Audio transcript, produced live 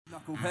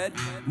Knucklehead,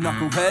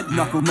 knucklehead,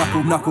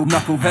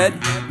 knucklehead,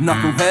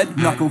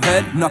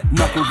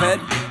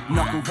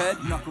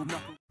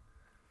 knucklehead.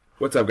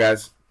 What's up,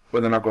 guys?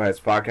 We're the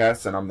Knuckleheads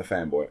Podcast, and I'm the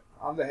fanboy.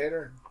 I'm the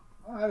hater.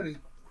 I don't have any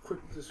quick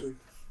this week.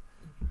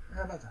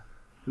 How about that?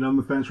 And I'm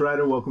the fence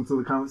rider. Welcome to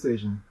the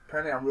conversation.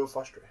 Apparently, I'm real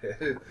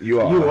frustrated.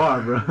 You are. You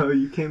are, bro.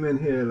 You came in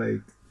here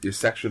like... You're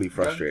sexually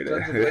frustrated.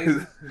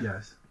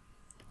 Yes.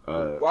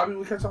 Well, I mean,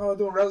 we kept talking about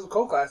doing Rails of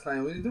Coke last night.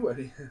 We didn't do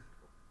any.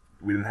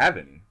 We didn't have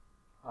any.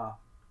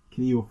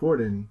 Can you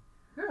afford any?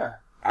 Yeah.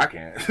 I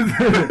can't.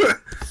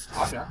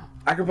 Okay.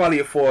 I could probably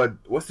afford...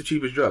 What's the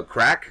cheapest drug?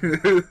 Crack?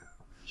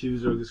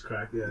 Cheese drug is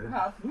crack, yeah.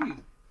 Nah, weed.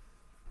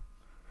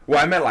 Well,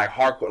 I meant like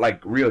hardcore,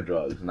 like real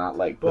drugs, not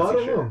like Well, I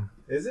pussy don't shit. know.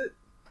 Is it?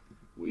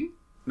 Weed?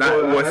 Not,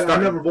 Well, it's I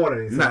starting, never bought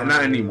any. So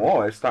not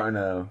anymore. It's starting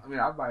to... I mean,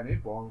 I'd buy an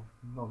 8-ball,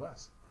 no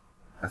less.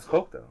 That's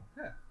coke, though.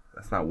 Yeah.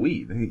 That's not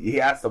weed.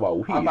 He asked about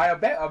weed. I'd buy a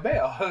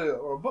bale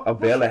or A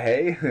bale of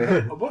hay?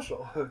 a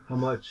bushel. How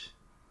much?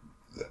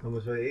 How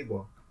much for the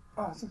 8-ball?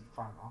 Oh, it's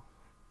 $5.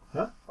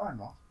 Huh?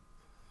 $5.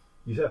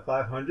 You said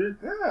 500?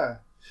 Yeah.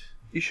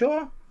 You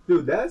sure?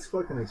 Dude, that's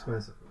fucking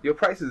expensive. Your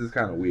prices is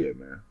kind of weird,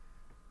 man.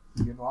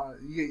 You get a lot.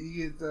 You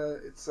get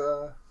it's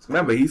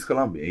Remember, he's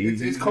Colombian.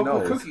 It's He Coke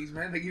knows. with cookies,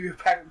 man. They give you a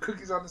pack of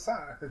cookies on the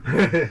side.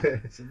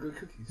 Some good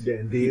cookies.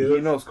 Getting He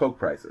deals. knows coke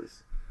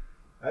prices.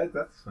 That's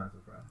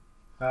expensive,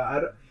 bro. I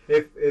don't,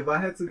 if I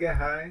had to get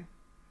high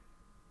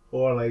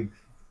or like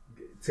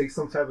take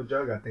some type of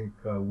drug, I think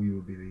weed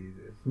would be the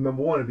easiest.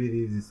 Number one would be the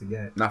easiest to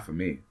get. Not for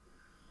me.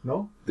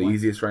 No? The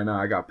easiest right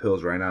now, I got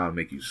pills right now to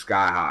make you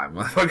sky high,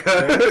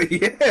 motherfucker.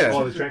 Yeah.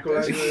 Oh, the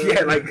tranquilizer?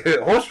 Yeah, like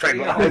horse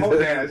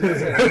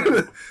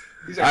tranquilizer.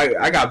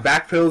 I got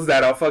back pills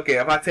that are fucking,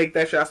 if I take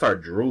that shit, I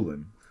start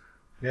drooling.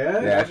 Yeah?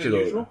 Yeah, that shit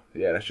unusual?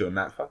 will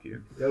not fuck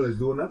you. Yeah, let's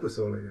do an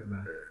episode like that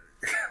now.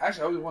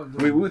 Actually, I always wanted to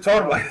do We were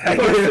talking about that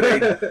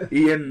yesterday.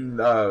 Eating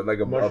like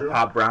a Mushroom?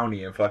 pop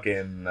brownie and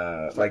fucking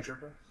like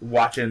Tripper?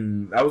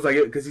 watching. I was like,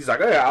 because he's like,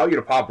 hey, I'll eat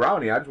a pop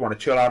brownie. I just want to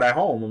chill out at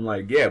home. I'm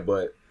like, yeah,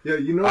 but Yeah,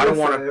 you know, I don't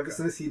wanna- ever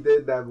since he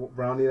did that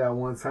brownie that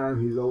one time,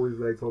 he's always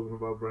like talking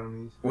about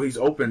brownies. well, he's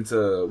open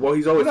to. Well,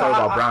 he's always No, talking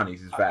I- about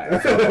brownies. He's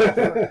fat.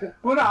 So.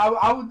 Well, no,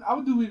 I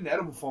would do it in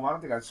edible form. I don't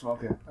think I'd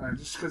smoke it,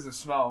 just because the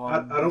smell. I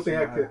don't think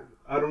I could.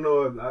 I don't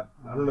know.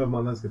 I don't know if my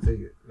lungs could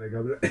take it. Like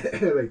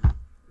I'm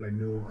like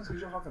no, Because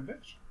you're a fucking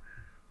bitch.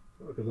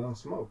 because I don't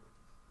smoke.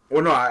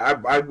 Well, no,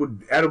 I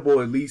would edible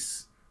at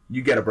least.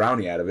 You get a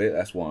brownie out of it.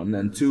 That's one,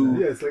 and two.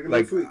 Yeah, it's like a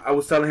Like little sweet. I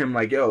was telling him,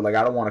 like, yo, like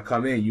I don't want to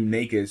come in, you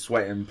naked,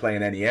 sweating,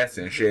 playing NES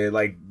and shit,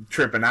 like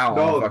tripping out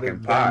on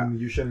fucking pot then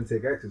you shouldn't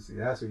take ecstasy.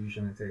 That's what you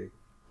shouldn't take.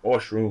 or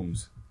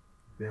shrooms.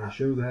 Yeah,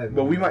 shrooms are heavy.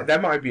 But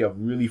that might be a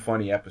really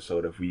funny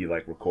episode if we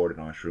like recorded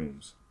on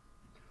shrooms.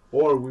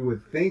 Or we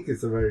would think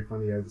it's a very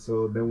funny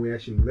episode, then we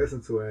actually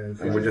listen to it,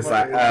 And we're just it's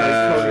like,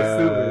 fucking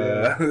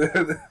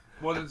stupid. Yeah.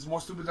 Well, it's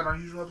more stupid than our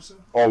usual episode.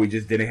 or we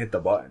just didn't hit the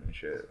button and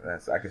shit.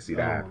 I can see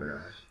that Oh, happening.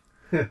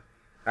 gosh.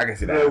 I can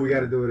see that. Yeah, we happening. got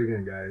to do it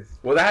again, guys.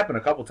 Well, that happened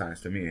a couple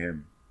times to me and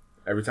him.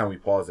 Every time we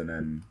pause and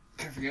then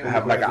Can't forget.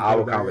 have we like have an to go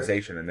hour back.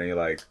 conversation, and then you're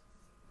like,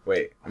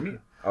 wait,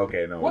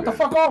 okay, no. What we're the good.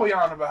 fuck are we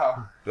on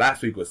about?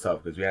 Last week was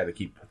tough because we had to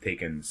keep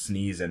taking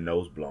sneeze and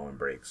nose blowing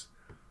breaks.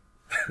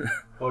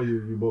 Oh,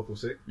 you both were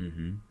sick?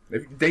 Mm-hmm.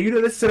 Then you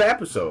didn't listen to the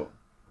episode.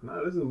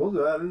 No, listen, most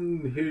of it, I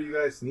didn't hear you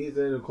guys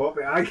sneezing and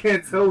coughing. I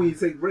can't tell when you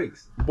take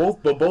breaks.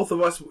 Both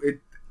of us,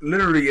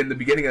 literally in the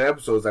beginning of the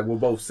episode, it's like we're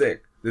both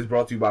sick. This is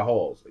brought to you by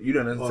Halls. You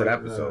didn't listen to the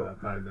episode. No, I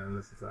probably didn't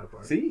listen to that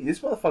part. See, this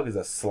motherfucker's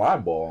a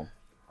slime ball.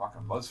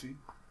 Fucking BuzzFeed.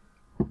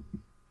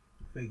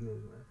 Fake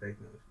news, man. Fake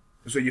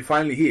news. So you're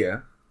finally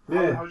here.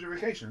 Yeah. How was your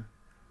vacation?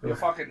 Your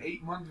fucking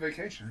 8-month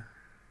vacation.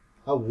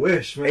 I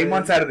wish, man. 8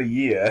 months out of the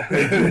year.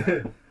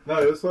 No,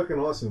 it was fucking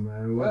awesome,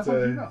 man. We Where went the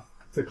fuck did you go?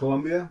 to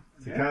Colombia,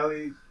 to Yeah.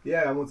 Cali.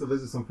 Yeah, I went to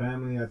visit some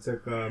family. I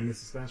took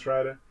Mrs. Fence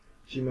Rider.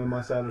 She met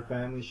my side of the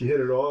family. She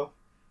hit it off.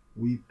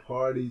 We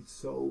partied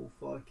so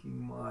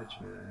fucking much,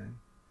 man.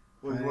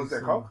 Was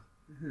there coke?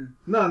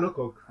 No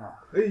coke. Oh.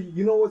 Hey,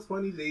 you know what's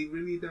funny? They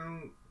really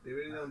don't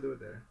do it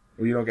there.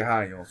 Well, you don't get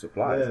high, you don't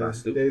supply. It's not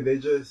stupid. they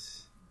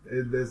just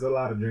there's a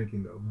lot of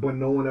drinking though, but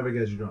no one ever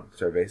gets drunk.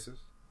 Cervezas?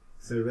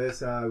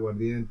 Cerveza,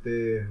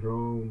 aguardiente,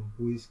 rum,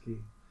 whiskey.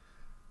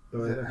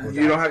 Toda esa cosa.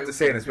 You don't have to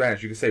say it in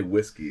Spanish. You can say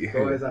whiskey.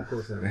 Toda esa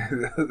cosa,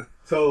 man.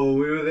 So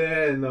we were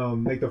there,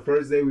 and like the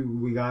first day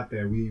we got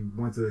there, we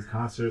went to this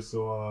concert,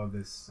 saw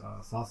this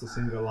salsa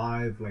singer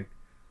live, like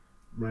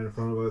right in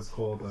front of us.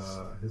 Called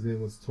his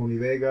name was Tony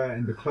Vega,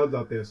 and the clubs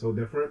out there are so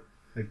different.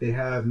 Like they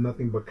have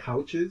nothing but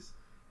couches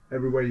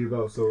everywhere you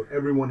go, so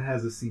everyone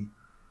has a seat,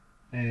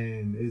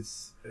 and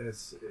it's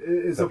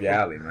Up your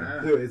alley,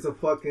 man. dude, it's a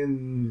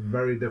fucking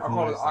very I different.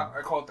 call it. lifestyle.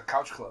 I call it the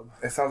couch club.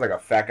 It sounds like a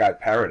fat guy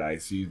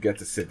paradise. You get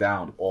to sit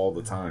down all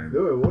the time.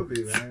 Dude, it would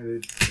be,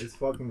 man. It's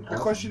fucking. The awesome.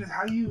 question is,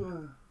 how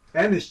you?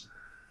 And it's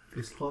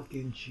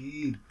fucking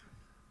cheap.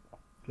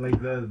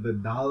 Like the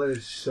dollar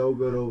is so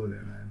good over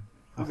there, man.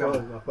 I felt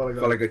like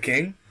Felt like a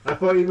king? I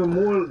felt even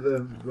more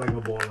like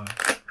a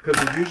baller.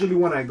 Because usually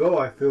when I go,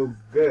 I feel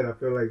good. I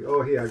feel like,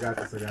 oh, here, I got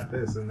this.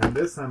 And then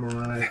this time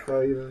around, I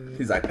felt even...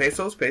 He's like,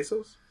 pesos?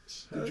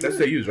 That's what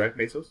they use, right?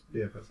 Pesos?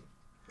 Yeah, pesos.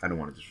 I don't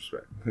want to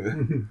disrespect.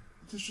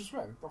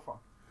 Disrespect. What the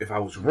fuck? If I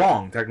was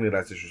wrong, technically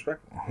that's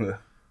disrespectful.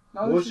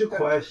 No, What's your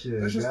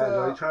question? That's just,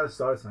 why you trying to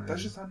start something?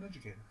 That's just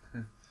uneducated.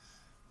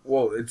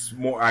 Well, it's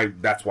more...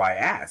 That's why I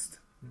asked.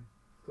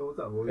 So what's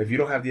up? If you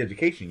don't have the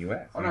education, you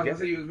ask. Oh, no, I was going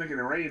to say you was making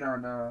it rain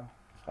on...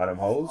 On them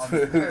hoes?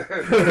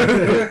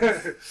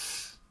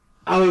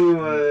 I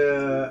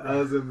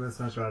was in Miss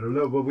Smash Rider.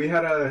 No, but we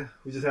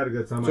just had a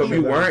good time. So if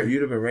you weren't,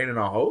 you'd have been raining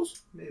on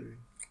hoes? Maybe.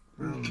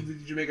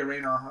 Did you make it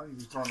rain on her? You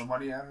was throwing the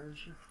money at her and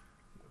shit?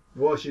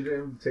 Well, she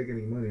didn't take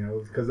any money.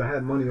 Because I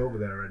had money over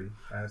there already.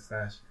 I had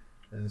stash.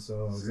 And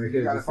so I was like,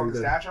 you got a fucking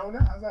stash over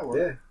there? How's that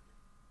work?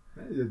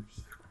 Yeah. You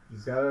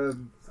just gotta...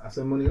 I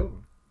sent money over.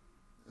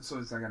 So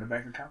it's like on a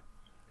bank account?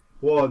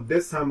 Well,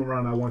 this time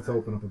around, I want to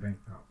open up a bank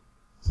account.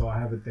 So I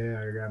have it there.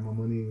 I got my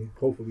money,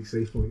 hopefully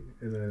safely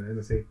in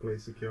a safe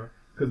place, secure.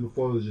 Because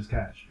before it was just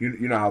cash. You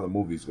know how the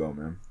movies go,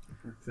 man.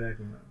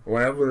 Exactly, man.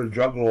 Whenever the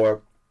drug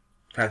lord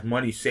has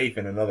money safe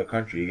in another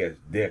country, he gets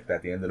dicked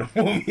at the end of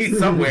the movie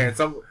somewhere. And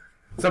some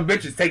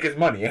bitches take his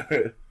money.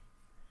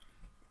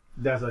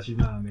 That's why she's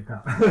not on the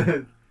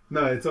account.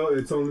 No, it's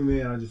only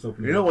me, and I just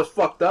opened it. You know what's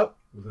fucked up?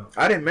 What's up?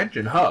 I didn't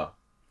mention her.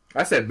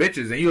 I said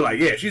bitches, and you were like,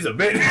 yeah, she's a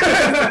bitch.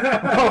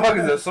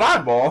 Motherfucker's a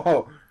slime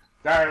ball.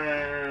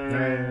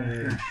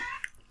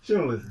 She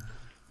don't listen.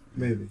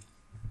 Maybe.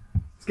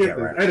 Skip Yeah,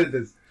 this. right. Edit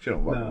this. She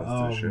don't fucking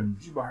listen to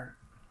shit. You bought her.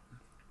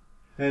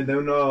 And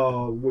then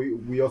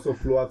we also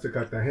flew out to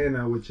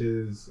Cartagena, which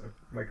is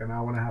like an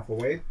hour and a half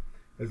away.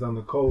 It's on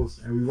the coast,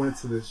 and we went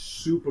to this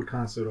super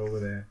concert over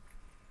there.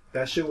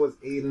 That shit was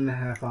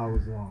 8.5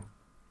 hours long,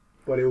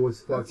 but it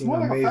was fucking It's more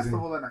like amazing. a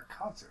festival than a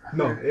concert.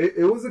 No,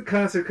 it was a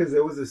concert because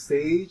there was a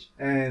stage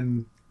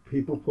and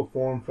people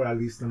performed for at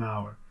least an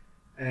hour,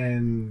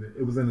 and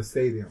it was in a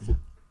stadium.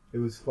 It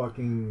was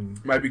fucking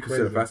Might be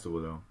considered a crazy.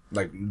 festival though.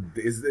 Like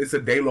it's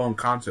a day long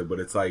concert, but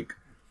it's like,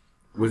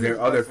 was there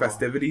other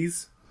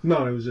festivities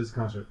No, it was just a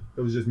concert.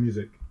 It was just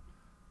music.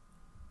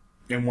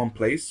 in one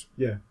place?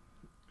 Yeah,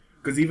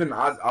 Because even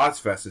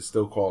Ozfest is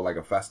still called like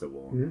a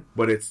festival,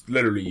 but it's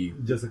literally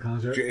just a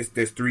concert.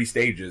 there's 3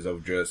 stages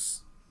of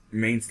just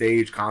main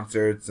stage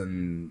concerts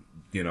and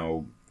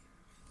But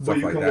stuff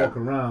you like can that. walk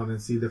around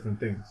and see different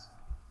things.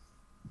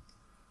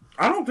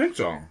 I don't think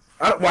so.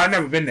 I've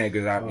never been there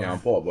because I'm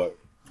poor, but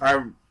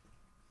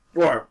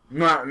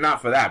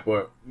not for that,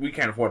 but we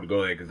can't afford to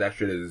go there because that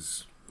shit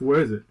is. Where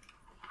is it?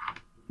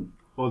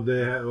 Or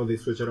they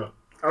switch it up.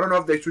 I don't know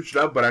if they switched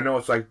it up, but I know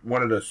it's like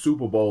one of the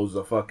Super Bowls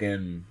of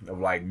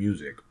like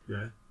music.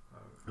 Yeah.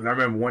 And I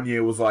remember one year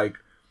it was like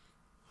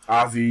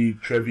Ozzy,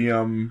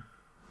 Trivium,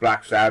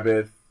 Black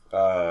Sabbath,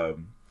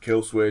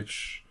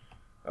 Killswitch,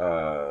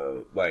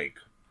 like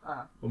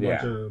A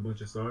Yeah.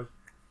 bunch of stars.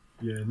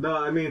 Yeah. No,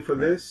 I mean for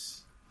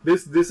this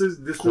was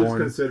Korn.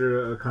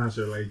 considered a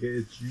concert. Like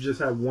you just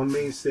have one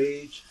main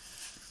stage.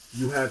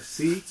 You have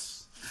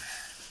seats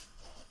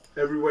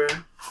everywhere.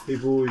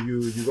 People,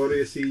 you go to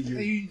your seat.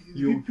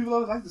 People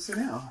always like to sit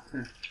down.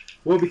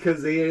 Well,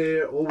 because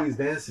they're always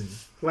dancing.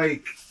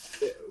 Like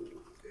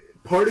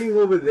partying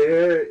over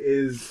there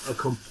is a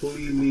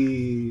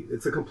completely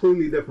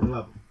different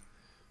level.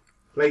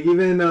 Like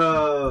even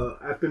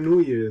after New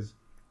Year's,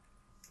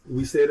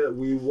 we stayed up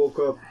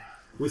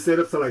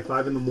till like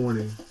 5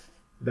 a.m.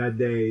 that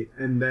day,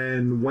 and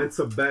then went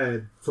to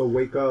bed. So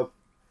wake up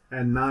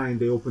at 9.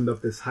 They opened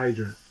up this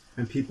hydrant,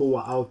 and people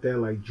were out there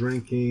like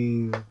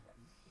drinking.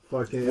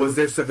 Fucking. was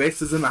there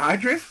cervezas in the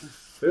hydrant?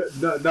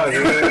 No,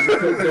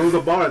 there was a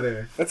bar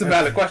there. That's a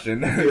valid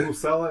question. People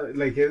sell it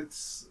like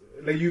it's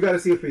like you got to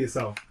see it for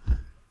yourself.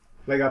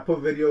 Like I put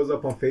videos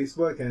up on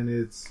Facebook, and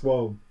it's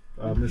You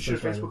Mr. should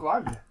Facebook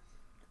Live.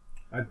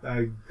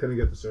 I couldn't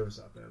get the service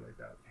out there like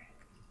that.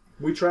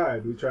 We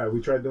tried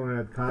doing it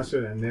at the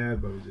concert and there,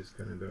 but we just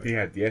couldn't do it. He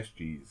had the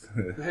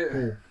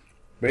SGs.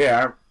 But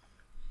yeah,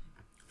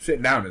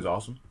 sitting down is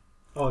awesome.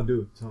 Oh,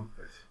 dude,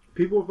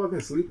 people were fucking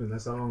sleeping.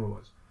 That's how long it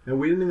was, and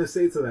we didn't even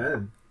stay to the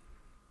end.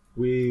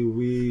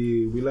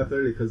 We left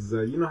early because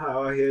you know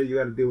how out here you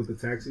got to deal with the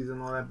taxis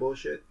and all that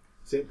bullshit.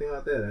 Same thing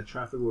out there. That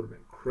traffic would have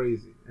been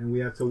crazy, and we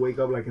had to wake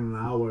up like in an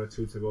hour or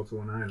two to go to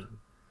an island.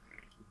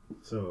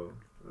 So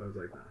I was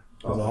like,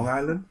 nah. Long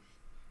Island?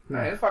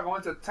 Hey, if I go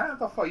into town,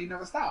 the fuck, you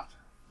never stopped.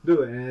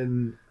 Dude,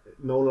 and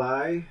no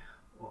lie,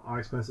 our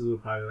expenses were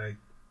probably like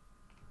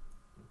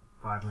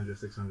 $500,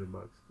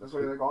 $600. That's why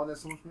you're like, oh,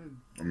 that's so much money.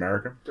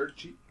 America? Dirt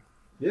cheap.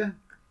 Yeah,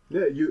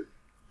 you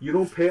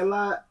don't pay a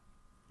lot.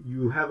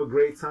 You have a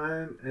great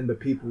time, and the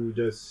people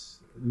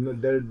just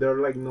they're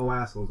like no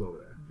assholes over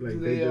there. Like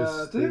do they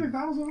have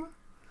McDonald's over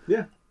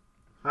there?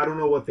 I don't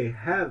know what they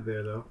have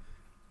there though,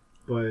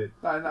 but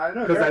I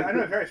know. 'Cause I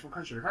know it varies from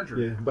country to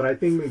country. yeah, but I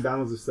think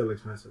McDonald's is still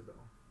expensive though.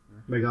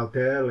 Like out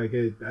there, like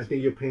I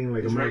think you're paying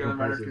like It's American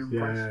regular prices.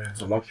 American Yeah, price.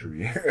 It's a luxury.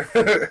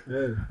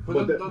 yeah.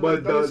 But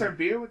don't they serve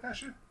beer with that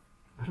shit?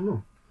 I don't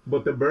know.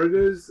 But the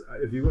burgers,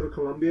 if you go to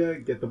Colombia,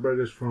 get the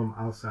burgers from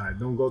outside.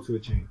 Don't go to a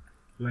chain.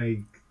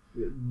 Like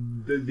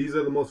these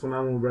are the most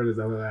phenomenal burgers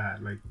I've ever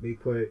had. Like they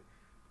put,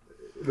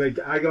 like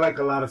I like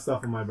a lot of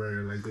stuff on my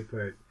burger. Like they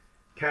put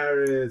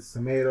carrots,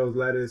 tomatoes,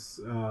 lettuce,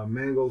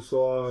 mango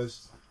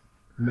sauce,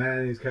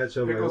 mayonnaise,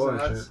 ketchup, like Pickles all and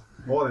that nuts.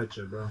 shit. All that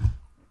shit, bro.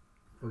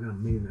 Fucking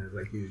amazing. It's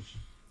like huge.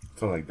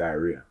 Sounds like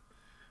diarrhea.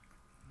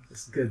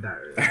 It's good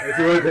diarrhea. It's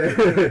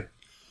worth it.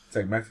 It's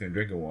like Mexican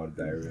drinking water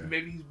diarrhea.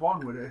 Maybe he's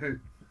born with it.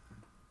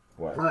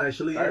 What? Well,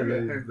 actually, yeah,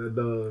 Diarrhea.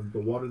 the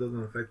water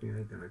doesn't affect me or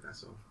anything like that,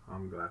 so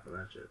I'm glad for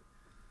that shit.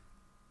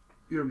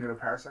 You don't get a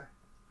parasite.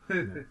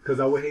 Because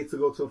I would hate to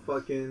go to a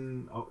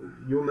fucking.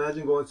 You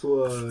imagine going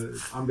to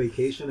on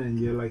vacation and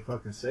you're like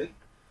fucking sick?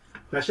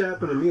 That shit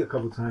happened to me a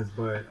couple times,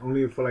 but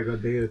only for like a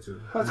day or two.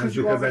 That's because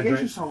you go on I vacation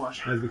drank. so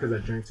much. That's because I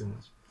drank too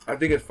much. I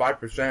think it's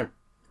 5%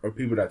 of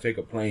people that take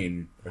a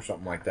plane or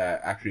something like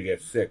that actually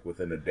get sick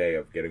within a day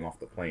of getting off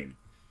the plane.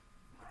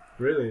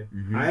 Really?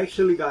 Mhm. I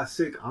actually got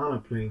sick on a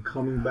plane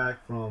coming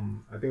back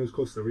from, I think it was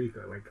Costa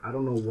Rica. Like, I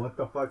don't know what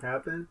the fuck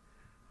happened.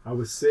 I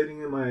was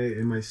sitting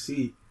in my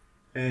seat,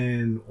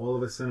 and all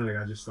of a sudden, like,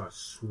 I just start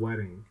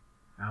sweating.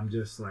 I'm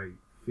just like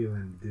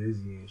feeling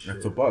dizzy and shit.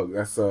 That's a bug.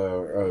 That's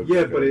a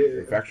Yeah, like but a it-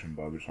 infection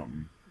bug or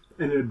something.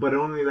 But it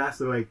only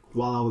lasted like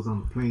while I was on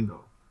the plane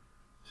though.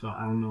 So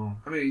I don't know.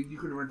 I mean, you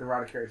could have went to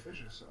Rada Carey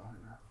Fisher, so.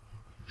 You know.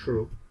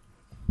 True.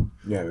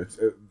 Yeah, it's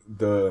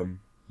the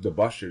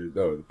bus shit.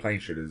 No, the plane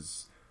shit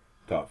is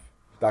tough.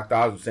 Dr.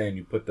 Oz was saying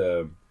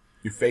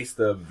you face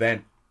the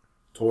vent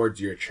towards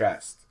your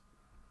chest,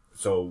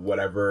 so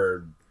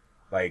whatever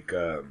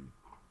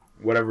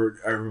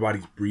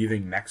everybody's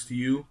breathing next to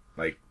you,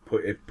 like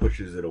it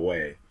pushes it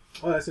away,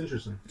 Oh, that's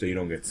interesting. so you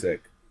don't get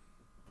sick.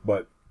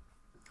 But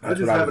I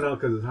just have it out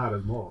because it's hot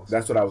as balls.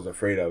 that's what I was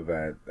afraid of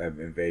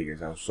in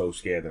Vegas. I was so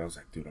scared that I was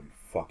like, dude, I'm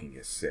fucking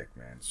get sick,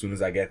 man. As soon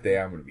as I get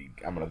there, I'm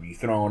gonna be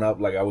throwing up.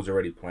 Like I was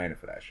already planning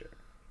for that shit.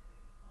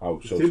 I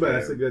was so See, but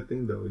that's a scared. good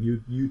thing though.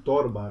 You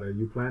thought about it.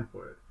 You planned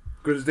for it.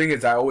 Because the thing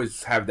is, I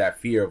always have that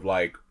fear of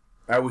like,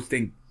 I always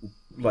think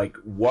like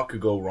what could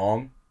go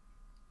wrong,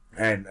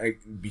 and like,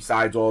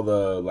 besides all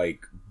the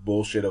like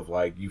bullshit of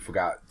like you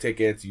forgot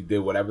tickets, you did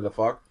whatever the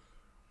fuck,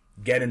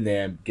 getting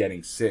there and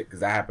getting sick. Because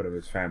that happened to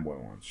this fanboy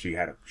once. She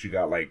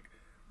got like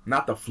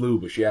not the flu,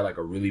 but she had like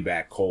a really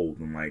bad cold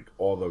and like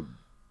all the.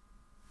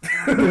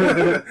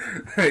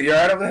 You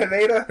alright over there,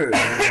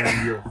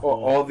 Veda?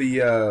 all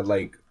the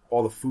like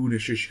all the food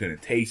and shit she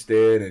couldn't taste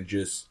it, and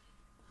just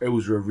it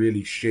was a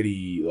really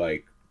shitty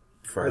like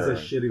for That's her.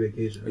 a shitty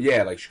vacation.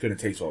 Yeah, like she couldn't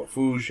taste all the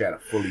food. She had a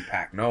fully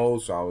packed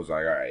nose, so I was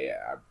like, all right,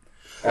 yeah.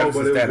 Oh, Ever but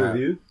since it was then,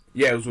 with you?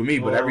 Yeah, it was with me.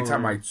 But every Oh.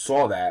 time I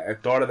saw that, I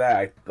thought of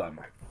that, I'm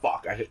like,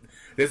 fuck.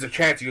 There's a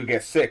chance you'll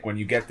get sick when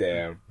you get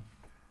there.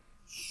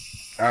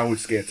 I'm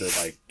always scared to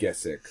like get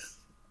sick.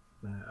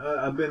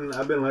 Nah, I've been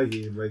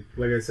lucky.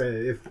 Like I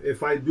said,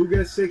 if I do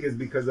get sick, it's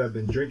because I've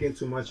been drinking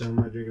too much and I'm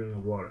not drinking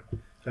enough water.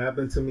 That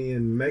happened to me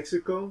in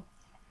Mexico.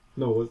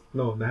 No,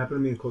 that happened to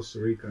me in Costa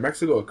Rica.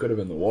 Mexico, it could have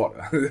been the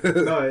water.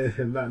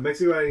 Not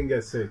Mexico. I didn't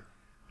get sick.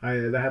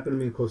 That happened to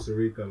me in Costa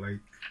Rica. Like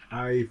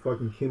I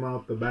fucking came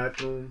out the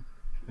bathroom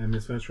and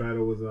Miss French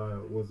Rider was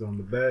on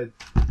the bed,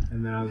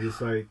 and then I was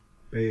just like,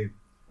 babe,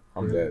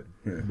 I'm dead.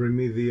 bring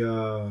me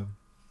the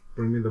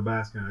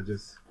basket. I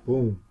just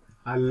boom.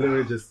 I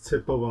literally just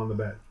tipped over on the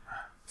bed.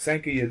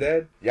 Senka, you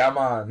dead? Yeah,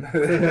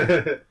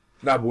 man.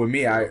 No, but with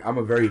me, I'm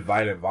a very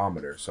violent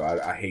vomiter, so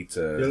I hate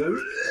to.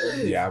 You're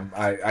like, Yeah,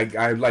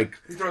 I like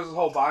He throws his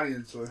whole body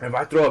into it. if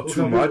I throw up too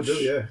Some people much. do,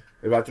 yeah.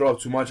 If I throw up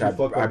too much, You I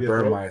fuck up your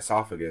burn throat? my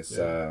esophagus.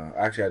 Yeah.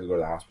 I actually had to go to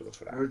the hospital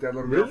for that. Like that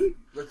little Really? girl,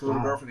 like the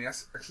little Wow. girl from The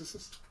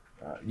Exorcist.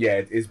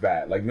 Yeah, it's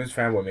bad. Like Miss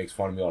Fanboy makes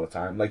fun of me all the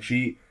time. Like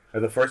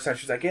the first time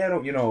she's like, yeah,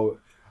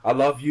 I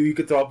love you. You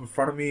could throw up in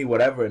front of me,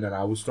 whatever. And then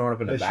I was throwing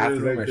up in the That shit is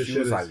bathroom, like- and this she shit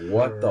was is like,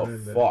 "What the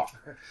horrendous.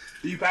 fuck?"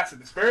 You passing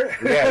the spirit?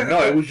 Yeah,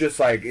 no, it was just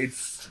like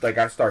it's like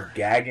I start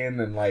gagging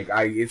and like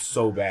it's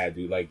so bad,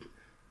 dude. Like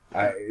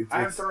I haven't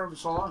it's thrown up in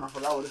so long. I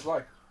forgot what it's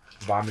like.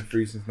 vomit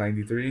free since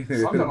 '93.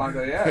 Something like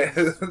that.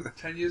 Yeah,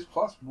 10 years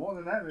plus, more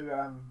than that. Maybe I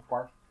haven't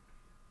barfed.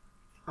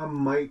 I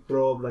might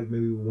throw up like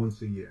maybe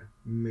once a year,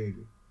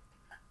 maybe.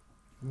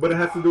 But it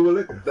has to do with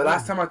liquor. The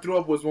last time I threw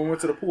up was when we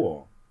went to the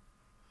pool.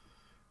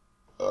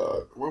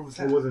 Where was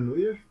It that? wasn't New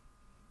Year's.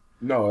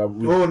 No,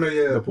 Oh no,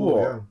 yeah, the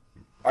pool. Yeah.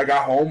 I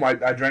got home. I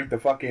drank the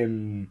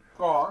fucking.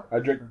 Go on. I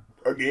drank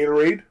a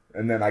Gatorade,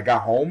 and then I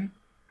got home,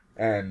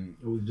 and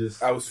It was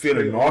just. I was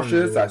feeling straight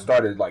nauseous. orange. I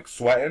started like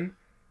sweating,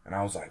 and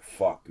I was like,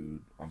 "Fuck, dude,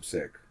 I'm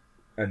sick."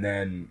 And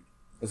then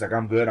I was like,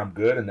 "I'm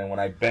good." And then when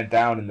I bent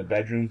down in the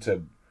bedroom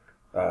to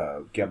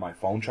get my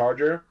phone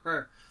charger,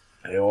 Huh.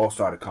 it all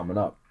started coming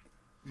up.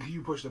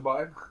 You pushed the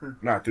button.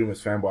 And I threw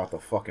Miss Fanboy out the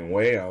fucking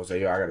way. I was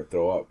like, "Yo, I gotta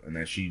throw up." And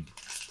then she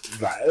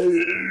was like,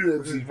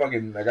 she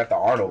fucking. I got the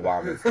Arnold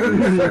vomit. It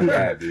was so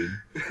bad, dude.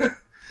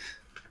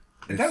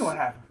 And then what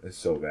happened? It's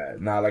so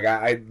bad. Nah, like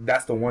I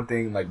that's the one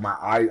thing. Like my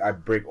eye, I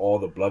break all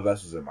the blood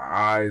vessels in my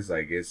eyes.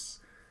 Like it's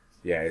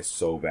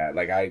so bad.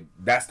 Like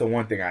that's the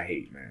one thing I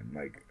hate, man.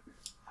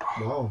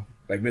 Wow.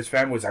 Like Miss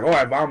Fanboy's like, oh,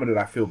 I vomited,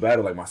 I feel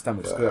better. Like my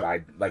stomach's good.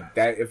 I like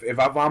that. If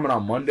I vomit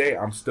on Monday,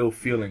 I'm still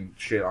feeling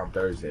shit on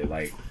Thursday.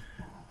 Like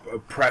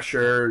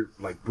pressure,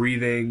 like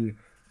breathing,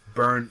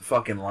 burnt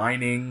fucking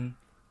lining.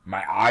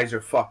 My eyes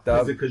are fucked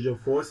up. Is it because you're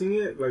forcing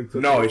it? Like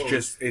No, throw? it's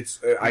just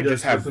I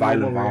just have a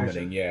violent normal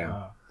vomiting. reaction?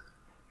 Yeah,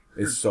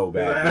 it's so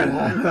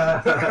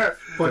bad.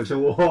 Punch a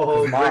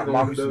wall.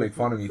 Mom used to make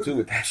fun of me too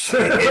with that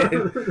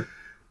shit.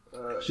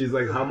 She's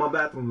like, "How my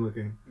bathroom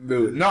looking?"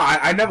 Dude, no,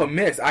 I never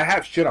miss. I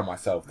have shit on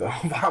myself though,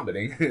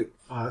 vomiting.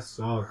 Oh, that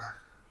sucks.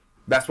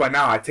 That's why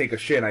now I take a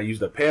shit and I use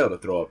the pail to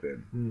throw up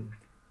in. Hmm.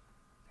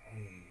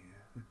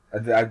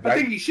 I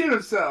think he shit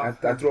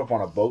himself. I threw up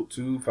on a boat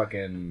too.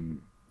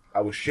 Fucking,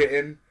 I was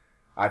shitting.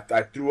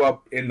 I threw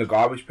up in the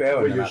garbage pail.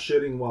 Wait, and you're then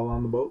shitting while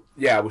on the boat?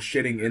 yeah, I was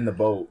shitting in the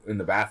boat in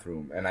the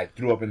bathroom, and I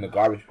threw up in the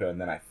garbage pail,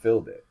 and then I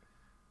filled it.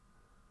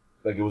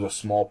 Like it was a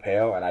small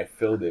pail, and I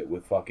filled it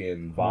with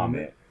fucking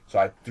vomit. So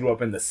I threw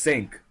up in the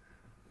sink,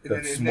 And the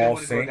then it small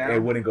wouldn't go sink. down? It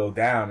wouldn't go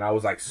down. I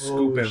was like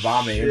scooping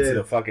vomit shit. into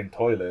the fucking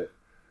toilet,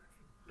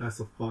 That's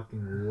the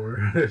fucking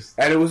worst.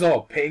 and it was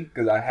all pink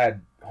because I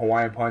had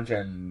Hawaiian Punch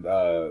and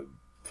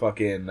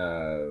fucking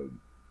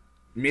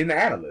me and the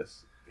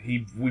analyst.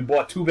 We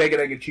bought 2 bacon,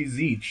 egg, and cheese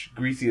each,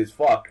 greasy as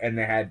fuck, and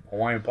they had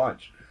Hawaiian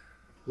Punch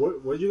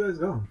Where'd you guys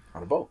go?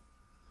 on a boat.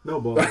 No,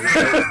 but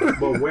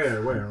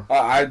where? Where?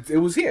 It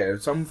was here.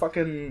 Some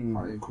fucking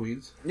In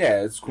Queens.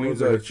 yeah. It's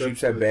Queens or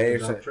Sheepshead Bay or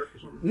something. Trip or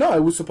something? No, it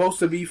was supposed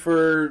to be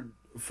for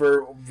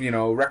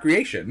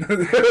recreation.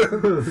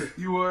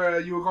 You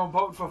were going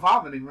boating for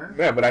vomiting, man.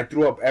 Yeah, but I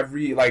threw up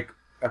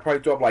I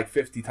probably threw up like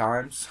 50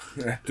 times.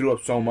 I threw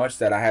up so much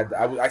that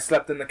I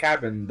slept in the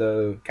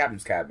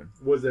captain's cabin.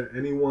 Was there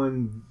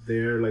anyone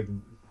there like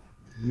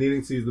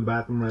needing to use the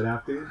bathroom right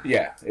after you?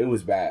 Yeah, it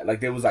was bad. Like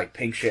there was like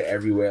pink shit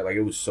everywhere. Like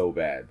it was so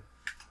bad.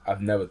 I've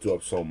never threw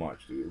up so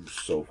much, dude. It was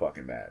so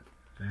fucking bad.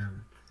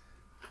 Damn.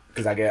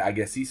 Because I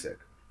get seasick.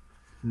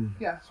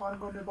 Yeah, that's why I'm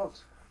going to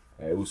boats.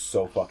 Yeah, it was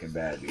so fucking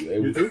bad, dude.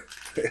 It You was, too?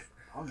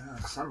 Oh yeah,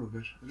 son of a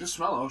bitch. Just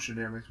smell the ocean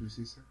air makes me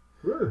seasick.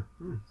 Really?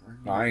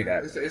 No, I ain't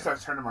that It bad.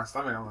 starts turning my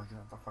stomach. I'm like,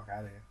 get the fuck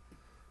out of here.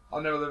 I'll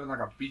never live in like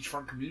a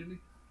beachfront community.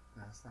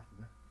 Nah, it's not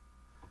for me.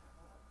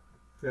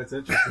 That's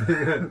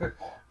interesting.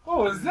 What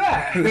was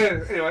that?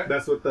 Anyway.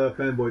 That's what the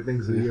fanboy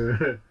thinks of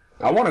your.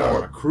 I want to go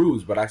on a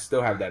cruise, but I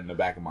still have that in the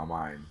back of my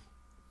mind.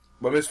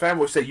 But Miss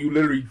Fanboy said you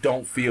literally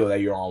don't feel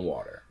that you're on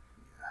water.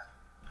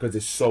 Because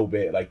it's so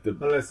big. Like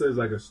Unless there's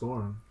like a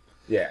storm.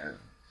 yeah,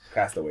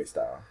 Castaway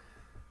style.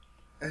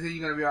 And then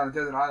you're gonna be on a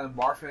desert island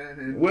barfing.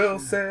 And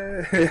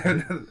Wilson.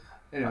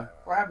 Anyway,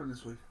 what happened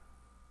this week?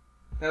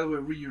 Now that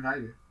we're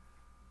reunited.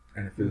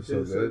 And it feels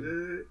so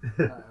good.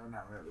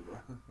 Not really, bro.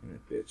 Yeah,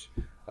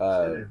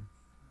 bitch.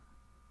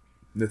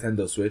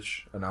 Nintendo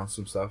Switch announced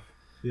some stuff.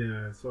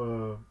 Yeah,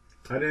 so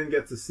I didn't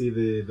get to see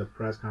the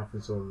press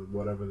conference or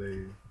whatever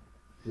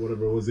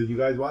was it. You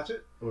guys watch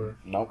it or?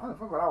 Nope. Why the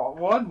fuck would I watch?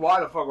 One, why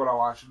the fuck would I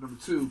watch it? Number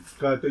two,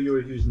 'Cause I thought you were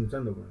a huge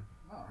Nintendo fan.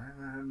 oh, I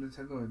haven't had a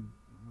Nintendo in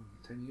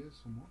 10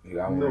 years or more. You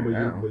got one No, right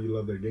but now. you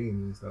love their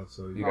games and stuff.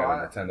 So You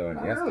got a Nintendo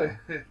Not NES.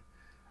 really.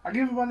 I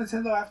gave up on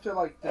Nintendo after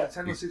like the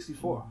Nintendo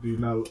 64. do you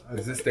not?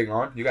 Is this thing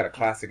on? You got a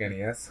classic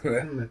NES. But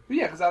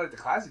yeah, because I like the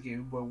classic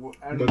game, but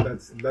I But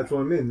that's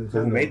what I mean. Nintendo.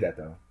 Who made that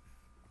though?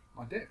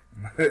 my dick.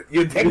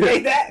 Your dick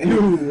made that?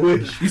 You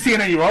wish. You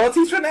seeing any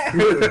royalties from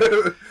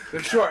that?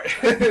 They're short.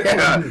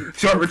 Yeah,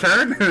 short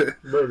return.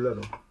 Very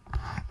little.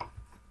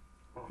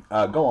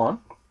 Go on.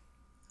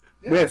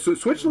 Yeah. Yeah, so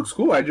Switch looks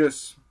cool. I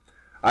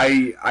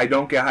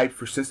don't get hyped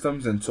for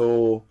systems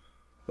until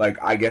like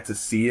I get to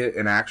see it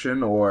in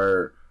action,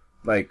 or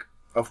like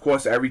of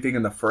course everything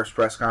in the first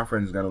press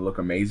conference is gonna look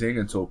amazing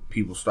until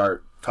people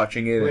start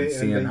touching it and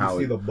seeing then how you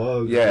see it. the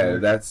bugs. Yeah,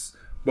 that's.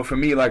 But for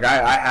me, like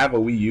I have a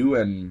Wii U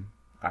and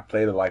I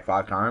played it like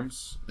 5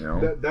 times. You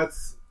know.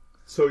 That's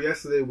so.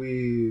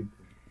 Yesterday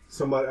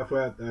somebody I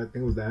forgot. I think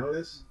it was the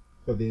analyst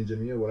or the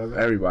engineer, whatever.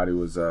 Everybody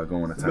was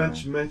going to town.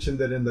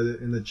 Mentioned it in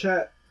the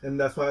chat, and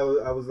that's why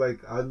I was like,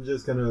 I'm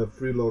just gonna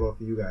freeload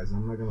off of you guys.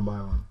 I'm not gonna buy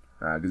one.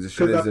 Because this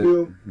shit 'Cause I is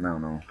feel-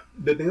 no.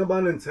 The thing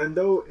about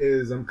Nintendo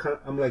is I'm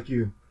like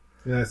you,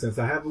 in that sense.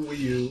 I have a Wii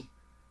U,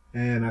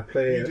 and I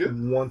play You it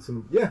do? once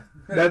in. Yeah,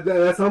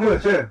 that's how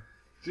much. Yeah,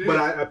 Jeez. but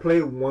I play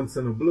it once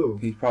in a blue.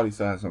 He probably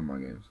still has some of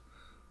my games.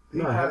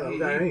 No, I haven't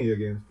got any of your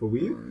games for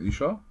Wii U. You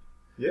sure?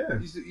 Yeah,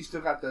 You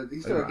still got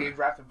games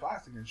wrapped in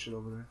plastic and shit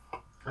over there.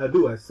 I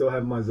do. I still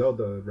have my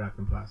Zelda wrapped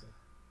in plastic.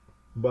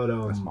 But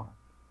That's mine.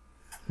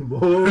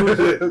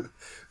 bullshit.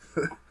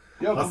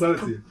 Yo, I'll send it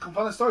to you.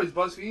 Fun stories,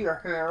 BuzzFeed. I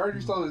heard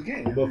you stole this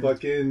game. But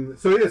fucking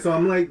so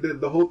I'm like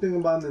the whole thing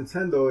about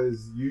Nintendo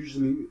is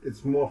usually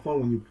it's more fun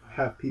when you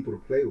have people to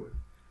play with,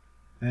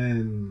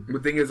 and The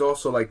thing is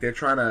also like they're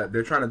trying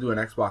to do an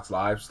Xbox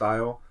Live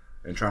style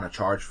and trying to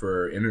charge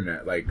for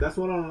internet. Like, that's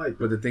what I don't like.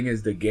 but the thing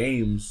is the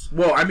games.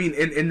 Well, I mean,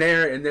 in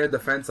their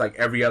defense, like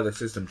every other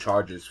system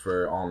charges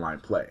for online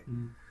play.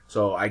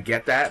 So I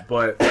get that,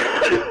 but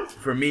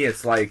for me,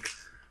 it's like,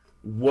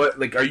 what?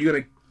 Like, are you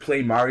gonna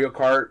play Mario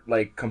Kart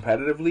like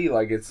competitively?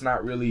 Like, it's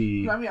not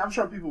really. I mean, I'm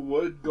sure people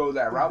would go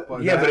that route,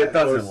 but Yeah, but it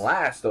that doesn't was-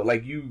 last though.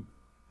 Like you,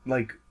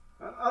 like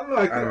I don't know.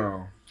 I don't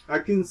know. I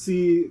can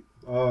see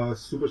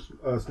Super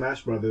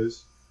Smash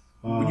Brothers.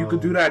 But you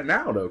could do that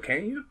now though,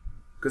 can't you?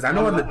 Because I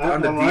know on the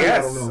Online, I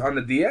DS, don't know. on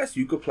the DS,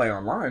 you could play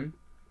online.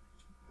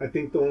 I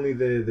think only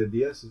the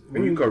DS.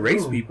 And you could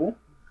race people.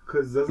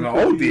 Because On the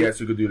old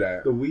DS, you could do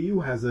that. The Wii U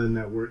has a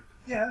network.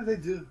 Yeah, they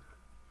do.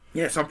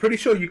 Yeah, so I'm pretty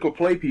sure you could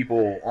play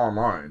people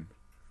online.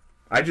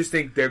 I just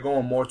think they're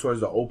going more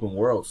towards the open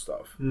world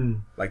stuff.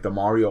 Like the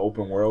Mario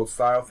open world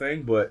style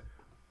thing, but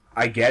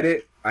I get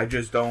it. I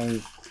just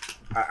don't...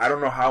 I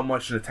don't know how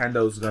much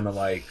Nintendo's gonna,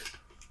 like,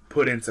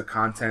 put into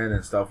content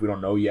and stuff. We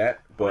don't know yet,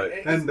 but...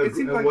 And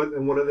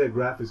what are their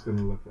graphics going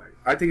to look like?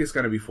 I think it's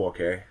gonna be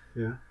 4K.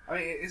 Yeah. I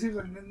mean, it seems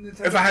like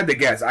Nintendo... If I had to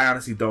guess, I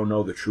honestly don't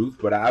know the truth,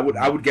 but I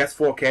would guess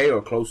 4K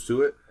or close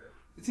to it.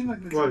 It seems like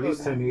Well, at Nintendo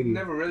least 1080.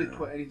 never really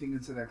put anything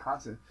into their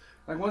content.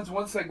 Like once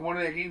like one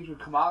of their games would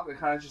come out, they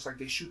kind of just like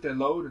they shoot their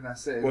load and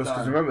that's it. Well,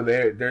 because remember,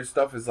 their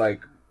stuff is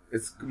like,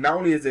 it's not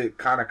only is it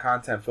kind of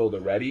content filled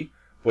already,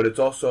 but it's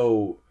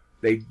also,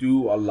 they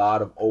do a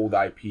lot of old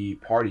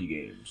IP party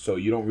games, so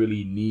you don't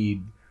really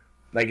need,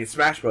 like in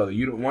Smash Brothers,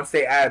 once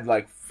they add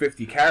like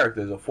 50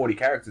 characters or 40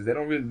 characters,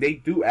 they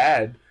do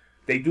add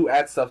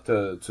stuff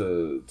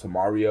to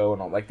Mario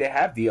and all, like they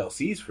have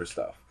DLCs for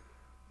stuff.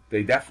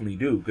 They definitely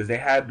do, because they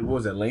had, what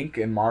was it, Link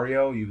in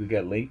Mario? You could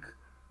get Link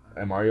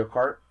in Mario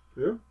Kart.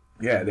 Yeah.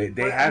 Yeah,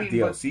 they have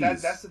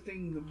DLCs. That's the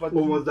thing. But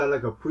Well, was that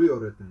like a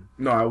pre-order thing?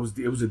 No, it was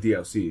a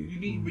DLC. you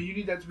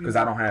need that to be Because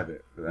I don't have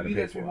it. You need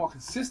that to be more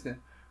consistent.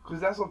 Because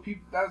that's what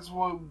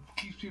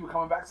keeps people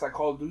coming back. It's like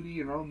Call of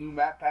Duty, new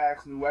map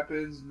packs, new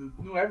weapons,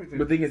 new everything.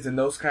 But the thing is, in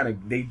those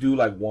they do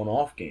like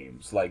one-off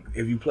games. Like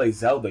if you play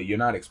Zelda, you're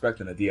not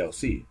expecting a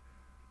DLC.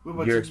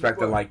 You're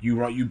expecting like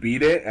you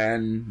beat it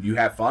and you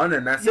have fun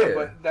and that's it.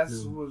 Yeah, but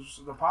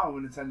was the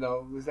problem with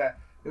Nintendo, was that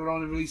they would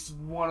only release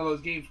one of those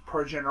games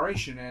per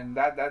generation, and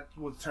that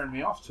would turn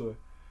me off to it.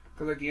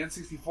 Because like the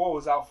N64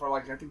 was out for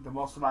like I think the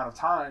most amount of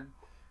time,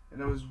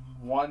 and there was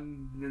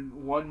one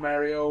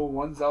Mario,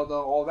 one Zelda,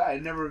 all that.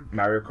 It never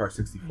Mario Kart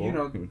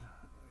 64.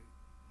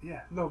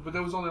 Yeah, no, but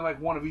there was only like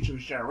one of each of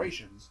its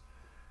generations.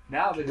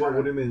 Now they What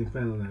do you mean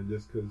expand on that?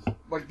 Just because?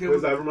 Like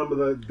I remember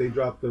that they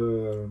dropped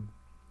the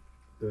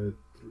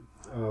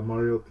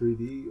Mario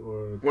 3D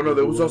or. Well, no,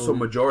 there was also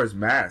Majora's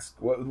Mask.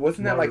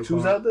 Wasn't that like two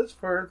Zeldas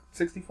for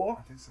 64?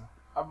 I think so.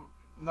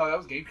 No, that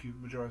was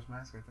GameCube. Majora's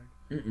Mask, I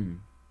think.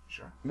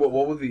 Sure. What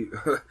were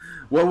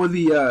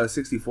the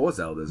 64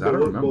 Zeldas? I don't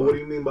remember. But what do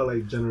you mean by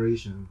like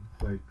generation?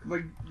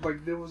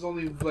 Like there was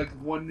only like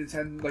one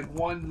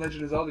one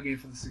Legend of Zelda game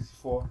for the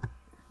 64,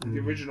 the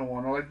original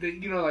one, or like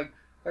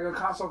like a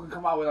console can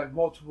come out with like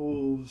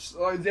multiple,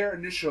 like their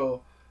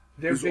initial.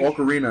 It was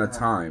Ocarina of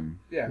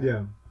Time. Yeah.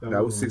 Yeah.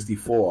 That was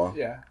 64.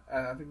 Yeah,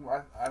 and I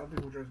don't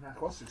think Majora's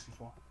Mask was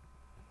 64.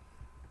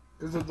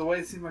 Because of the way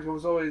it seemed like it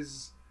was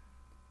always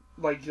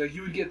like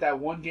you would get that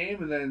one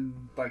game and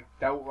then like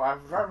that.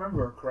 If I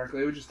remember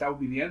correctly, that would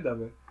be the end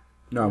of it.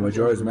 No,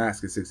 Majora's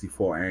Mask is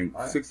 64 and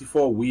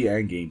 64 Wii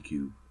and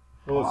GameCube.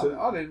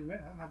 Man,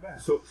 not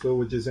bad. So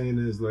what you're saying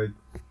is like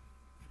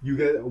you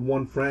get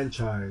one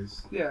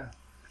franchise. Yeah.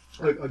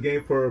 Like a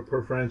game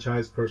per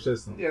franchise per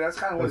system. Yeah, that's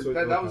kind of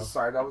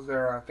that was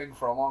their thing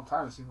for a long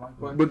time. It seemed like.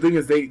 But the thing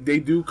is, they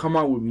do come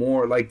out with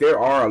more. Like there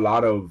are a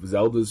lot of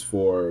Zeldas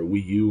for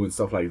Wii U and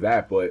stuff like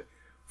that. But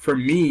for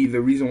me,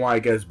 the reason why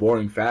it gets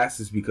boring fast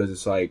is because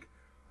it's like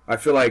I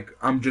feel like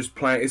I'm just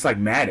playing. It's like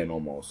Madden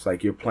almost.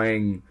 Like you're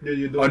playing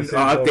an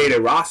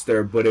updated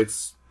roster, but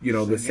it's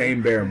the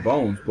same bare and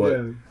bones.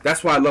 But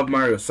that's why I love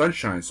Mario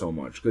Sunshine so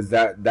much, because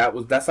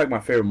that's like my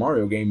favorite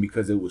Mario game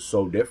because it was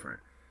so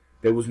different.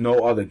 There was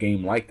no other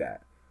game like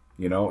that,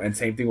 and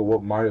same thing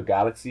with Mario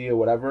Galaxy or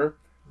whatever.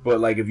 But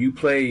like if you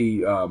play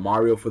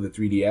Mario for the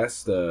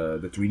 3DS,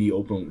 the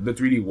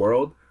 3D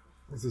world,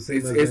 it's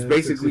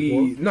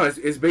basically 64?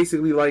 It's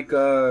basically like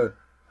a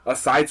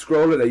side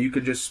scroller that you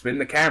could just spin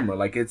the camera.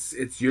 Like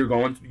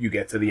you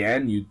get to the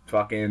end,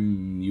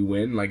 you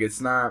win. Like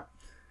it's not.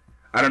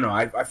 I don't know.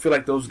 I feel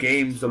like those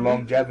games, the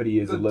longevity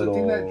is a little.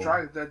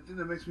 The thing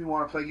that makes me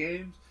want to play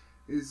games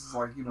is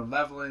like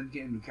leveling,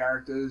 getting new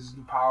characters,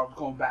 new powers,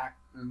 going back,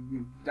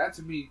 and that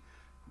to me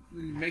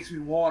makes me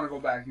want to go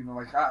back.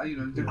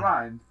 The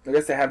grind. I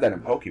guess they have that in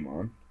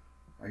Pokemon.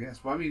 I guess,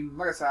 but I mean,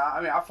 like I said,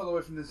 I fell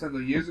away from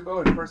Nintendo years ago,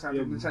 and the first time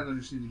Nintendo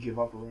just needed to give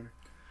up already.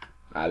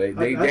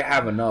 They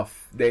have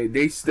enough.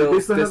 They're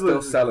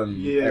still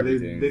selling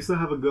everything. They still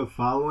have a good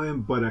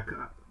following, but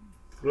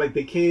like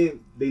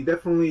they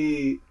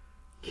definitely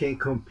can't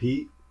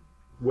compete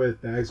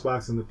with the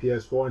Xbox and the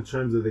PS4 in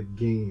terms of the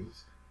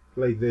games.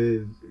 Like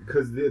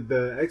because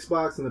the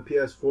Xbox and the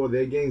PS4,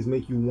 their games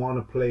make you want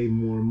to play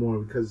more and more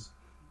because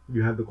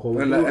you have the Call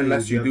of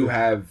Duty.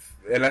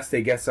 Unless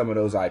they get some of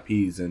those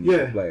IPs and you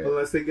can play it.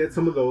 Unless they get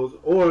some of those,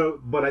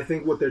 but I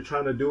think what they're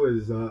trying to do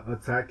is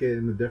attack it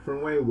in a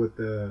different way with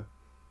the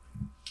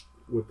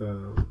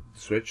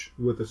Switch.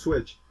 With the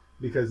Switch,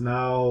 because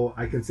now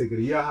I can take it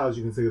to your house,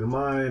 you can take it to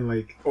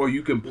mine, or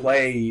you can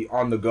play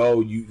on the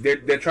go.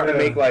 They're trying to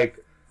make like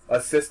a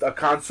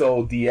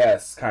console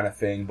DS kind of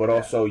thing, but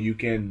also you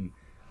can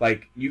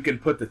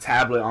put the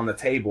tablet on the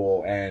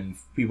table and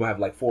people have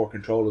like 4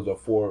 controllers or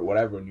 4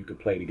 whatever, and you can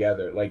play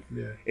together.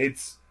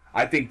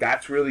 I think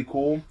that's really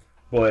cool,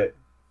 but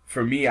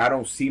for me, I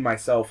don't see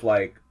myself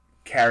like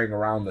carrying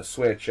around the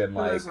Switch and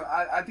But like listen,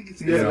 I think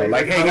it's you know, easy.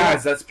 like hey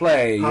guys, let's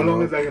play. How you long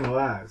know? is that gonna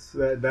last? What's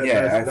the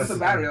the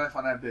battery thing. life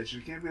on that bitch?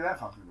 It can't be that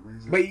fucking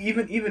amazing. But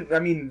even I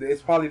mean,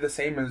 it's probably the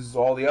same as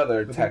all the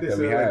other I think tech they that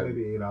we said, like, have.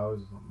 maybe 8 hours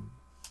or something.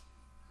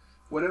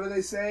 Whatever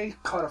they say,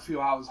 cut a few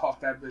hours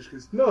off that bitch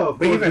because No, of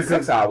But course, even because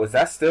 6 hours,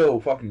 that's still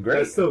fucking great.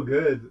 that's still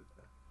good.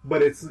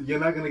 But you're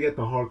not gonna get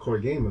the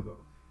hardcore gamer though,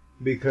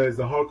 because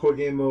the hardcore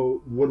gamer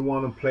would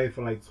want to play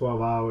for like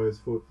 12 hours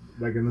for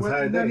like an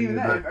entire not day. even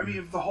that. Like, I mean,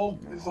 if the whole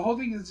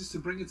thing is just to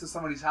bring it to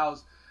somebody's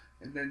house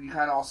and then you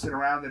kind of all sit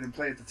around it and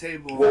play at the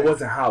table. Well, it like,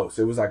 wasn't house.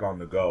 It was like on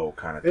the go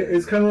kind of thing.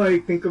 it's kind of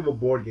like, think of a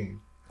board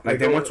game. like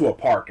they went to a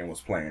park and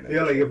was playing it.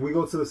 Yeah, like if we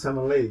go to the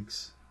Seven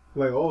Lakes,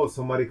 like, oh,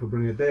 somebody could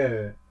bring it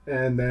there,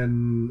 and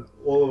then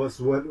all of us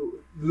would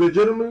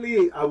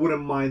legitimately, I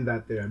wouldn't mind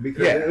that there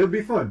because Yeah. it would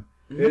be fun.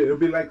 It would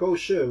be like, oh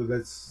shit,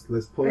 let's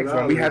pull it Thanks, out.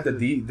 when we had the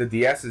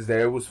DSs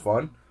there, it was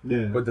fun.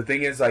 Yeah, But the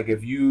thing is, like,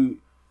 if you,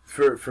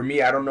 for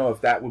me, I don't know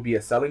if that would be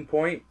a selling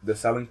point. The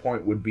selling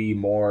point would be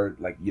more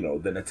like, you know,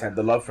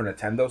 the love for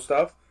Nintendo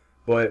stuff.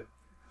 But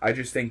I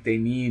just think they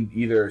need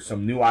either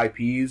some new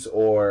IPs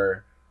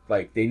or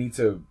like they need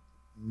to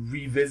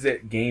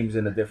revisit games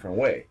in a different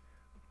way,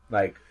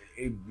 like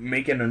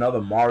making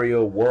another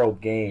Mario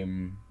World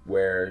game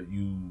where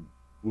you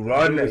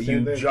run, Do the same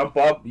you thing. jump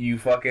up, you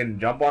fucking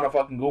jump on a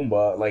fucking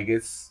Goomba. Like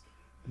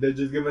they're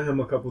just giving him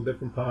a couple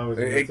different powers.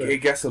 and it, that's it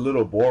gets a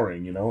little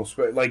boring, you know.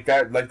 Like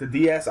that, like the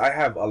DS, I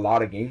have a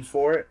lot of games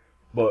for it,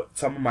 but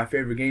some of my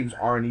favorite games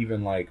aren't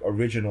even like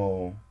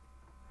original,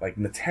 like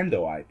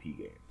Nintendo IP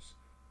games.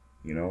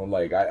 You know,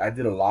 like I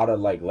did a lot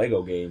of like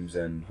Lego games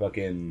and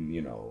fucking,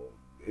 you know,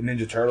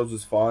 Ninja Turtles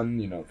is fun,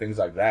 you know, things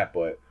like that.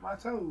 But I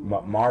tell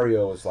you,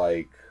 Mario is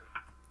like,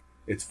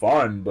 it's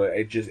fun, but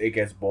it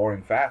gets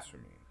boring fast for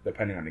me,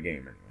 depending on the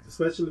game anyway.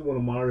 Especially when a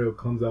Mario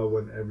comes out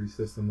with every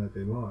system that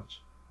they launch.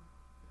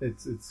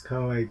 It's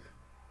kind of like,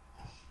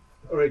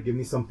 all right, give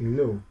me something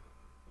new.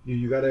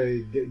 You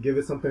gotta give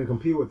it something to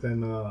compete with,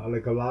 and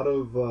like a lot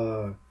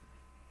of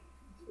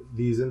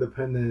these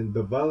independent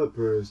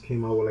developers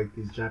came out with like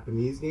these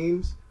Japanese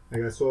games.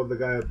 Like I saw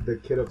the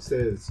kid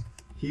upstairs.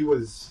 He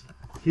was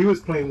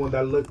playing one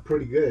that looked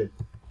pretty good.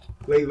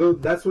 Like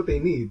that's what they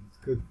need.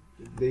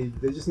 They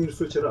just need to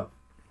switch it up.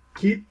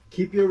 Keep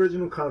your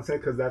original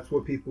content because that's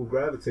what people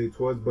gravitate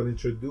towards, but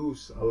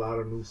introduce a lot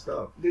of new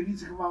stuff. they need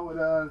to come out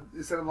with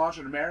instead of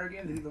launching a Mario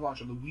game, they need to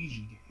launch a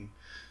Luigi game.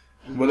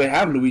 Well, they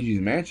have Luigi's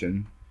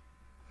Mansion.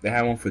 They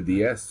have one for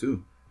DS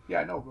too. Yeah,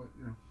 I know, but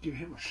you know, give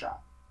him a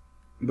shot.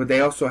 But they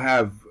also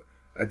have,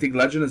 I think,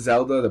 Legend of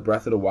Zelda: The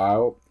Breath of the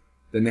Wild.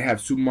 Then they have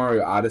Super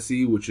Mario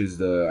Odyssey, which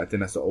is I think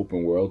that's the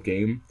open world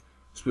game.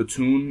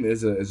 Splatoon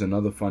is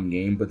another fun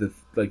game, but the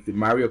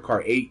Mario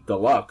Kart 8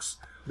 Deluxe.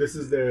 This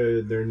is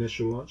their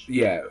initial launch.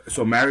 Yeah,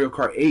 so Mario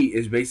Kart 8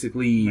 is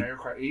basically Mario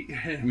Kart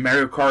 8.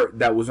 Mario Kart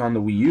that was on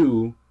the Wii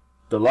U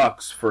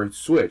Deluxe for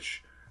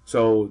Switch.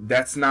 So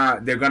that's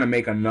not, they're gonna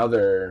make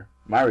another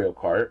Mario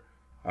Kart.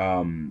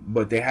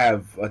 But they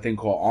have a thing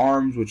called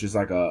ARMS, which is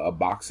like a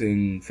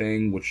boxing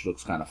thing, which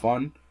looks kind of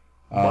fun.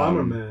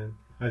 Bomberman,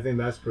 I think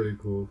that's pretty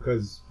cool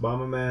because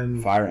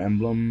Bomberman. Fire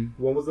Emblem,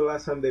 When was the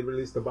last time they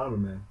released the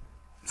Bomberman?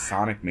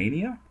 Sonic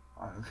Mania,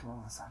 Oh, come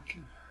on, Sonic.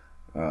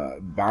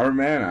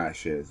 Bomberman.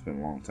 Shit, it's been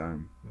a long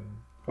time. Yeah.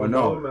 Oh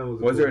no, Bomberman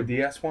was there a cool.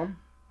 DS one?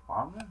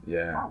 Bomberman?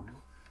 Yeah, Probably.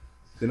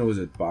 then it was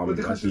a But the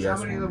Bomberman question is, how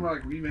DS many of them one. are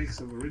like remakes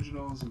of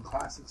originals and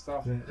classic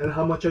stuff? Yeah. And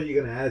how much are you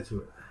gonna add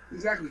to it?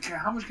 Exactly.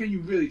 How much can you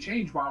really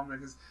change Bomberman?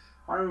 Because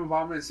I remember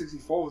Bomberman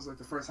 64 was like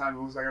the first time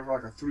it was like ever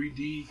like a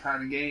 3D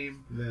kind of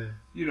game. Yeah.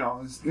 You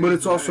know. But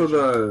it's also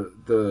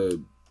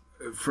the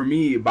for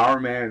me,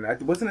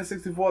 Bomberman. Wasn't it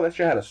 64? That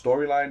shit had a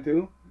storyline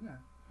too. Yeah.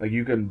 Like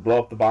you can blow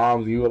up the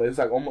bombs. It's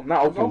like almost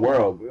not open open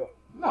world.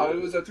 No,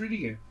 it was a 3D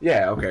game.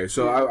 Yeah. Okay.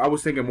 So I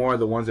was thinking more of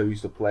the ones that we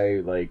used to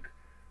play. Like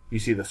you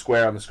see the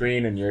square on the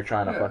screen and you're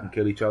trying to Yeah. fucking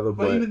kill each other.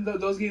 But But even though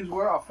those games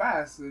were out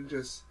fast, and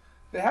just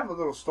they have a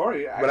little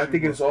story. But I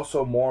think it's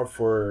also more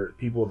for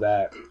people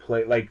that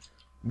play. Like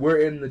we're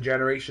in the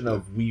generation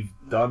of we've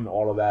done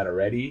all of that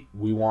already.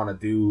 We want to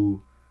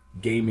do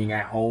gaming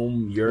at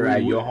home. You're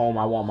at your home.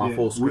 I want my Yeah,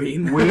 full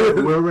screen.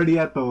 We're already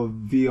at the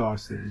VR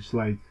stage.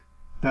 Like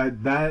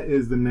that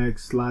is the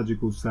next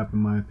logical step in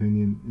my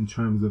opinion in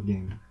terms of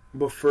gaming.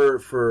 But for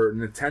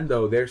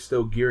Nintendo, they're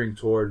still gearing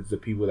towards the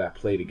people that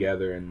play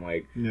together, and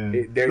like Yeah.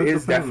 there But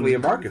is the definitely a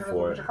thing- market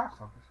for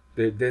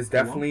it. There's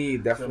definitely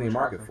a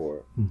market for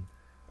it.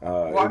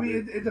 Well, I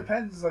mean, it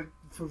depends. Like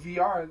for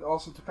VR, it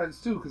also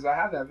depends too. Because I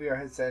have that VR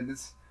headset, and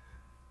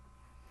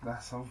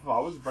that's I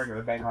was breaking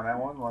the bank on that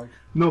one. Like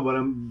No,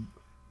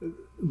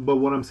 but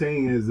what I'm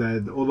saying is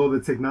that although the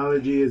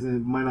technology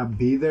might not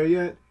be there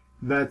yet,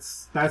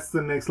 that's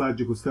the next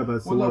logical step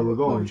as to where we're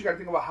going. but you got to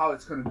think about how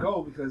it's going to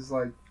go because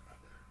like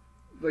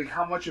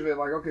how much of it,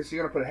 like okay, so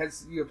you're gonna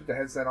put the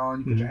headset on,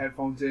 you put your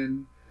headphones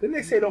in. Didn't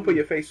they say don't put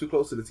your face too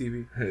close to the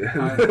TV?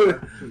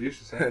 That's what you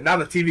should say. Now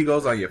the TV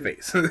goes on your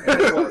face. And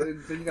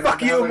then you're gonna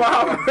Fuck have you, like,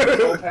 Mom. a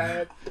control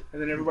pad,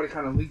 and then everybody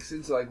kind of leaks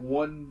into like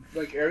one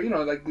like area, you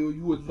know, like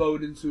you would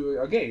load into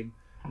a game,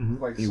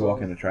 Like You so,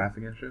 walk into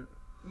traffic and shit.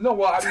 No,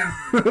 well, I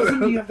mean, it doesn't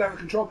mean you have to have a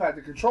control pad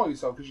to control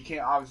yourself because you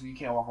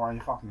can't walk around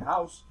your fucking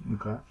house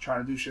Okay.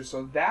 trying to do shit.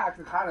 So that I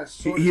can kind of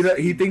sort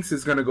He thinks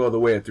it's gonna go the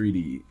way of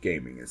 3D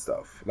gaming and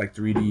stuff, like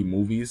 3D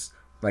movies.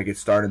 Like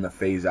it's starting to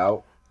phase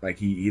out. Like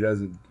he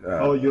doesn't. You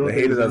don't the think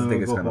hater it's doesn't gonna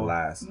think it's go gonna home?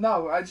 last.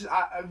 No, I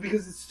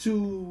because it's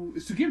too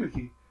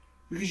gimmicky.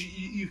 Because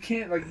you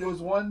can't, like, there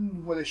was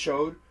one where they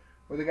showed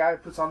where the guy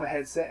puts on the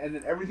headset and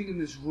then everything in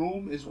this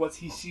room is what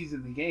he sees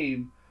in the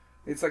game.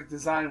 It's like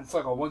designed with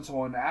like a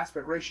 1-to-1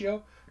 aspect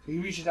ratio. So he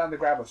reaches down to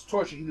grab a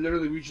torch and he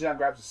literally reaches down and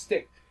grabs a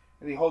stick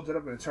and he holds it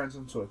up and it turns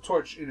into a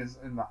torch in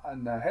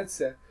the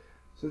headset.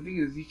 So the thing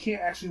is, you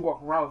can't actually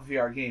walk around with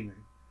VR gaming.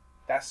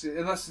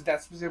 Unless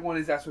that specific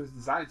one that's what it's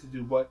designed to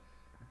do, but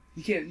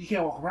you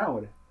can't walk around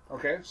with it.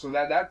 Okay, so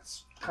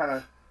that's kind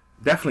of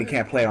Definitely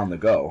can't play on the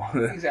go.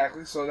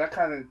 exactly. So that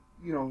kind of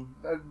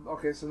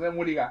okay. So then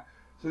what do you got?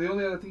 So the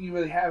only other thing you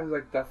really have is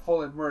like that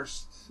full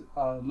immersed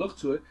look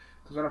to it.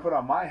 Because when I put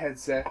on my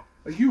headset,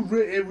 like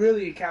it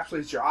really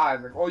encapsulates your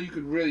eyes. Like all you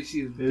can really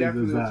see is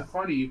definitely what's in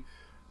front of you.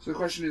 So the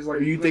question is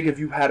like, You think if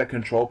you had a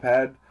control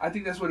pad? I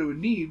think that's what it would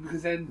need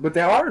because then. But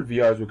there are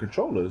VRs with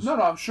controllers. No,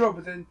 I'm sure,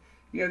 but then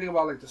you gotta think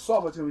about like the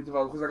software that's gonna be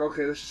developed. Because like,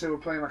 okay, let's just say we're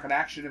playing like an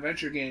action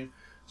adventure game.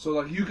 So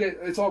like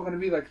it's all gonna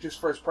be like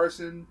just first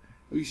person.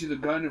 You see the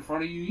gun in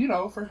front of you,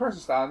 first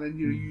person style, and then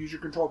you use your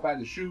control pad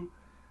to shoot.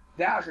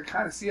 That I could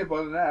kind of see it, but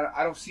other than that,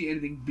 I don't see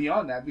anything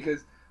beyond that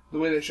because the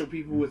way they show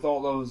people with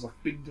all those like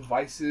big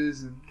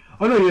devices and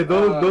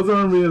those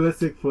are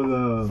unrealistic for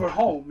home. For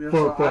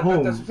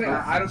home. That's what I'm saying.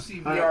 I don't see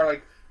VR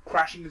like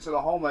crashing into the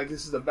home like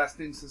this is the best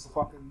thing since the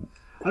fucking.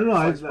 I don't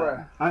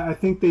know. I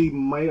think they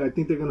might. I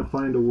think they're gonna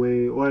find a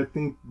way, or I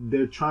think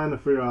they're trying to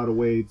figure out a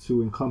way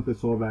to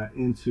encompass all that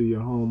into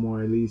your home,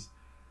 or at least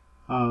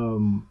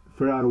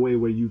figure out a way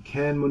where you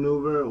can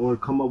maneuver, or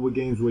come up with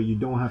games where you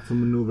don't have to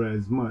maneuver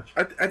as much.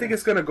 I think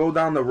it's gonna go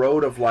down the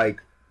road of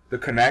like the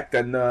Kinect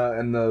and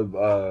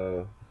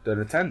the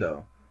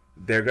Nintendo.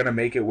 They're gonna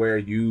make it where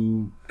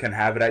you can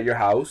have it at your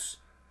house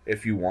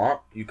if you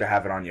want. You can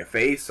have it on your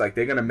face. Like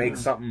they're gonna make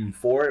something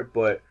for it,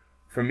 but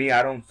for me,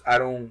 I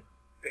don't.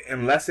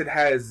 Unless it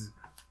has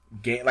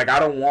game, like I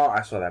don't want.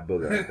 I saw that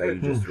booger that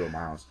you just threw at my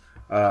house.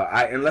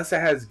 Unless it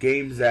has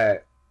games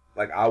that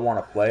like I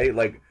want to play.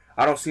 Like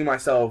I don't see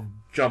myself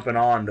jumping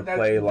on to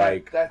play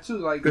like that too.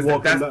 Like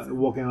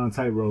walking on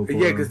tightrope.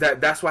 Yeah, because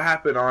that's what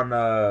happened on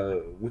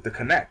with the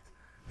Kinect.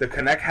 The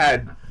Kinect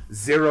had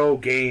 0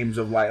 games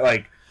of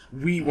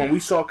when we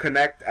saw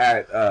Kinect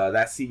at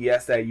that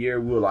CES that year,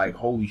 we were like,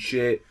 holy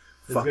shit.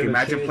 Fucking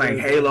imagine playing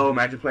Halo,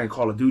 imagine playing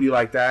Call of Duty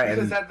like that.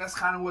 Because that's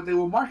kind of what they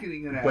were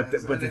marketing it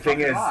as. But the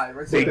thing is,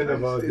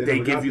 they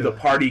give you the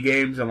party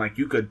games and like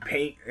you could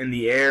paint in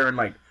the air and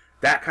like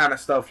that kind of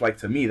stuff. Like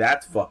to me,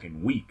 that's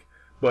fucking weak.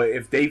 But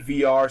if they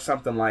VR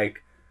something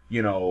like,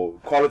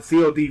 call it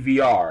COD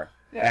VR,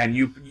 and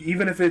you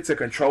even if it's a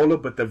controller,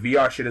 but the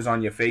VR shit is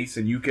on your face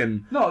and you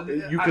can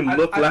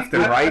look left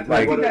and right.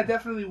 I think that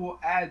definitely will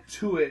add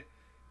to it.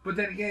 But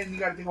then again, you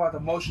got to think about the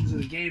motions of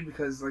the game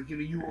because, like,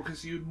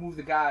 you'd move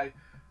the guy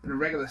in a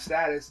regular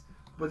status,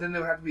 but then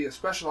there would have to be a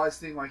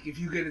specialized thing, like if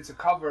you get into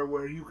cover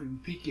where you can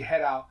peek your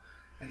head out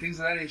and things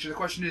of that nature. The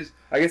question is,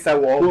 I guess that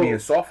will all be in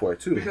software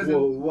too.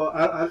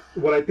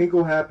 What I think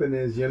will happen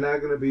is it's not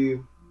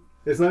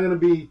gonna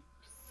be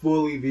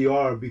fully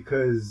VR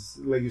because,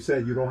 like you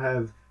said,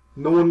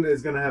 no one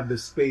is gonna have the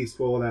space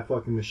for all that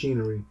fucking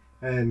machinery,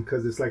 and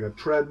because it's like a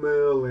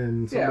treadmill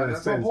and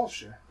that's all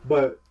bullshit.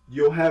 But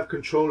you'll have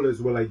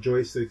controllers with like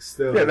joysticks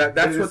still. Yeah,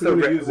 that's what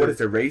what is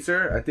the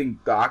Razer? I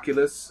think the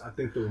Oculus. I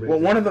think the Razer. Well,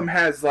 one of them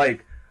has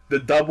like the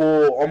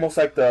double, almost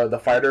like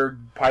the fighter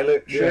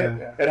pilot shit.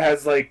 Yeah. It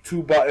has like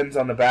 2 buttons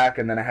on the back,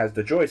 and then it has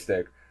the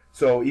joystick.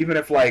 So even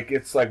if like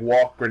it's like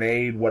walk,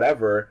 grenade,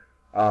 whatever,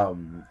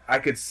 I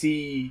could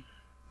see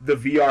the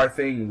VR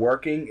thing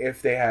working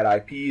if they had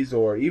IPs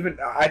or even.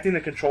 I think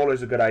the controller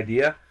is a good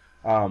idea,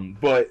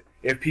 but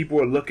if people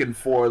are looking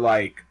for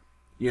like,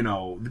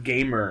 the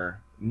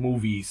gamer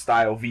movie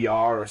style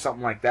VR or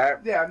something like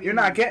that, you're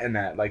not getting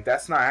that. Like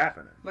that's not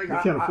happening. Like you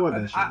can't afford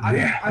that shit.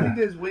 I think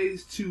there's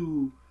ways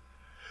to.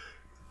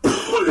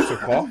 It's a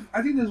call.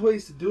 I think there's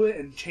ways to do it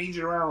and change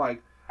it around.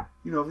 Like,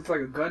 if it's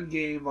like a gun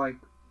game, like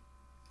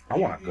I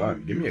want a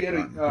gun. Give me a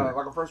gun.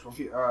 Like a first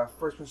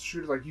person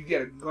shooter. Like you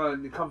get a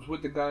gun, it comes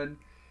with the gun,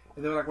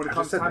 and then like when it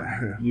comes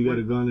time, you get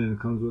a gun and it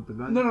comes with the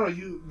gun. No,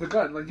 the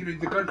gun. Like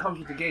the gun comes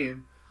with the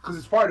game because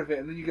it's part of it,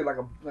 and then you get like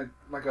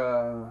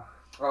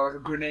a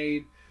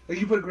grenade. Like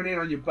you put a grenade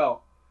on your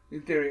belt,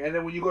 in theory, and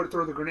then when you go to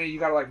throw the grenade, you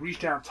gotta like reach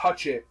down,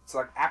 touch it to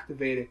like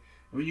activate it.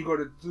 And when you go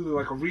to do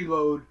like a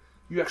reload,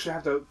 you actually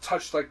have to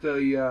touch like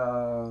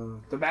the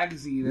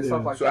magazine and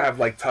stuff like that. So I have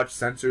like touch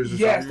sensors. Or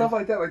something? Stuff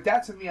like that. Like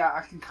that to me,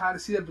 I can kind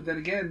of see that. But then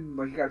again,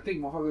 like you gotta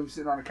think, motherfucker,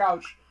 sitting on the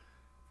couch.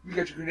 You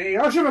got your grenade.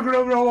 Oh shit, my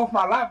grenade roll off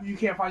my lap. You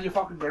can't find your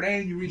fucking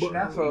grenade. You reach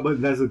out. So, but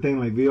that's the thing.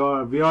 Like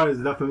VR is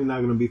definitely not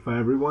going to be for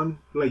everyone.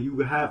 Like you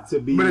have to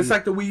be. But it's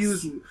like the Wii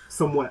U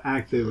somewhat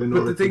active.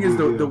 But the thing is,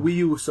 the Wii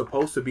U was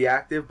supposed to be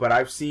active. But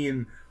I've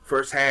seen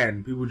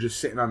firsthand people just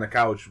sitting on the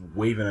couch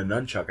waving a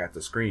nunchuck at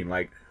the screen.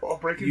 Like, Or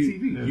breaking you,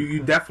 TV.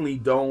 you definitely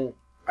don't.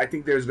 I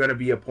think there's gonna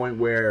be a point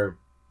where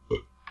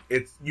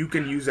you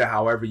can use it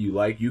however you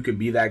like. You can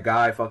be that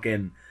guy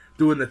fucking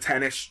doing the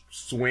tennis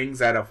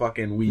swings at a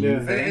fucking Wii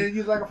U thing. And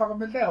you like a fucking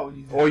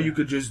pendejo. Or you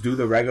could just do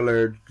the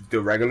regular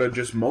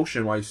just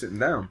motion while you're sitting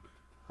down.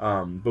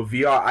 But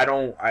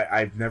VR,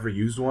 I've never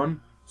used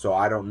one, so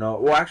I don't know.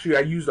 Well, actually,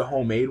 I used a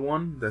homemade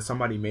one that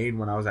somebody made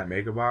when I was at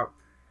MegaBot,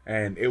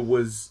 and it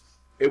was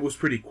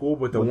pretty cool.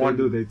 But the what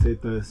one, they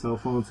take the cell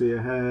phone to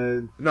your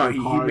head. no, the he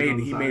cards on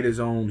the made side? his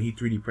own. He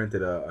 3D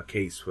printed a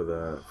case for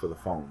the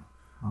phone,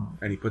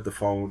 and he put the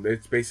phone.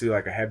 It's basically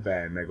like a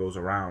headband that goes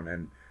around,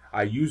 and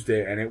I used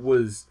it, and it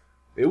was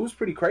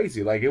pretty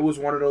crazy. Like, it was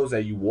one of those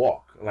that you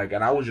walk, like,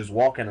 and I was just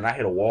walking, and I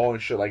hit a wall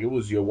and shit. Like,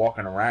 you're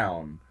walking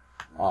around.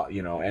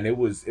 And I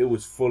was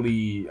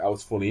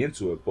fully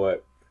into it.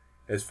 But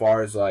as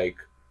far as like,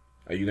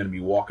 are you gonna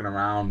be walking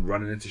around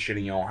running into shit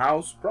in your own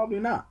house? Probably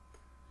not.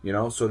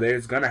 So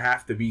there's gonna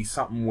have to be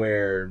something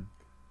where,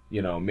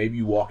 maybe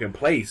you walk in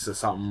place or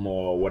something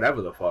or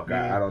whatever the fuck.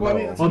 I don't Well,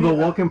 I know. mean, Although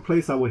walk in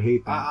place, I would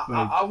hate that.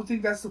 I would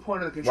think that's the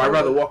point of the Well, controller. I'd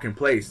rather walk in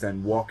place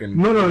than walking.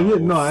 No, I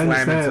slam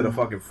understand. into the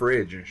fucking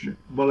fridge and shit.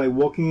 But like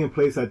walking in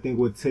place, I think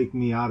would take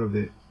me out of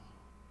it.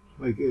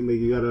 Like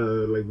you gotta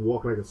like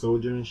walk like a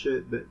soldier and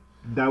shit.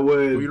 That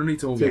would. Well, you don't need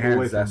to move your take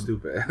away hands. That's from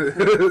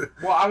stupid.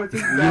 Well, I would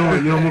think You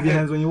that. don't move your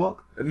hands when you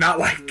walk. not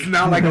like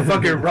a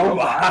fucking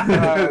robot.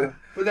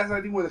 But that's, I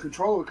think, where the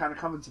controller would kind of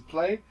come into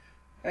play.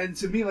 And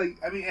to me, like,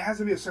 I mean, it has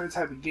to be a certain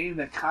type of game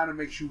that kind of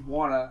makes you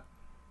wanna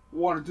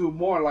do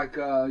more, like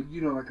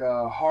like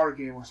a horror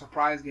game or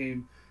surprise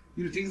game.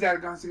 Things that are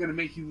constantly gonna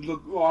make you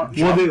look.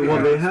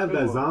 They have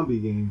that zombie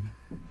game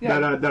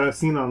Yeah. that I've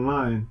seen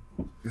online.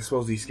 I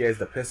suppose he scares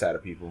the piss out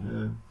of people.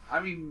 Yeah.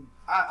 I mean,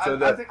 So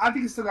I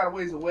think it's still got a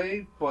ways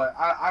away, but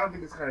I don't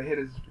think it's gonna hit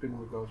as big as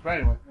it goes. But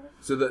anyway,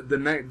 So did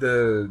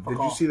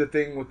you see the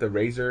thing with the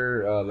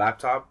Razer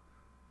laptop?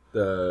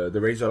 The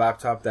Razer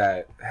laptop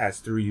that has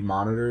 3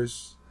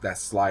 monitors that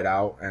slide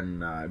out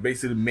and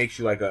basically makes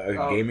you like a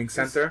gaming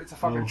center. It's a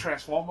fucking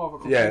transformer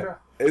of a Yeah, computer.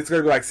 it's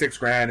gonna be like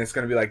 $6,000. It's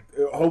gonna be like,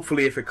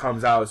 hopefully if it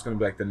comes out, it's gonna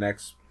be like the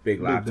next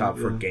big laptop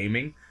for yeah.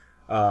 gaming.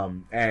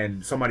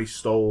 And somebody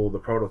stole the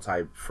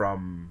prototype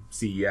from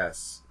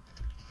CES.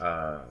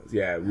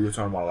 Yeah, we were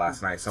talking about it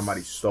last night.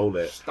 Somebody stole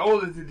it.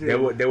 Stole it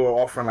today. They were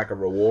offering like a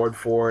reward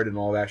for it and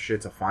all that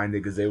shit to find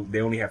it because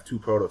they only have 2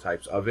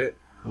 prototypes of it,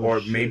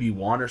 or shit. maybe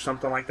 1 or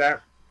something like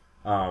that.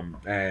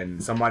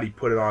 And somebody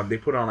put it on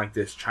like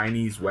this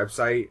Chinese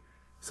website,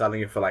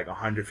 selling it for like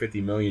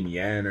 150 million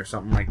yen or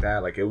something like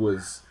that. Like, it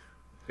was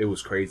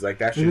crazy. Like,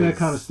 that shit. Isn't that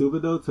kind of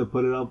stupid though to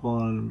put it up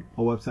on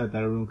a website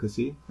that everyone could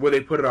see? Well,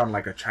 they put it on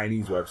like a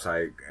Chinese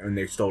website and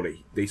they stole it.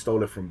 They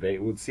stole it from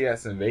Vegas. With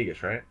CS in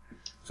Vegas, right?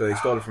 So they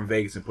stole it from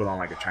Vegas and put it on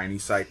like a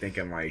Chinese site,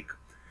 thinking like,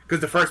 because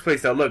the first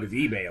place they'll look is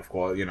eBay, of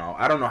course.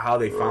 I don't know how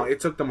they found it. It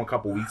took them a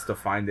couple weeks to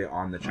find it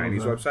on the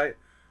Chinese website.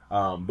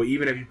 But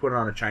even if you put it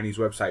on a Chinese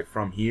website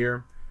from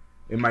here,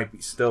 it might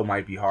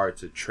be hard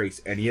to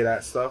trace any of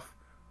that stuff.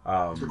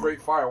 The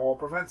Great Firewall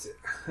prevents it.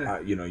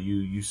 I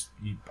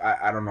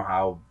don't know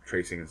how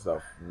tracing and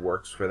stuff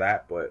works for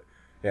that, but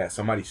yeah,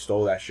 somebody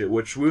stole that shit.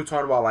 Which we were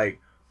talking about,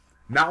 like,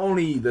 not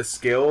only the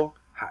skill,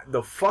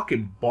 the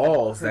fucking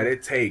balls that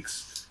it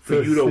takes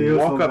for you to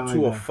walk up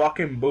to a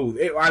fucking booth.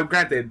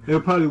 Granted,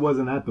 It probably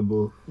wasn't at the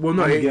booth. well,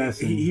 no, I'm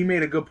guessing. he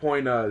made a good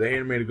point. The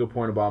hater made a good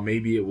point about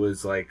maybe it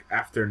was like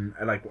after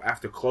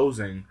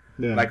closing,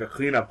 Yeah. like a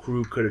cleanup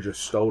crew could have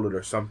just stole it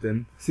or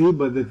something. See,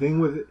 but the thing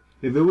with it,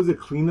 if it was a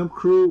cleanup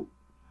crew,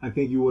 I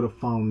think you would have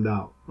found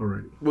out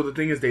already. Well, the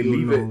thing is, they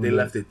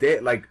left it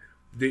there. Like,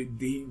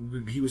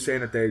 he was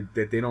saying that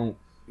they don't.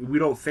 We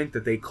don't think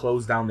that they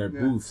close down their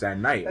booths at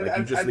night. Like,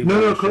 you just leave. No,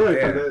 all the shit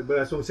there. correct. But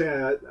that's what I'm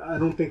saying. I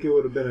don't think it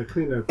would have been a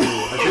cleanup crew.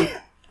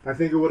 I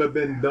think it would have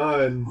been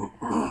done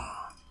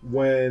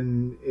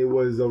when it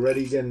was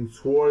already getting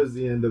towards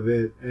the end of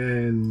it,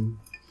 and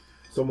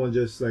someone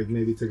just like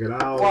maybe took it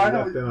out. Well, I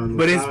know, left it on the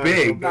But it's side.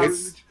 big. No,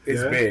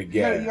 It's Yeah. big.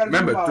 You Yeah. gotta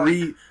Remember,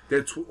 think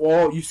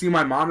about- you see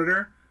my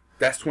monitor?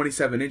 That's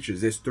 27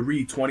 inches. There's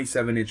 3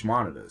 27-inch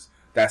monitors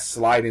that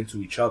slide into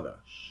each other.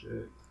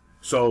 Shit.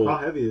 So How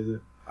heavy is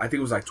it? I think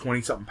it was like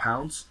 20-something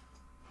pounds.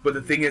 But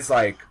the thing is,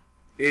 like,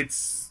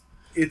 it's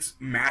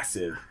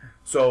massive.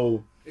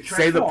 So It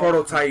say the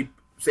transforms.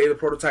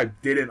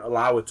 prototype didn't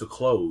allow it to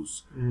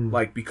close,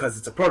 like, because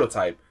it's a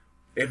prototype.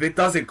 If it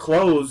doesn't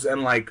close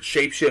and like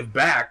shapeshift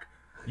back,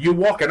 you're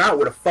walking out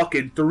with a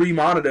fucking 3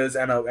 monitors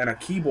and a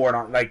keyboard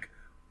on. Like,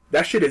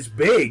 that shit is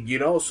big,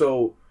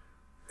 So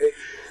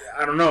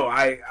I don't know.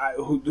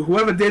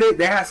 Whoever did it,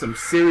 they had some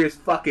serious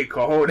fucking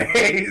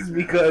cojones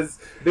because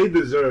They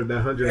deserve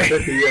that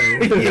 150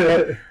 yen.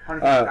 Yeah.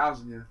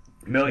 150,000, yeah.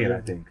 million,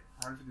 I think.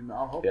 150 million.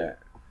 I hope. Yeah.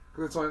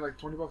 Because it's only like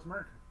 $20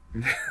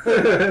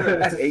 American.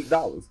 That's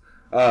 $8.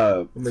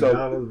 So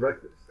McDonald's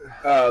breakfast.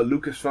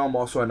 Lucasfilm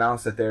also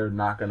announced that they're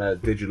not gonna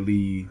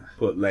digitally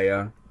put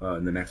Leia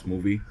in the next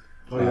movie.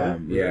 Oh, yeah?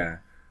 Yeah.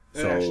 It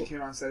So actually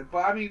came out and said it. But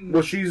I mean,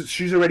 well,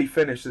 she's already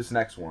finished this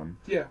next one.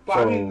 yeah. But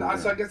so, I mean, yeah.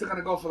 so I guess they're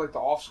gonna go for like the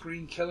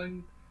off-screen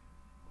killing,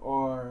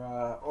 or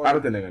I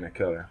don't think they're gonna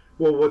kill her.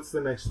 Well, what's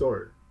the next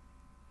story?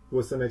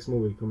 What's the next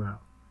movie coming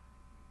out?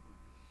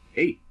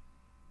 8,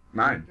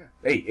 9, Yeah.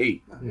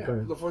 8. Yeah,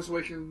 Okay. The Force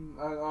Awakens.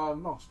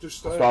 No, just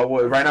Star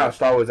Wars right now.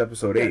 Star Wars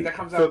Episode Yeah, 8. that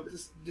comes So- out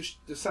this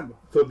December.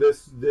 So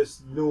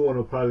this new one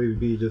will probably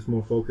be just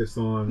more focused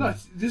on. No,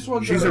 this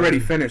one's She's already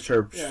finished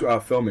her Yeah.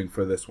 filming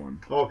for this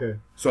one. Okay.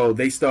 So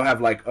they still have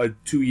like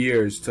 2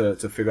 years to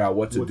figure out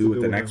what to do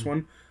with the next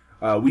them.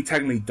 one. We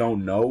technically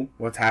don't know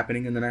what's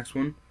happening in the next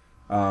one.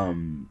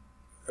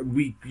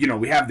 We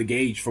have the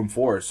gauge from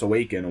Force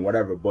Awaken or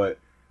whatever, but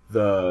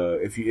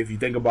if you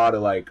think about it,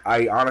 like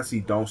I honestly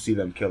don't see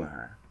them killing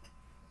her.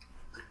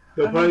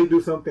 They'll probably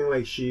do something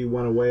like she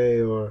went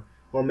away, or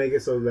make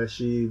it so that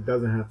she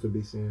doesn't have to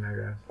be seen, I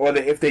guess. Or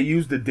if they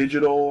use the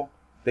digital,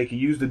 they could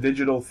use the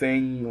digital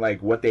thing,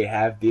 like what they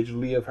have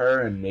digitally of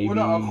her, and maybe Well,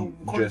 no,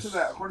 according just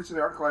to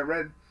the article I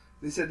read,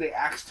 they said they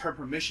asked her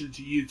permission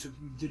to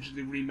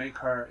digitally remake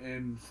her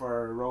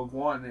for Rogue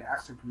One. They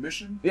asked her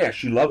permission. yeah,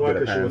 she loved Why? it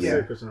Because she was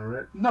apparently. sick or something,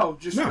 right? No,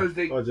 just No. because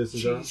they Oh, just in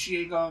general? she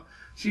ain't gonna.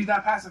 She's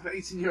not passing for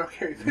 18-year-old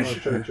Carrie Oh,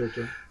 Fisher.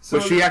 true. So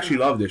But she actually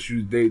loved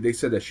it. They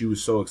said that she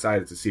was so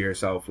excited to see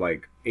herself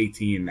like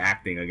 18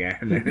 acting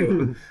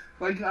again.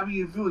 Like, I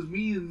mean, if it was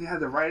me and they had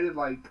to write it,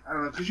 like, I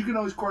don't know, because you can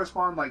always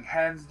correspond, like,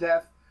 Han's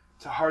death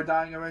to her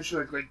dying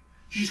eventually. Like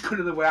she just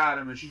couldn't live without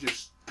him and she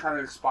just kind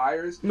of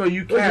expires. No,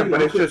 you can,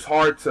 but it's just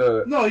hard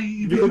to. No,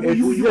 You can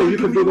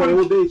do the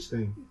old age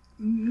thing.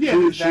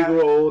 Yeah, she that-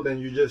 grew old,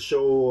 and you just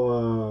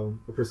show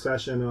a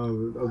procession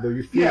of the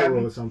yeah, I funeral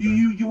mean, or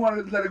something. you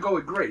want to let her go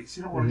with grace.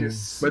 You don't want to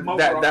just But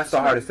smoke her off that's the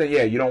side. hardest thing.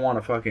 Yeah, you don't want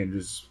to fucking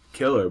just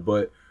kill her.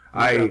 But You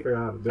gotta I figure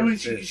out how to do I mean,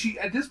 it. she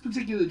at this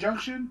particular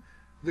junction,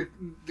 the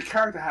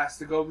character has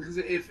to go because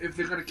if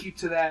they're gonna keep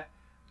to that,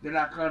 they're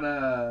not You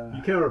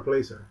gonna. can't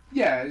replace her.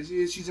 Yeah,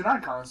 she's an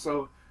icon.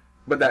 So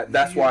But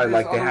that's You- why there's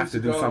like they other have ways to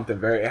to do go. something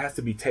very. It has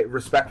to be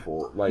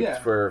respectful, like Yeah.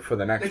 for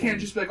the next they can't one.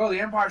 just be like, oh, the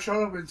Empire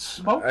showed up and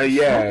smoked,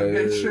 yeah, smoked the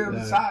bitch on the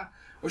yeah. side,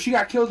 or she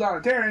got killed on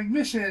a daring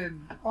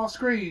mission off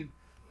screen.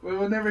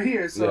 We'll never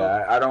hear. So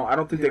Yeah, I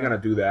don't think they're Yeah.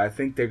 gonna do that. I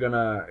think they're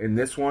gonna in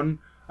this one.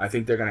 I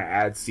think they're gonna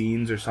add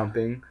scenes or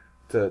something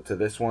to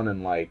this one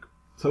and like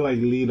To like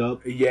lead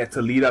up.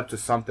 to lead up to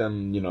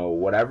something,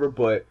 whatever.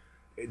 But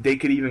they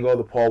could even go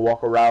the Paul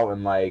Walker route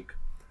and like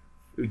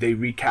they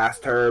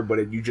recast her,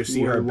 but you just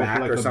see You her want back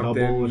like or a double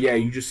something. or Yeah,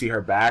 something? you just see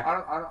her back.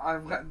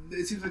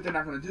 it seems like they're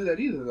not going to do that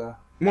either, though.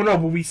 Well, no,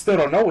 but we still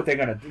don't know what they're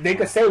gonna do. They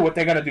could say what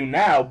they're gonna do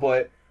now,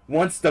 but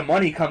once the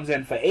money comes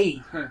in for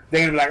 8, they're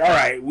gonna be like, all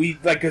right, we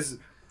like, cause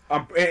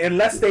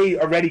unless they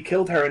already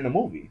killed her in the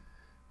movie,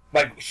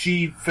 like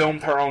she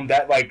filmed her own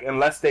death, like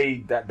unless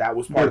that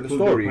was part of the They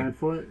story, planned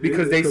for it.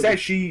 because It they could said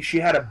be- she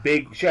had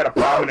a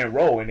prominent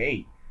role in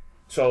 8,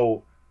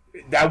 so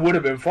that would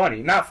have been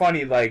funny. Not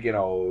funny like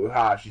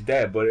she's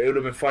dead, but it would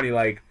have been funny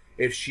like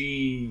if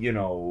she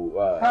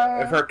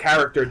if her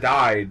character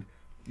died,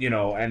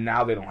 and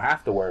now they don't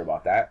have to worry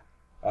about that.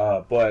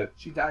 But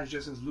She dies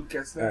just as Luke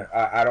gets there.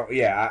 I don't.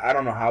 Yeah, I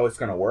don't know how it's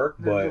gonna work,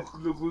 Then but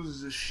Luke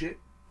loses his shit.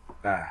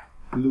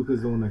 Luke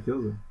is the one that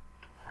kills her.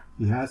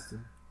 He has to.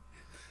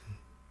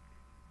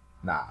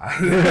 nah.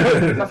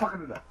 Stop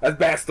fucking it up. That's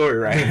bad story,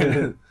 right?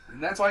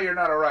 And that's why you're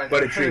not a writer.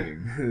 but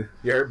intriguing.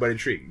 Yeah, but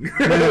intriguing. Way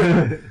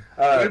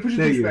to put your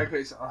Thank you. douchebag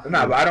face on.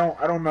 Nah, but I don't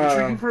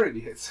Intriguing know. for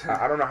idiots.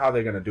 I don't know how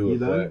they're gonna do You it,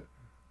 done?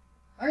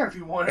 I got a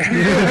few more. but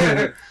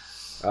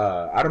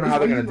I don't know how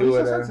they're gonna do So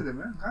it. sensitive,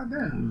 man. God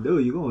damn.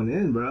 Dude, you going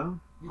in, bro?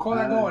 You call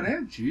that going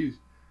in? Jeez.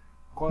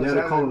 You had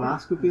a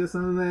colonoscopy or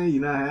something, man? You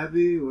not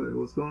happy?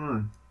 What's going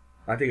on?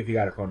 I think if you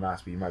got a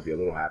colonoscopy, you might be a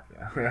little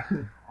happier.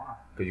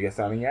 Because you get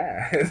something in your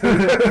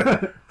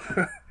ass.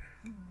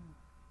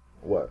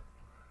 What?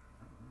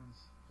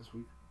 This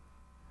week.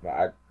 Well,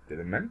 I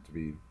didn't meant to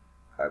be.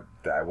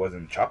 I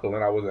wasn't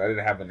chuckling. I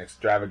didn't have an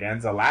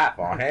extravaganza laugh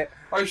on it.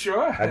 Are you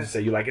sure? I just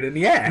say you like it in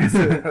the ass.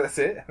 That's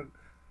it.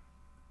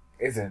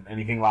 Isn't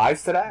anything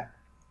lies to that?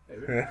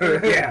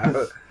 Maybe.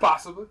 Yeah.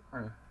 Possibly.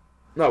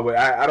 No, but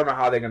I don't know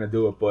how they're gonna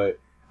do it. But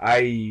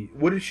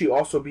wouldn't she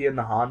also be in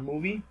the Han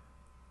movie?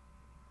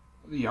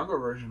 The younger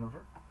version of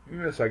her.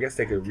 Yeah, so I guess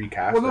they could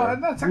recast Well, no, her.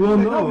 not technically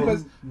no,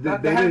 because They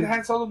the Han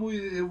didn't- Solo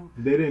movie.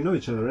 They didn't know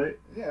each other, right?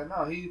 Yeah,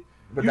 no, he.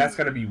 But that's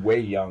gonna be way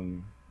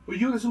young. Well,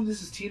 you assume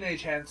this is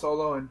teenage Han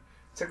Solo, and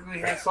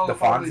technically Han Solo The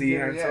probably Fonzie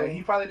didn't. Han Yeah, Solo?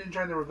 he probably didn't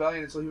join the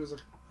rebellion until he was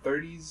like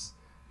 30s.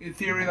 In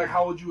theory, like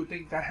how old you would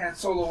think that Han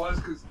Solo was,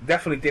 because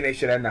Definitely think they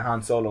should end the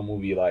Han Solo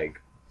movie like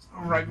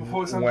right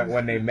before something.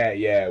 when they met.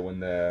 Yeah,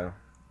 when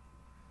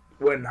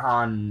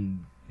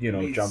Han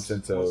Meets- jumps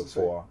into what's his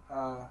 4.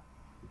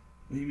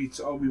 He meets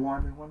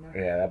Obi-Wan and whatnot.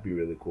 Yeah, that'd be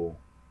really cool.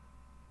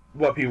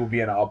 But people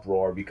be in an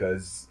uproar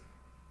because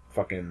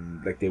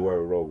fucking like they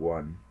were Rogue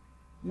One.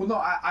 Well, no,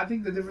 I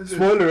think the difference is...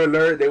 Spoiler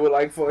alert, they were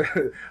like,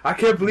 I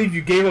can't believe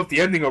you gave up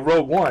the ending of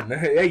Rogue One.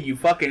 Hey, you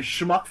fucking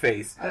schmuck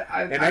face.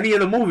 In any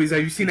of the movies,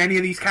 have you seen any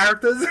of these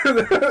characters?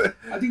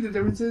 I think the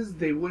difference is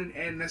they wouldn't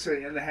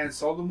necessarily end the Han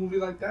Solo movie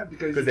like that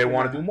because they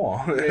want to do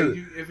more.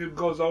 If it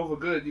goes over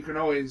good, you can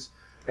always...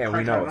 And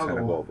we know it's going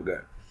to go over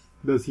good.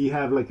 Does he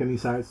have like any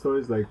side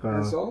stories like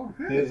Han Solo?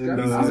 Yeah,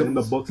 in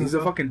the books? He's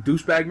a fucking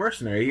douchebag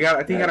mercenary. I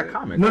think he got a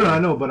comic. No, I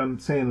know, but I'm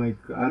saying like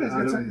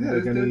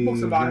there's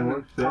books about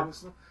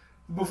him.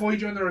 Before he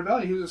joined the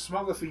rebellion, he was a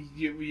smuggler for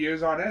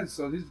years on end.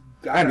 So these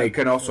guys, and they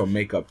can also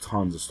make up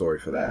tons of story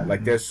for that.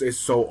 Like this, it's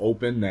so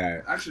open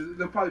that actually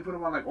they'll probably put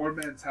him on like Ord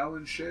Mantell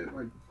and shit,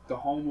 like the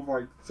home of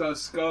like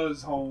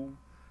Scuzz home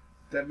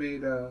that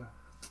made the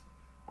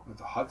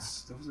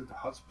Huts. That was like the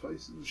Huts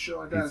place and shit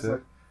like that. It's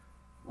like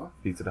what?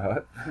 Pizza the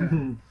Hut.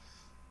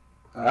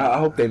 I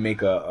hope they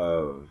make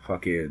a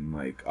fucking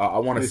like. I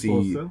want to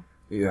see.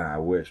 Yeah, I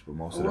wish, but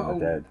most of them are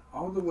dead.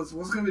 I wonder what's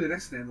gonna be the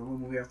next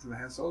standalone movie after the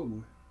Han Solo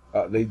movie.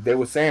 They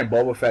were saying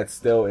Boba Fett's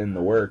still in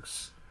the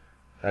works.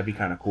 That'd be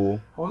kind of cool.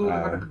 I wonder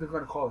what they're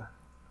gonna call it.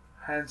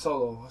 Han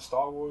Solo, a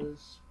Star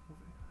Wars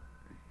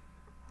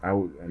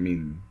movie. I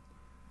mean,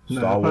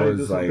 Star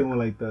Wars like, with,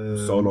 like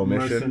the Solo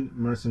Mission,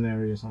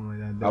 mercenary or something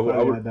like that.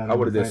 I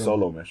would have did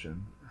Solo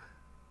Mission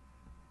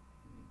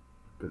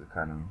because it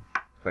kind of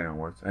play on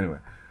words. Anyway,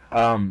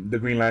 the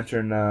Green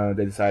Lantern.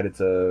 They decided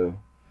to.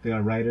 They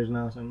got writers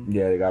now, or something.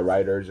 Yeah, they got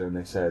writers, and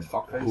they said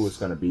who it's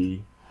gonna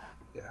be.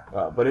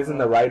 Yeah. But isn't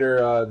the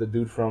writer the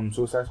dude from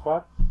Suicide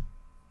Squad?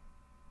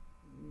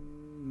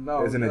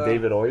 No. Isn't it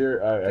David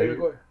Goyer? David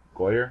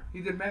Goyer?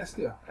 He did Man of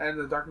Steel and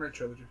the Dark Knight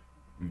trilogy.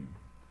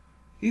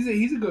 He's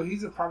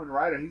a prominent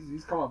writer.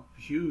 He's come up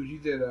huge. He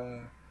did Da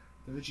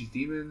Vinci's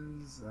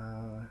Demons.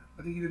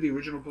 I think he did the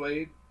original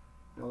Blade.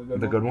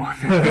 The good one.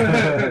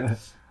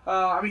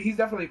 I mean, he's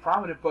definitely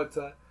prominent, but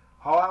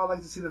how I would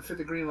like to see them fit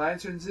the Green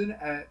Lanterns in,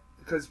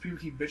 because people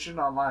keep bitching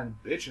online,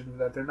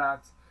 that they're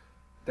not.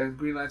 That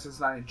Green Lantern's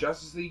not in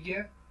Justice League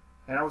yet,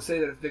 and I would say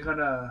that if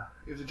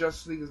the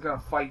Justice League is gonna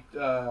fight,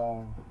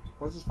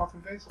 what's his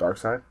fucking face?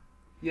 Darkseid.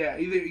 Yeah,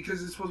 either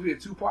because it's supposed to be a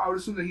 2-part. I would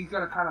assume that he's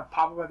gonna kind of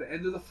pop up at the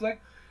end of the flick,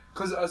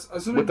 because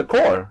assuming with the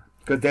core,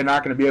 because they're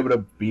not gonna be able to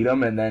beat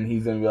him, and then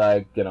he's gonna be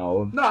like,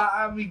 no,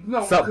 I mean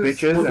no, sup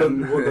bitches.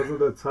 Well, doesn't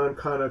the time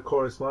kind of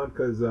correspond?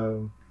 Because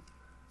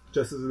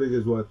Justice League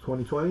is what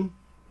 2020?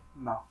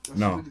 No,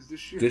 Justice League is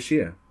this year. This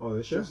year. Oh,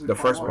 this year. The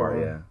first part,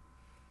 yeah.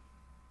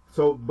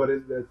 So,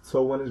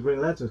 so when is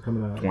Green Lantern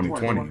coming out?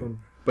 2020.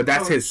 But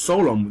that's his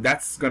solo.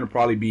 That's gonna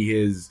probably be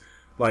his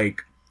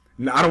like.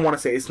 I don't want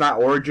to say it's not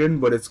origin,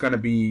 but it's gonna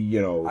be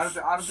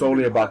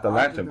solely about the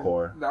Lantern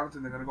Corps. I don't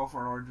think they're gonna go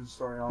for an origin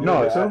story.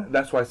 No,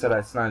 that's why I said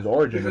it's not his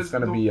origin. Because it's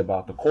gonna be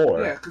about the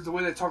Corps. Yeah, because the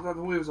way they talked about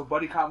the movie was a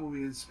buddy cop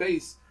movie in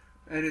space,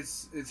 and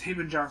it's him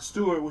and Jon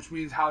Stewart, which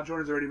means Hal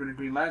Jordan's already been a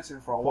Green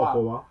Lantern for a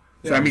while.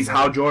 So that means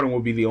Hal Jordan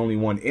will be the only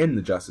one in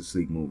the Justice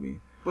League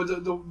movie. But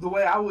the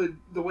way I would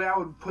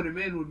put him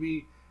in would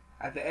be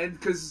at the end,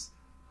 because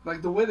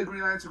like the way the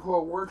Green Lantern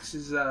Corps works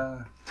is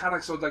kind of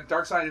like, so like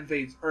Darkseid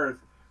invades Earth,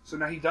 so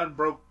now he done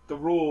broke the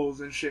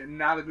rules and shit, and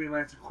now the Green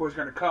Lantern Corps is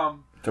gonna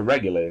come to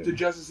regulate the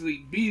Justice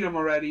League, beat him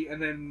already,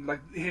 and then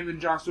like him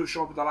and Jon Stewart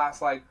show up at the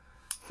last like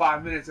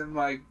 5 minutes and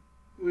like,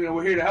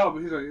 we're here to help,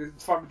 but he's like,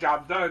 it's fucking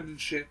job done and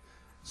shit.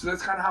 So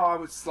that's kind of how I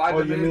would slide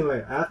them in. Oh, you mean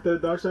like after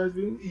Darkseid's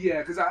being?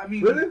 Yeah, because I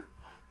mean, really.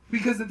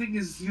 Because the thing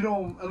is,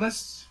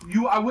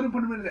 I wouldn't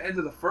put him in at the end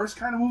of the first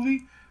kind of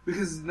movie,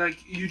 because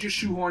like you just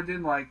shoehorned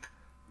in like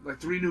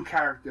 3 new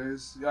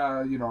characters,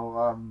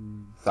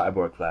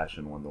 Cyborg, Flash,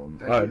 and Wonder Woman.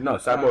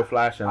 Cyborg,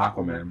 Flash, and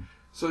Aquaman.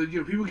 So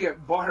people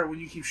get butthurt when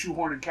you keep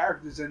shoehorning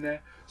characters in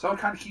there. So I would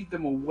kind of keep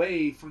them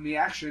away from the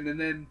action, and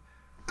then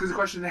because the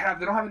question they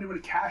don't have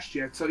anybody cast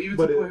yet, so even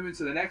to put him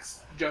into the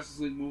next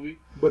Justice League movie.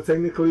 But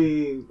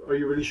technically, are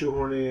you really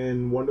shoehorning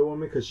in Wonder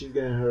Woman because she's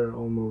getting her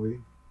own movie?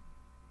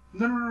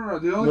 No.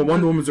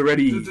 Wonder Woman's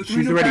already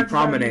she's already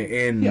prominent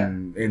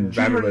in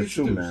Batman vs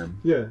Superman.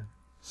 Yeah.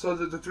 So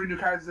the 3 new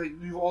characters that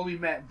you've only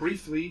met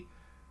briefly,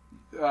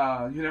 you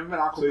never met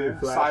Aquaman,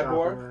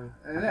 Cyborg,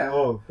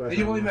 and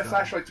you only met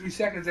Flash for like 3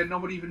 seconds, and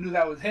nobody even knew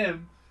that was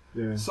him.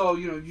 Yeah. So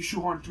you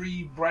shoehorn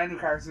 3 brand new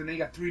characters, and then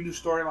you got 3 new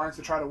storylines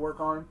to try to work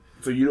on.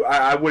 So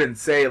I wouldn't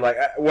say like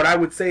what I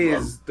would say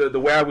is the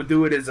way I would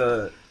do it is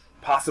a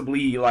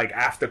possibly like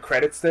after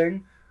credits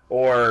thing.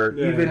 Or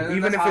even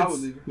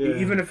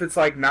if it's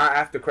like not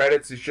after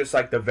credits, it's just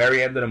like the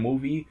very end of the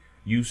movie.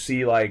 You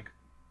see whether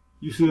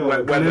it's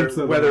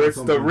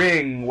the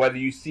ring, whether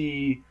you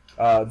see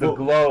the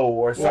glow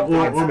or something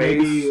in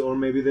space,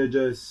 maybe they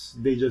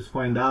just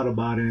find out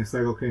about it. And it's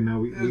like, okay, now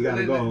we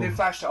gotta go. They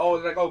flash to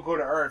go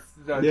to Earth.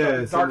 The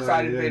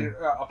Darkseid invaded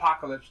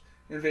Apocalypse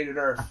invaded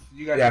Earth.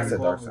 You guys that's the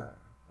Darkseid.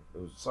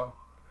 So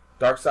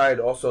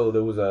Darkseid also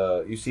there was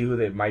you see who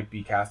they might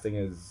be casting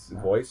as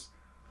voice,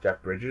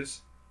 Jeff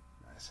Bridges.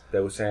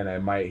 They were saying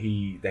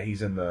that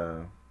he's in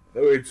the.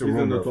 It's a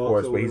rumor, of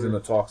course, but he's in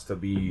the talks to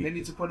be. They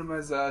need to put him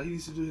as he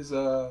needs to do his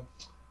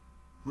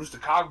Rooster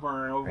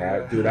Cogburn over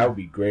there. Dude, that would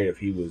be great if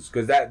he was,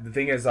 because the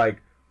thing is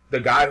like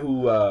the guy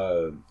who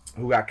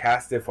who got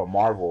casted for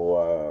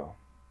Marvel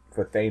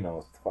for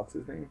Thanos. The fuck's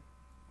his name?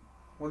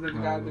 Was it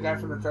the guy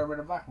from the Third Men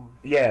in Black movie?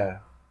 Yeah.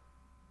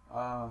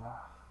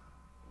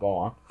 Go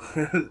on.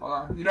 Hold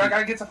on. You know I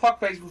gotta get to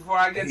fuckface before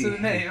I get to the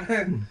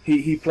name.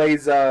 he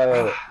plays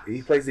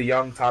the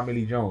young Tommy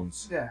Lee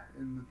Jones. Yeah.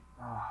 In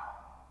the,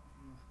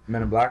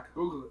 Men in Black.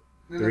 Google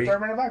it. In 3. the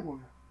Third Men in Black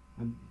movie.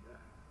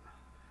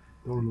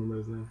 Don't remember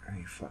his name.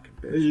 You fucking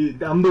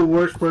bitch. I'm the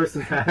worst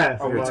person to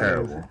ask. Oh, we're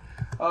terrible.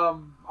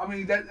 I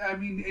mean,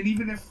 and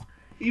even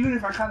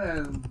if I kind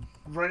of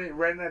run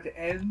it at the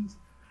end,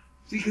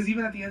 see, because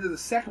even at the end of the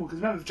second one,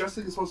 because remember, if Justice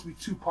League is supposed to be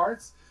 2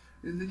 parts,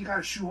 and then you kind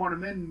of shoehorn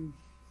them in.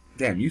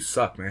 Damn, you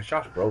suck, man.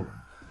 Josh Brolin.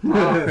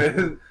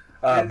 And-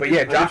 But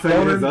yeah, Josh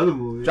Brolin.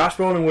 Movie. Josh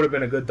Brolin would have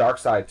been a good dark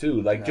side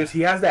too. Like, just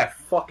he has that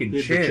fucking He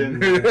has chin.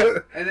 the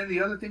chin. And then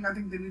the other thing I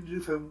think they need to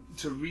do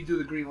to redo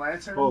the Green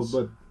Lanterns.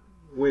 Oh,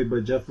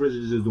 but Jeff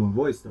Bridges is just doing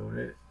voice though,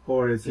 right?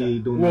 Or is he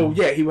doing? Well,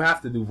 yeah, he would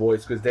have to do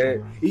voice because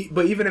they.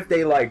 But even if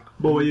they like,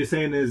 But what you're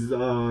saying is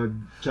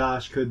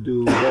Josh could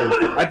do both.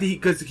 I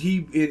think because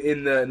he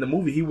in the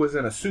movie he was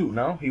in a suit.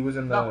 No, he was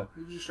in the. No,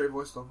 he was just straight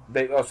voice though.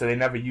 So they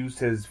never used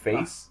his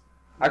face.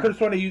 I could have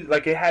sworn they used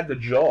like it had the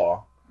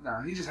jaw.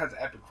 Nah, he just has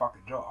the epic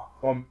fucking jaw.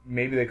 Or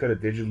maybe they could have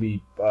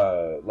digitally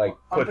like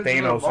I put bet there's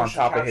a little Thanos on motion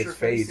top of capture his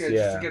face. just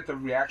Yeah, to get the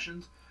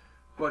reactions.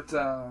 But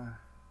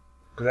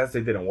because that's what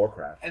they did in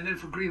Warcraft. and then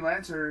for Green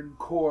Lantern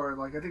Core,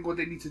 like I think what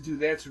they need to do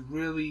there to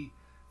really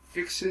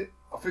fix it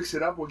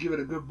up or give it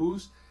a good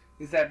boost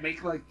is that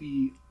make all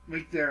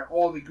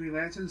the Green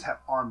Lanterns have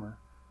armor,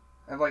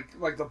 and like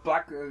the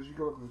black as you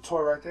go look at the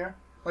toy right there,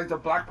 like the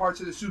black parts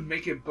of the suit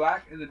make it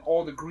black, and then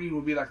all the green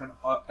will be like an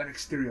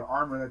exterior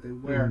armor that they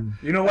wear.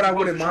 You know what As I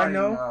wouldn't opposed to mind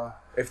trying, though?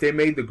 If they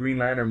made the Green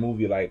Lantern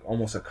movie like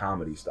almost a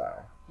comedy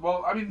style.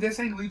 Well, I mean they're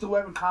saying Lethal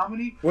Weapon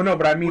comedy. Well, no,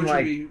 but I mean Which like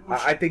would be- which-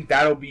 I think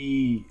that'll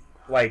be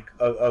like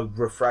a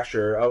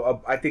refresher.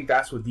 I think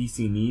that's what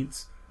DC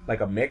needs,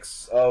 like a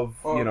mix of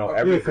Or- you know or-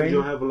 Yeah, because everything.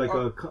 you'll have like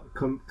a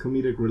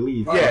comedic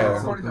relief. Yeah.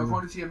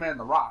 According to your man,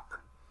 The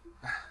Rock.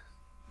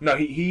 No,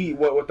 he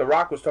what The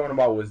Rock was talking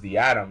about was the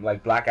Atom,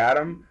 like Black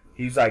Adam.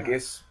 He's like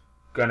it's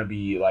gonna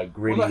be like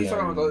gritty. Well, no, he's and-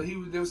 talking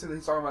about they were saying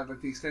he's talking about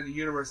like the extended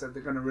universe that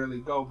they're gonna really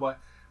go. But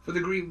for the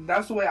Green,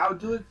 that's the way I would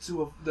do it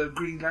to the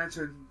Green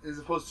Lantern as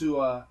opposed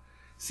to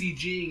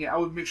CGing it. I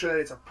would make sure that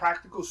it's a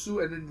practical suit,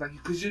 and then like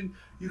because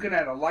you can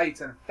add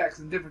lights and effects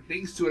and different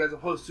things to it as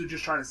opposed to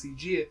just trying to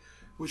CG it.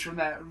 Which from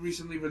that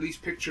recently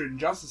released picture in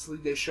Justice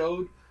League they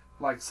showed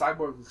like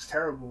Cyborg looks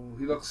terrible.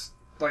 He looks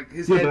like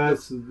his Yeah, head. but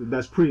Looks,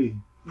 that's pre.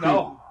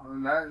 no,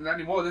 not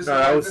anymore. This No,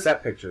 looks that like was this-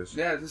 set pictures.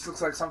 Yeah, this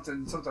looks like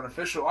something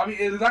official. I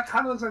mean, that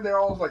kind of looks like they're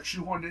all like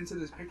shoehorned into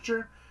this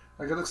picture.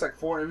 Like it looks like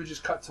 4 images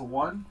cut to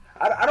one.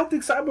 I don't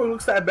think Cyborg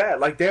looks that bad.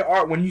 Like there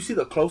are when you see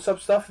the close up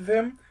stuff of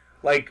him,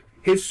 like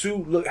his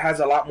suit has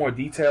a lot more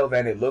detail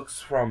than it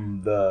looks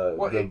from the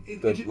Well,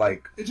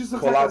 like it just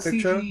looks pull like out a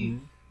picture. CG.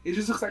 It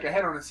just looks like a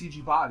head on a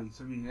CG body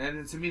to me,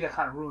 and to me that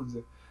kind of ruins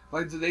it.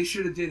 Like they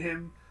should have did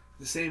him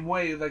the same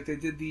way like they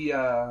did the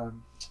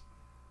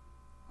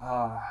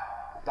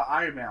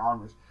Iron Man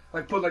armors.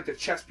 Like put like the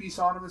chest piece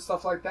on him and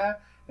stuff like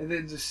that, and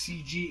then just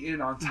CG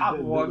in on top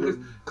of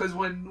one. Because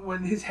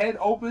when his head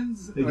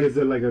opens, It gives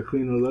it like a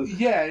cleaner look.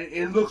 yeah,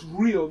 it looks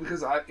real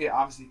because it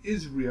obviously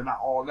is real. Not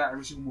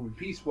every single moving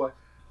piece, but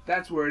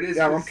that's where it is.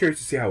 Yeah, I'm 'cause- curious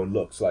to see how it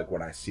looks like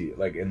when I see it,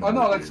 like in. The Oh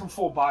no, movie. like some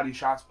full body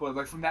shots, but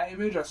like from that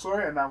image, I saw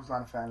it and I was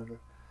not a fan of it.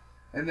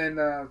 And then,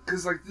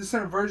 cause like this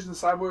certain version of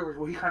Cyborg, like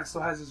well, he kind of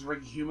still has his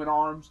regular human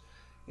arms,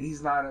 and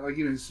he's not like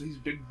he's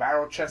big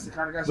barrel chested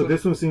kind of guy. But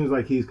this one seems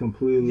like he's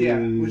completely. yeah,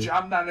 which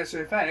I'm not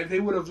necessarily a fan. If they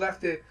would have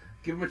left it,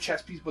 give him a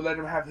chest piece, but let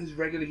him have his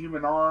regular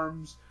human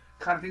arms,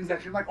 kind of things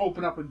that can like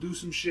open up and do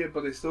some shit,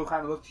 but they still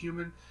kind of look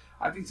human.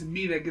 I think to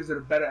me that gives it a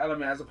better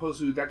element as opposed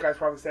to that guy's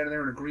probably standing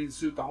there in a green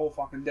suit the whole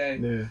fucking day,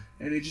 Yeah.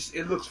 and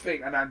it looks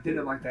fake, and I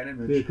didn't like that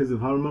image. Yeah, because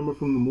if I remember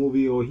from the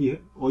movie, all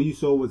you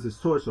saw was his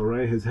torso,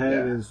 right? His head Yeah.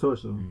 and his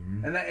torso.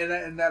 And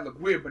that looked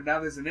weird, but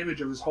now there's an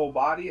image of his whole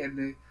body, and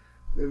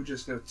they were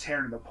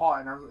tearing it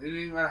apart. And I didn't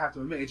even have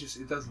to admit,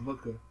 it doesn't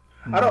look good.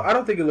 I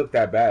don't think it looked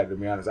that bad, to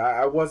be honest.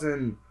 I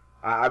wasn't.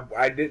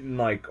 I didn't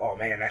like. Oh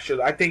man,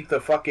 I think the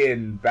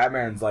fucking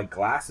Batman's like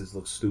glasses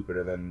look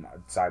stupider than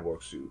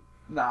Cyborg's suit.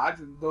 Nah, I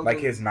didn't. Like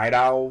his Night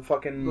Owl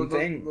fucking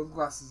thing.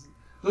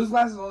 Those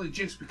glasses only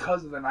jinxed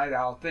because of the Night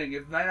Owl thing.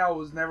 If Night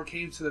Owl never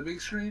came to the big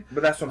screen,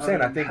 But that's what I'm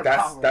saying. I think no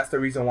that's problem. that's the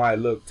reason why it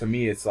looked to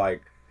me. It's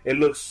like it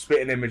looks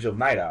spitting image of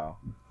Night Owl.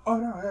 oh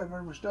no, yeah, it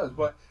very much does.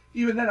 But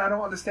even then, I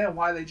don't understand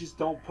why they just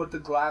don't put the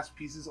glass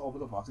pieces over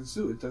the fucking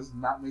suit. It does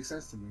not make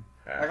sense to me.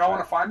 Like I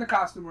want to find the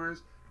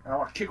costumers and I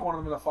want to kick one of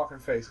them in the fucking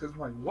face because I'm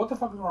like, what the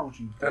fuck is wrong with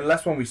you?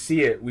 Unless when we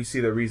see it, we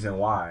see the reason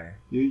why.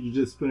 You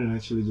just spin it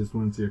actually just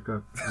went into your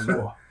cup.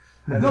 Sure.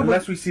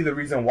 Unless we see the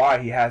reason why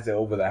he has it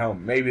over the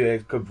helmet. Maybe they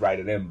could write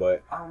it in,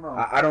 but I don't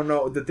know. I don't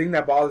know. The thing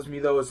that bothers me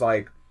though is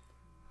like,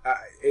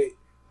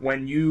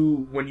 when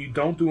you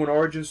don't do an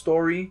origin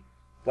story,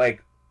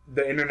 like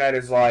the internet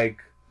is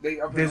like,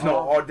 there's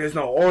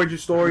no origin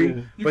story. Yeah.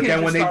 You But can't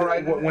then when just start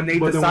writing it. when they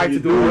But then decide when to you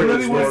do origin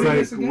really wanna see story,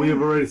 this again? we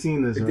have already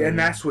seen this. and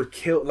that's what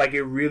killed. Like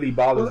it really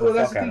bothers Well, the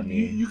that's fuck the out of thing.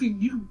 me. You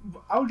can.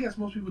 I would guess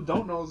most people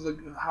don't know the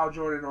Hal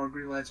Jordan or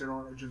Green Lantern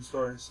origin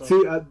story. So.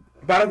 See, But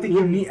I don't think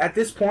you need at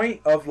this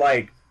point of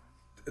like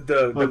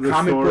the Of the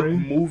comic book story?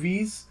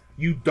 movies.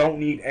 You don't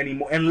need any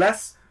more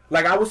unless,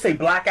 like I would say,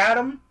 Black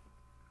Adam,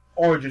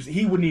 origins.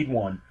 He would need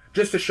one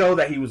just to show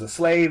that he was a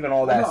slave and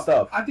all that No,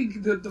 stuff. I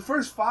think the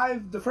first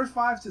 5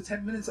 to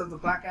 10 minutes of the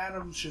Black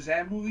Adam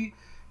Shazam movie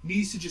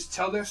needs to just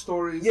tell their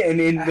stories. Yeah,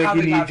 and how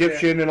the they got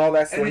Egyptian there. and all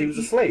that stuff. And He then was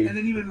a slave. And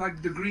then even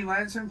like the Green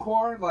Lantern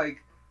Corps,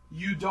 like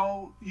you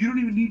don't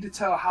even need to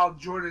tell Hal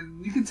Jordan.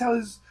 You can tell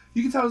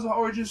his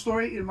origin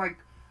story in like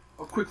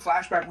a quick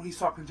flashback when he's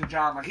talking to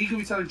John. Like he could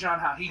be telling John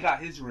how he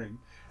got his ring. And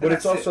But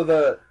it's that's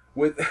also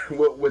with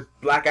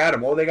Black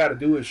Adam, all they got to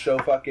do is show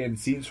fucking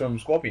scenes from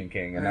Scorpion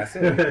King, and that's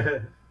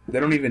it. They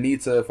don't even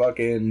need to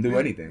fucking do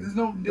anything.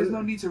 There's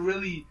no need to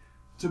really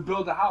to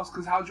build a house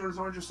because Hal Jordan's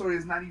origin story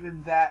is not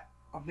even that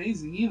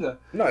amazing either.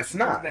 No, it's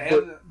not.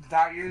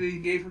 That year they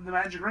gave him the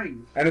magic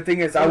ring. And the thing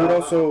is, I would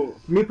also.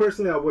 Me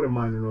personally, I wouldn't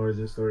mind an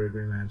origin story of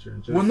Green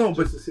Lantern. Just, Well, no, just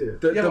but to see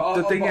it.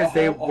 the thing is,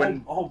 a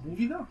whole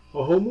movie though.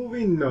 A whole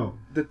movie, no.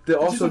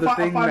 Also the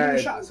thing that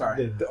shot,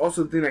 sorry. Yeah.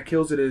 also the thing that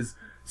kills it is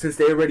since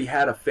they already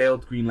had a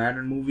failed Green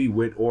Lantern movie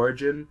with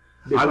origin.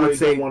 They I probably would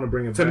say don't want to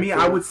bring it to back me, to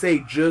I it. would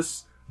say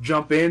just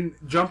jump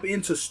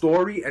into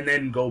story and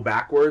then go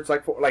backwards,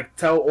 like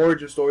tell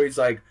origin stories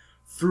like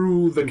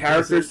through the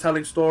characters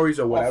telling stories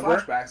or whatever.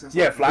 Flashbacks. And stuff.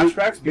 Yeah,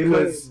 flashbacks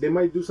because they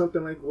might do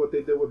something like what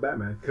they did with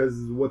Batman. Because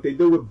what they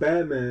did with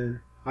Batman,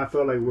 I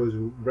felt like was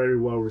very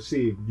well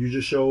received. You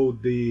just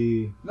showed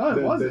the No,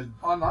 it wasn't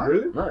online.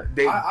 Really? no,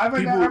 I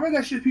read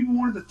that shit. People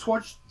wanted to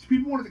torch.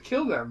 People wanted to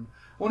kill them.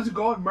 Wanted to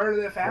go and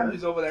murder their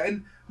families over there.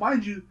 And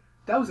mind you,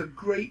 that was a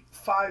great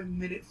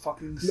 5-minute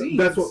fucking scene.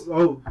 That's what.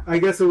 Oh, I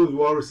guess it was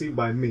well received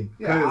by me.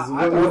 Yeah,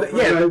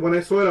 Because when I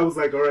saw it, I was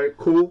like, all right,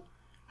 cool.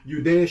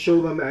 You didn't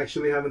show them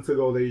actually having to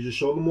go there. You just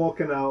showed them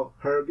walking out,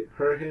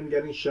 him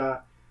getting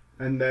shot,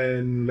 and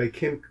then like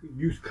him.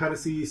 You kind of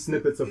see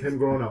snippets of him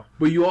growing up.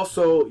 But you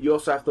also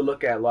have to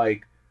look at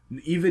like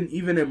even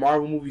in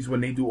Marvel movies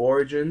when they do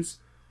origins,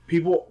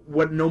 people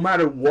no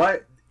matter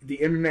what, the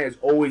internet is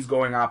always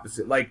going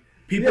opposite. Like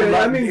people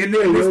love in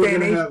this day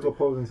and age, have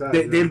opposing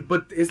sides,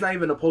 but it's not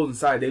even opposing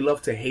side. They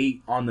love to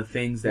hate on the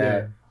things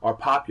that are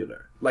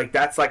popular. Like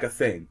that's like a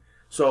thing.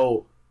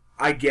 So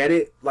I get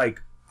it.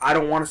 Like I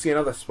don't want to see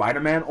another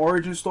Spider-Man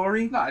origin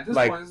story. No, at this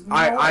like point, there's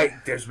no way.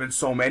 there's been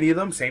so many of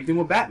them. Same thing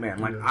with Batman.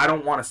 Like I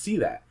don't want to see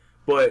that.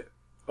 But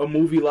a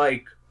movie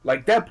like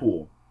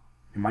Deadpool,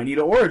 you might need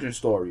an origin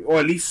story or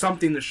at least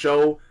something to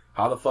show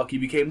how the fuck he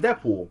became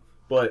Deadpool.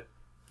 But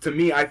to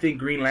me, I think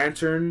Green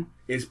Lantern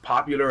is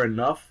popular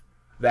enough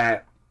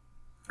that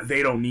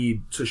they don't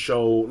need to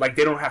show, like,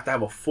 they don't have to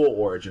have a full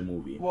origin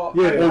movie. Well,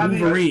 Yeah, Or I mean,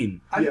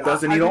 Wolverine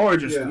doesn't need an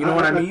origin. Yeah, you know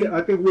what I mean?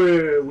 I think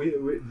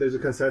there's a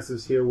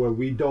consensus here where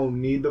we don't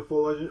need the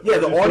full origin. Yeah,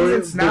 the origin story,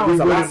 audience but now we is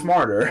a lot wouldn't-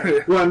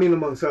 smarter. Well, I mean,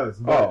 amongst us.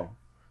 But Oh.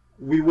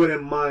 we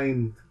wouldn't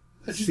mind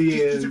Just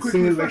seeing a quick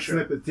like refresher.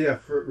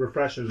 snippets,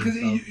 refreshers. Because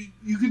And stuff.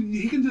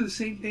 he can do the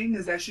same thing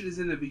as that shit is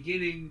in the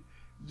beginning.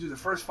 Do the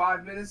first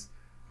 5 minutes,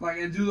 like,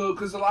 and do those,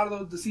 because a lot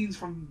of the scenes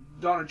from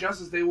Dawn of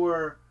Justice they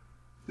were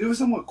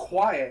somewhat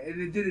quiet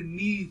and it didn't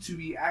need to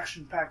be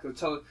action packed or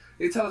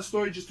they tell a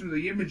story just through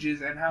the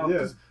images and how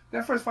 'cause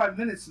that first 5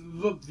 minutes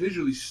looked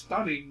visually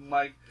stunning.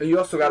 Like, And you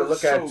also got to it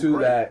look was at so too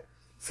great. that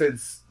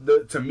since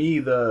to me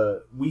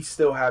we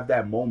still have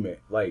that moment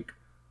like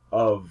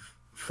of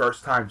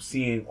first time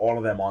seeing all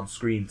of them on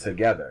screen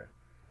together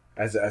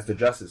as the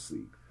Justice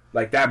League.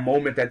 Like that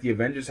moment that the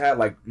Avengers had,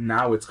 like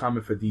now it's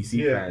coming for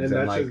DC fans, and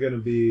that's like just gonna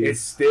be. it's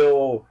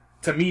still,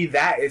 to me,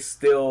 that is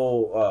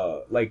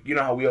still like, you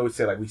know how we always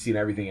say like we've seen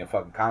everything in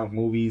fucking comic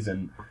movies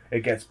and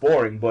it gets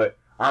boring, but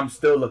I'm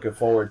still looking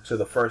forward to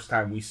the first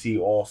time we see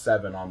all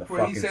 7 on the where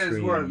fucking he says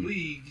screen. we're a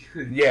league.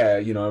 Yeah,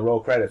 you know, and roll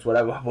credits,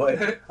 whatever.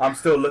 But I'm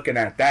still looking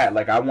at that.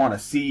 Like, I want to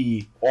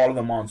see all of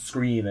them on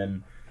screen,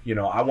 and you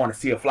know, I want to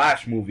see a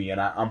Flash movie,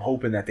 and I'm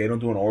hoping that they don't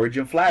do an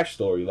origin Flash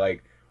story.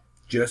 Like,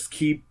 just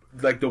keep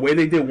like the way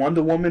they did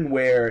Wonder Woman,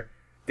 where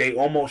they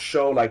almost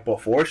show like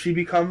before she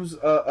becomes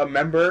a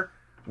member,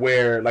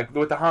 where like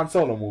with the Han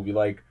Solo movie,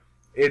 like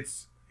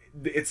it's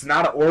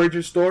not an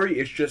origin story.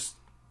 It's just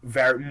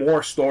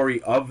more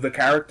story of the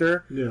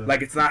character. Yeah.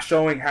 Like, it's not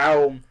showing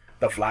how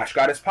the Flash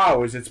got his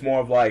powers. It's more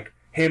of like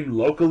him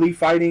locally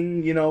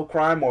fighting, you know,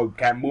 crime or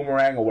Captain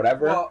Boomerang or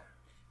whatever. Well,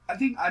 I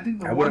think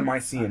I wouldn't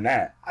mind seeing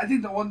that. I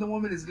think the Wonder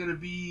Woman is gonna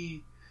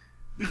be,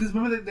 because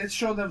remember they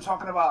showed them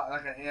talking about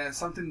like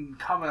something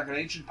common, like an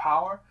ancient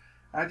power.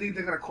 I think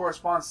they're gonna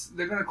correspond.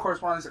 They're gonna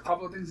correspond a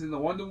couple of things in the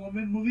Wonder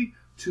Woman movie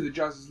to the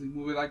Justice League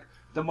movie, like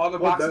the mother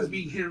boxes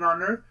being hidden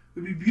on Earth.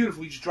 Would be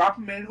beautiful. You just drop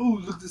them in. Ooh,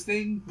 look this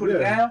thing. Put it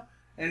down,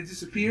 and it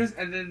disappears.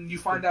 And then you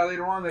find out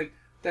later on like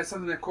that's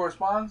something that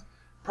corresponds.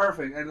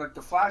 Perfect. And like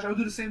the Flash, I would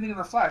do the same thing in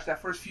the Flash.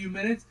 That first few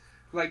minutes,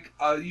 like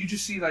you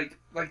just see like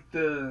I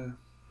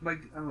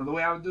don't know, the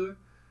way I would do it.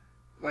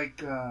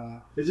 like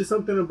It's just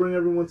something to bring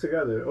everyone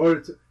together,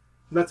 or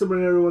not to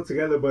bring everyone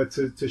together, but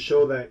to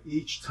show that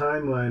each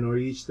timeline or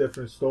each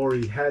different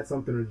story had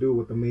something to do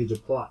with the major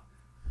plot.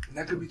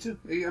 that could be too.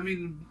 I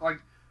mean, like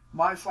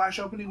my Flash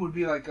opening would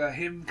be like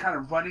him kind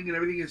of running and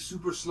everything is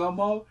super slow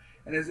mo,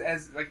 and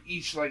as like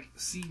each like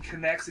scene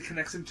connects, it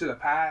connects him to the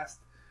past.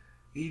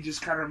 He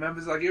just kind of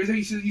remembers, like every time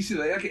you see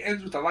like it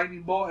ends with the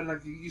lightning bolt, and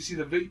like you see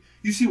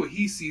you see what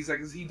he sees,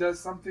 like as he does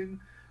something,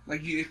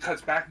 like it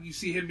cuts back and you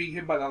see him being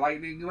hit by the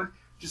lightning, like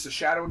just a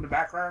shadow in the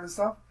background and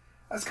stuff.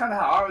 That's kind of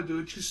how I would do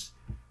it. Just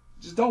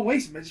don't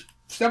waste it, man. Just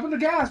step on the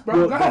gas,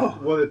 bro. Go.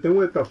 Well, the thing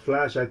with the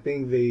Flash, I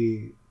think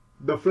the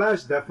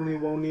Flash definitely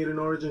won't need an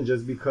origin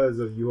just because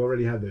of you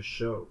already had the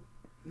show.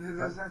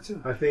 That's that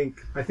too. I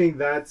think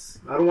that's,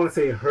 I don't want to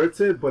say it hurts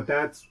it, but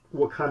that's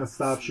what kind of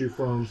stops you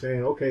from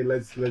saying, okay,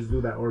 let's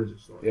do that origin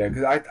story. Yeah,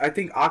 because I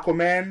think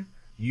Aquaman,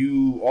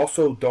 you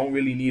also don't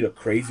really need a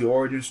crazy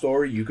origin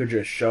story. You could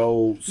just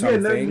show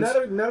some things.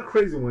 Not a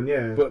crazy one,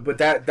 yeah. But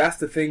that's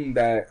the thing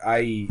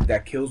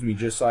that kills me.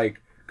 Just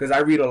like, because I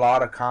read a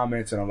lot of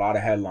comments and a lot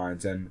of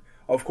headlines, and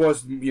of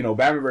course, you know,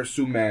 Batman vs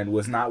Superman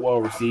was not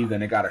well received,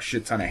 and it got a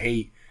shit ton of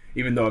hate,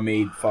 even though it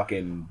made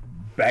fucking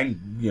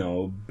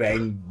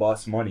bang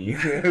bust money.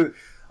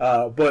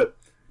 But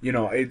you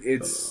know,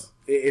 it's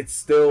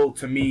still,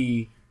 to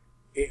me,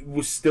 it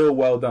was still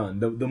well done.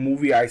 The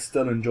movie, I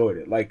still enjoyed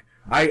it. Like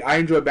I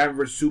enjoyed Batman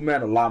vs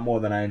Superman a lot more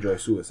than I enjoyed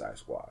Suicide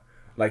Squad.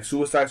 Like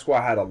Suicide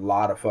Squad had a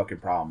lot of fucking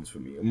problems for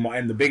me,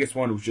 and the biggest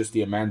one was just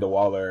the Amanda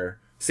Waller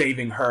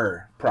saving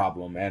her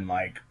problem and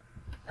like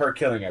her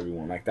killing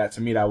everyone. Like that,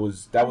 to me, that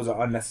was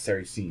an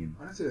unnecessary scene.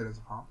 I didn't say that as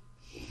a problem.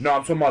 No,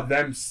 I'm talking about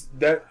them.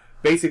 That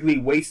basically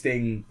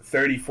wasting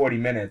 30-40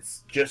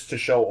 minutes just to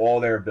show all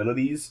their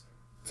abilities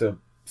to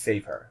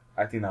save her.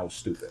 I think that was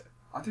stupid.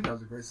 I think that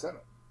was a great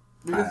setup.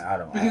 Because, I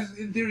don't. Because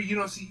in theory, you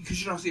don't see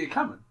it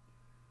coming.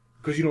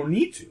 Because you don't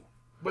need to.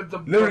 But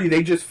literally,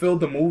 they just filled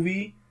the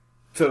movie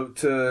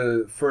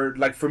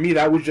for me,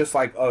 that was just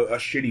like a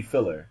shitty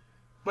filler.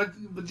 But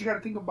you got to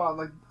think about,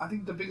 like, I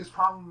think the biggest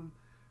problem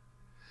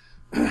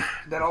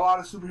that a lot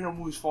of superhero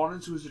movies fall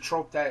into is the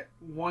trope that,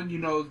 one, you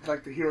know,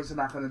 like the heroes are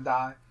not going to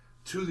die.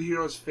 Two, the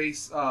heroes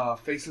face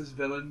faceless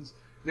villains.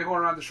 They're going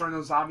around destroying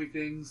those zombie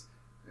things.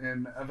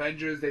 And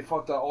Avengers, they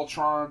fought the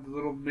Ultron, the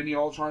little mini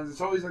Ultrons.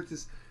 It's always like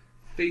this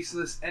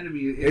faceless enemy.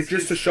 It's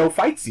just to show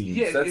fight scenes.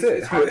 Yeah, that's it.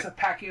 It's hard to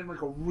pack in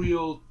like a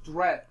real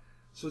threat.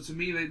 So to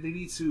me, they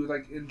need to,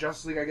 like in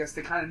Justice League, I guess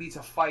they kind of need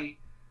to fight.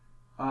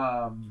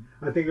 I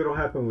think it'll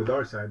happen with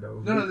Darkseid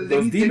though. No,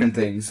 those demon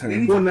things. They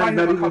need to fight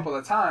him a couple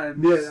of times.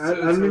 Yeah, I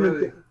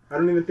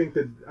don't even think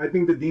that. I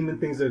think the demon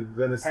things are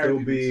gonna still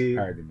be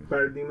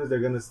parademons. They're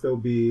gonna still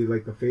be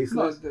like the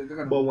faceless.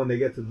 But when they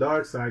get to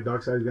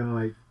Darkseid's gonna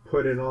like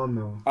put it on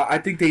them. I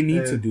think they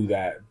need to do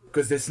that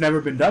because it's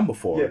never been done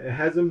before. Yeah, it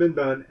hasn't been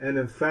done, and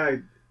in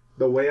fact,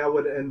 the way I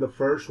would end the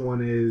first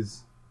one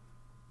is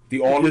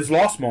the all is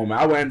lost moment.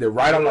 I would end it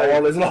right on the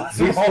all is lost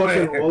moment. He's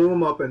fucking all of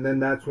them up, and then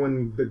that's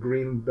when the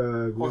Green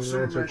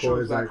Lantern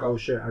Corps is like, oh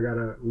shit,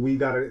 we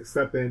gotta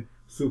step in.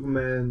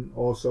 Superman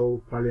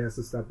also probably has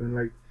to step in,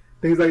 like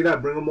things like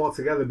that. Bring them all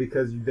together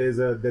because there's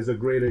a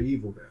greater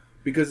evil there.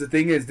 Because the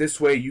thing is, this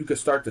way you could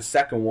start the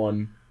second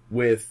one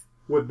with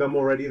them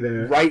already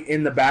there, right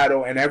in the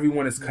battle, and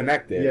everyone is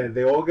connected. Yeah,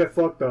 they all get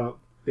fucked up.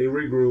 They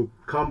regroup,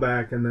 come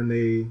back, and then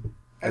they.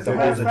 As a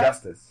matter of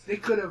fact, they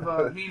could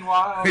have.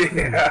 Meanwhile,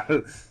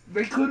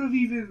 they could have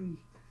even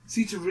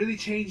to really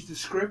change the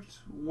script.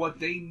 What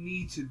they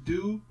need to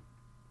do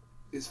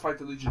is fight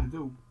the Legion of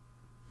Doom,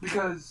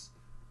 because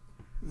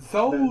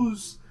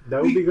those.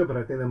 That would be good, but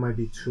I think that might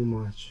be too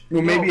much.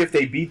 Well, maybe if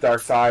they beat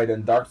Darkseid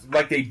and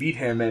like they beat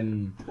him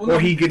and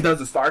he does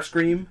a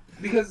Starscream.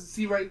 Because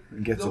see, right,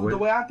 the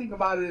way I think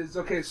about it is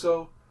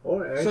so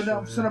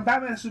now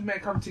Batman and Superman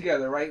come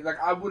together, right? Like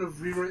I would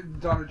have rewritten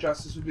Dawn of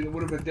Justice. It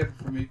would have been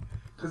different for me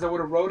because I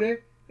would have wrote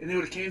it and they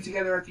would have came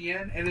together at the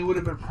end and it would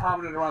have been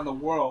prominent around the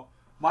world.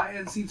 My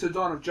end scene to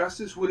Dawn of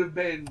Justice would have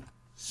been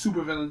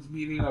supervillains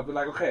meeting up and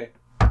like, okay,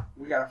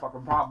 we got a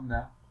fucking problem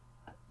now.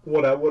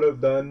 What I would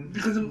have done,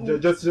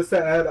 just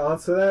to add on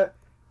to that,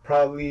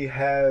 probably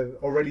have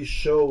already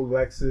showed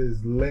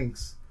Lex's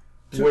links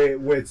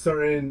with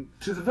certain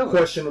to the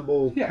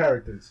questionable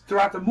characters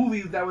throughout the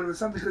movie. That would have been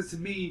something. Because to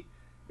me,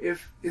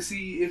 if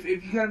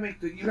you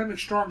gotta make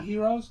strong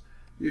heroes,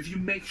 if you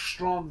make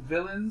strong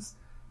villains,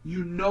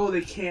 you know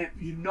they can't.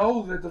 You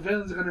know that the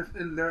villains are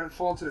gonna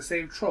fall into the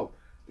same trope.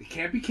 They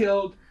can't be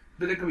killed,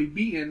 but they're gonna be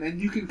beaten,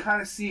 and you can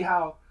kind of see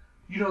how.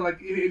 You know, like,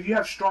 if you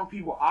have strong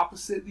people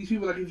opposite these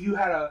people, like, if you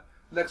had a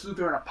Lex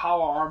Luthor in a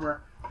power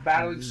armor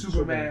battling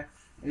Superman,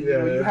 and,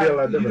 you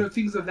have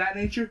things of that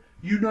nature,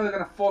 you know they're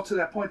going to fall to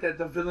that point that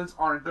the villains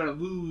aren't going to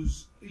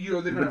lose. You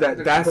know, they're going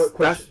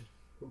to...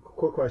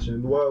 Quick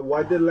question.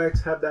 Why did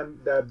Lex have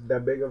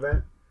that big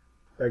event?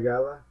 That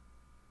gala?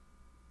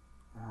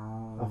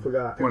 I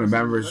forgot. When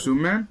Batman vs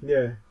Superman?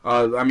 Yeah.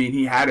 I mean,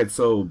 he had it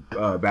so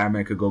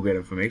Batman could go get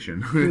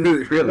information.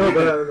 Really? No,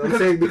 but I'm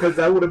saying because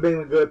that would have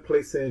been a good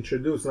place to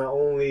introduce not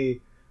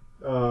only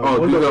do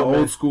Wonder the Woman.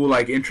 old school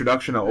like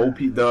introduction of OP,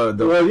 the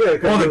Well, yeah,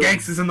 'cause all the the-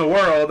 gangsters in the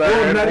world.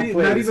 Well, not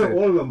play even it.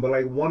 all of them, but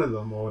like one of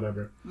them or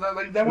whatever.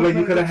 Like, that Like would've you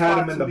been could a have good had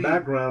spot him in to the be.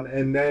 background,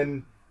 and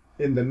then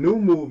in the new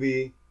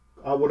movie,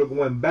 I would have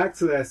went back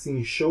to that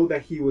scene, showed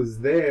that he was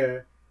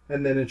there,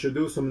 and then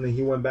introduced him, and then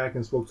he went back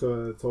and spoke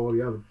to all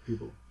the other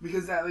people.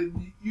 Because that like,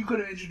 you could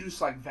have introduced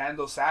like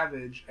Vandal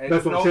Savage, and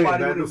That's what I'm saying.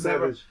 nobody would Vandal have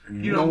never, Savage.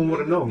 you No know, one would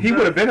have known. He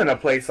would have been in a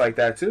place like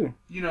that too.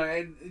 you know,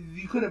 and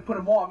you could have put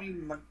them all. I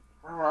mean, like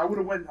I would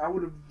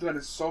have done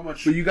it so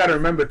much. But you got to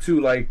remember too,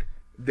 like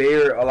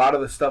a lot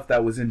of the stuff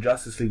that was in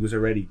Justice League was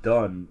already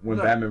done when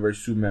No. Batman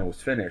vs Superman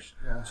was finished.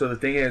 Yeah. So the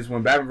thing is,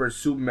 when Batman vs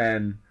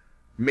Superman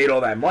made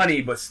all that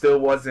money, but still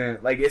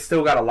wasn't like it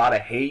still got a lot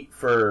of hate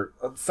for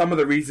some of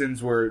the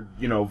reasons were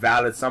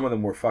valid. Some of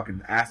them were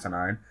fucking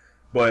asinine,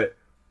 but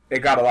it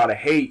got a lot of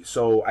hate.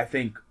 So I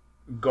think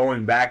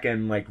going back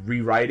and like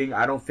rewriting,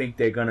 I don't think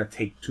they're gonna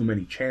take too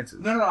many chances.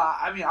 No.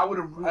 I mean, I would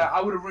have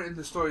written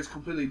the stories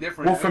completely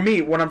different. Well, for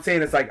me, what I'm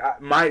saying is like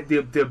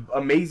the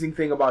amazing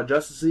thing about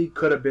Justice League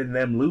could have been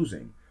them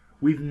losing.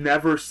 We've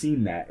never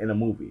seen that in a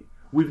movie.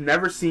 We've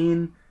never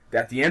seen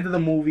that at the end of the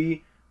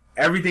movie,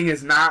 everything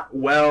is not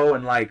well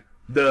and like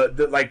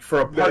the like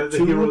for a part The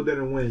two. hero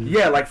didn't win.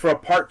 Yeah, like for a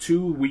part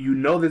 2 where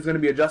there's going to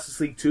be a Justice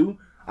League 2,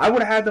 I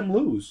would have had them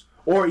lose.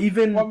 Or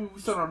even Well, I mean, we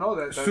still don't know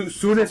that.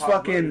 soon as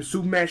fucking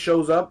Superman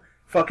shows up,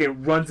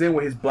 fucking runs in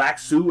with his black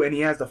suit and he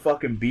has the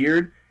fucking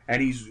beard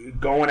and he's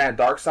going at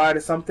Darkseid or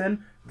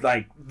something,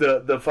 like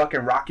the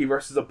fucking Rocky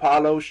versus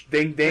Apollo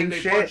ding And they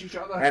shit, punch each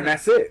other. and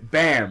that's it.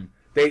 Bam.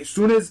 They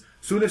soon as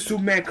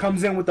Superman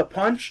comes in with the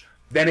punch,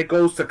 then it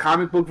goes to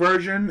comic book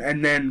version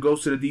and then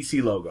goes to the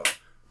DC logo.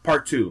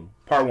 Part 2,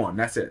 Part 1.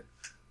 That's it.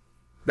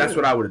 That's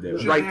what I would have did.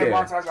 Should Right they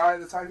have there. Montage Eye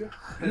of the Tiger?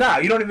 Nah,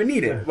 you don't even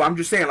need it. Well, I'm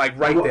just saying, like,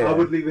 right there. I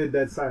would leave it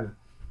dead silent.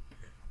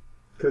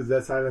 Because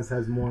that silence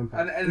has more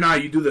impact. And Nah,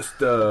 you do the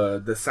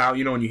sound,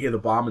 when you hear the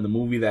bomb in the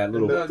movie, that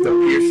little The- the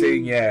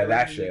piercing, yeah,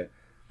 that shit.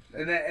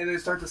 And then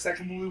start the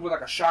second movie with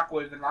like a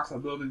shockwave that knocks a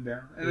building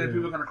down, and then Yeah.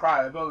 people are gonna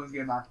cry. The building's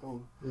getting knocked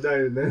over.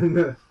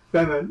 Then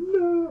Batman,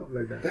 no,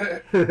 like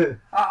that.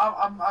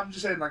 I'm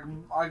just saying, like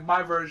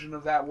my version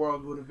of that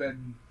world would have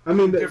been I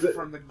mean, different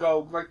from the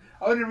go. Like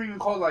I wouldn't even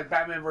call it like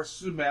Batman versus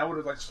Superman. I would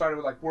have like started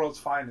with like World's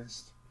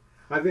Finest.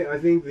 I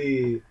think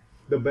the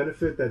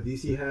benefit that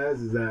DC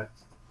has is that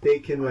they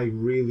can like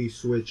really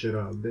switch it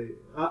up.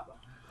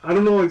 I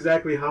don't know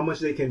exactly how much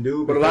they can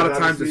do, But a lot of because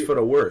times it's for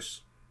the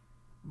worse.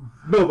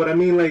 no. But I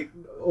mean, like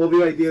all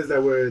the ideas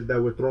that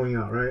we're throwing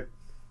out, right?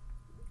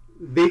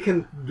 They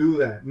can do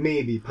that,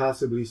 maybe,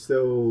 possibly,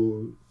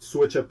 still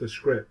switch up the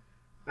script.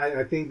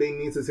 I think they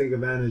need to take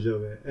advantage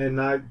of it and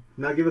not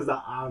give us the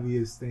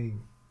obvious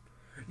thing.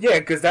 Yeah,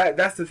 because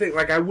that's the thing.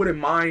 Like, I wouldn't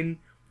mind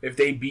if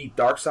they beat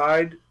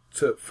Darkseid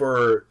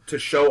to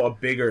show a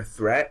bigger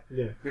threat.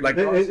 Yeah, Like,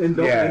 and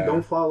yeah.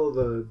 don't follow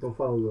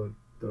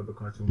the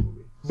cartoon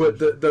movie. But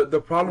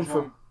the problem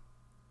from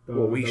The-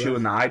 we the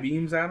shooting last- the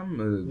I-beams at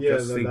them, Yeah,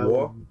 Justice League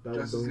War.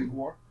 Justice League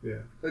War. Yeah.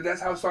 Like,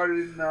 that's how it started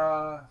in.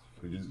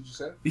 Did you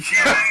say?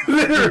 Yeah,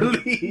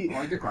 literally. Oh,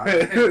 I did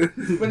cry.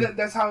 But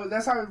that's how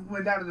it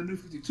went down in the New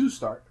 52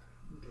 start.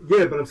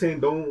 Yeah, but I'm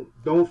saying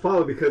don't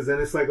follow because then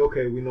it's like,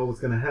 okay, we know what's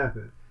gonna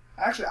happen.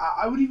 Actually,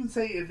 I would even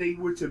say if they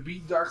were to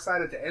beat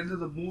Darkseid at the end of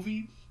the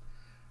movie,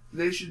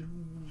 they should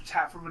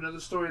tap from another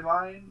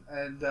storyline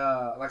and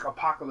like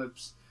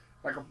Apocalypse.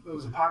 It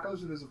was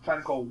Apocalypse and there's a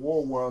planet called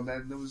War World,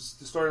 and the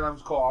storyline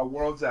was called Our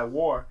Worlds at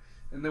War,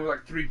 and there were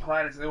like 3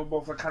 planets and they were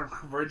both like kind of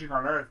converging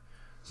on Earth.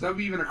 So that'd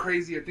be even a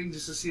crazier thing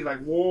just to see like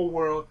War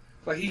World,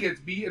 like he gets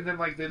beat and then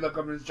like they look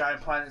up and this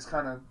giant planet is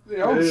kind of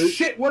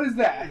shit, what is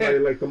that?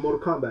 Like the Mortal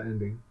Kombat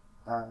ending,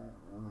 Remember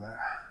that.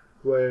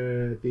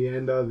 where at the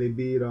end they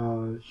beat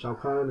Shao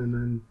Kahn and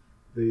then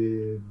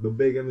the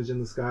big image in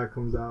the sky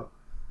comes out.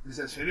 It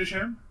says finish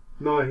him.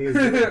 No, I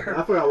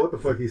forgot what the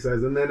fuck he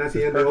says, and then at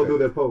the end they all do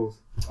their pose.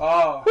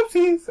 Oh,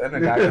 Whoopsies! And the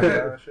guy comes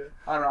out and shit.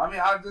 I don't know. I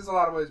mean, there's a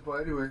lot of ways,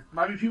 but anyway,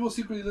 maybe people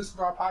secretly listen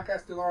to our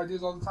podcast, steal our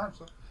ideas all the time.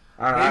 So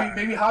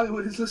maybe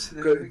Hollywood is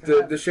listening.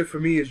 The shit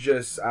for me is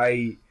just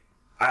I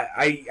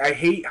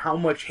hate how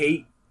much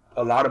hate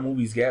a lot of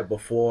movies get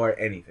before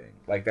anything.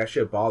 Like that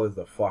shit bothers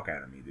the fuck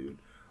out of me, dude.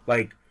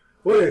 Like,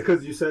 Well, yeah,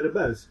 because you said it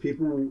best.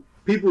 People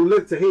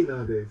live to hate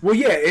nowadays. well,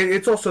 yeah,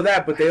 it's also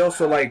that, but they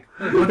also like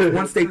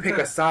once they pick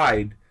a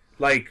side,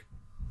 like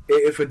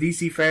if a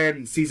DC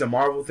fan sees a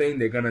Marvel thing,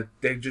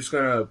 they're just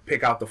gonna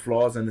pick out the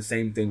flaws, and the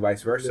same thing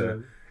vice versa.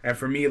 Yeah. And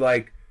for me,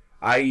 like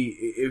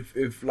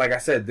if like I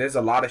said, there's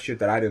a lot of shit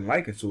that I didn't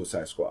like in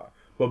Suicide Squad,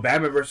 but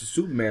Batman vs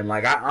Superman,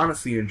 like I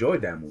honestly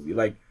enjoyed that movie.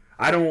 Like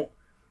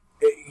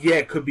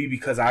it could be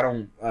because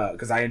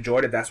I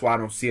enjoyed it. That's why I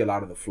don't see a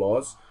lot of the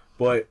flaws,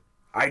 but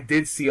I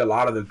did see a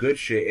lot of the good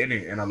shit in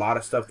it, and a lot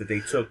of stuff that they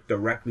took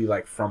directly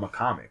like from a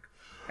comic.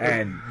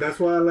 And that's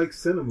why I like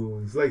cinema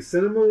wins. Like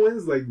cinema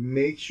wins, like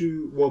made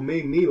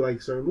me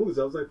like certain movies.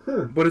 I was like,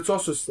 huh. but it's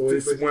also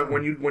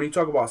when you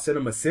talk about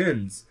cinema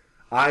sins,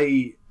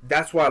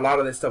 that's why a lot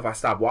of this stuff I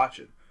stopped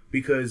watching,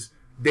 because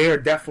they are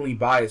definitely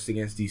biased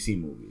against DC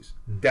movies.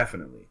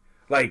 Definitely,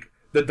 like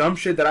the dumb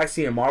shit that I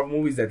see in Marvel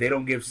movies that they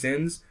don't give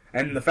sins,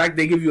 and the fact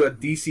they give you a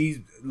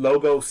DC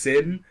logo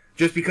sin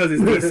just because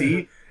it's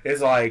DC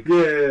is like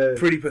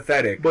pretty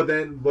pathetic. But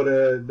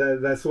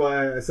that's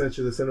why I sent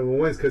you the Cinnamon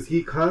Wins, because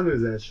he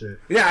counters that shit.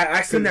 Yeah,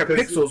 I seen their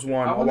Pixels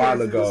one a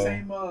while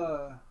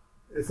ago.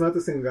 It's not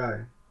the same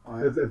guy.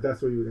 If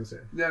that's what you were gonna say.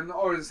 Yeah,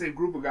 or the same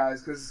group of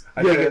guys, because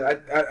I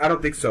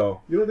don't think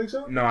so. You don't think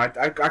so? No, I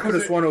could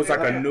have sworn it was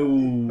like a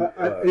new.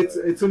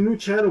 It's a new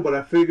channel, but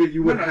I figured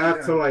you would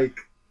have to like.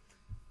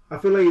 I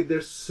feel like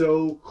they're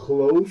so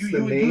close.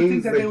 You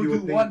think that they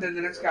would do one, then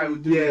the next guy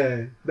would do.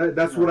 Yeah,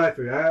 that's what I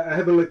figured. I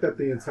haven't looked at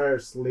the entire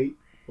slate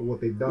of what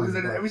they've done. Because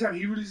then every time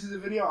he releases a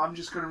video, I'm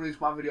just gonna release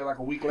my video like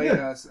a week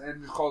later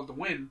and just call it The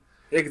Win.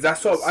 Yeah, because I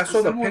saw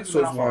the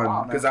Pixels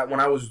one, because when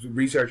I was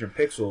researching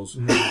Pixels,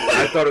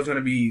 I thought it was going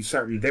to be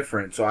something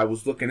different, so I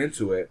was looking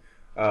into it,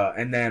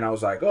 and then I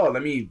was like, oh,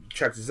 let me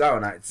check this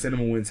out, and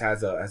Cinnamon Wins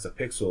has a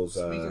Pixels.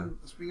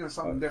 Speaking of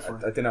something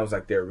different. I think that was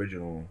like their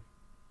original,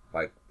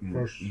 like,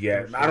 first,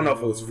 I don't know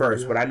if it was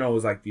first, but I know it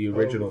was like the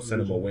original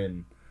Cinnamon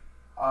Win.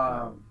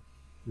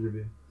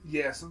 Review.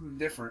 Yeah, something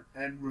different.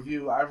 And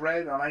review, I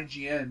read on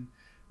IGN,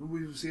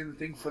 we were seeing the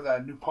thing for the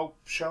new Pope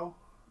show.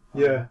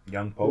 Yeah.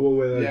 Young Pope.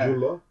 With Jude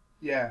Law.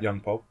 Yeah. Young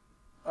Pope.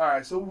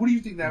 Alright, so what do you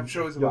think that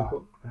show is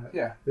about?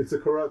 Yeah. It's a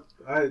corrupt...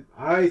 I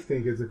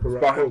think it's a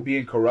corrupt... It's about him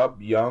being corrupt,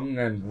 young,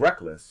 and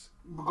reckless.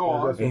 Go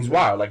on. He's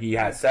wild. Like, he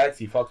has sex,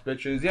 he fucks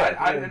bitches. Yeah.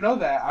 I didn't know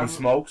that. He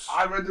smokes.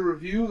 I read the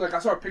review. Like, I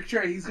saw a picture,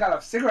 and he's got a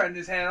cigarette in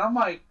his hand. I'm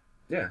like...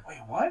 Yeah. Wait,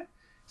 what?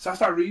 So I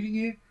start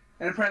reading it,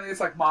 and apparently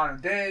it's like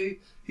modern day.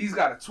 He's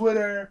got a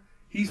Twitter.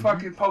 He's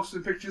fucking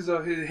posting pictures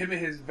of him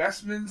and his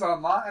investments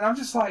online. And I'm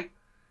just like...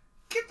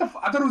 Get the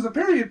I thought it was a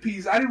period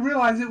piece. I didn't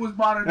realize it was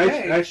modern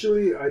day.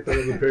 Actually, I thought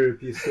it was a period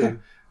piece too.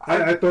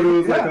 I thought it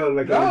was like a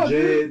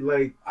legit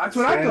like. That's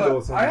what I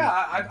thought.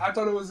 I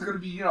thought it was gonna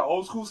be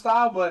old school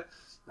style, but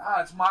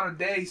nah, it's modern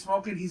day. He's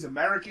smoking. He's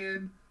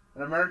American,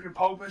 an American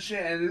Pope and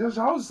shit. And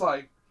I was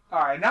like, all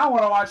right, now I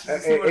want to watch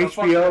this.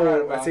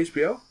 HBO. That's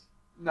HBO.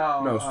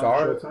 No,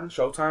 Star,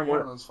 Showtime,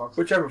 one of those fucks.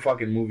 Whichever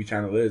fucking movie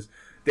channel it is.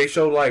 They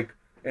show like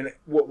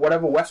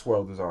whatever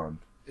Westworld is on.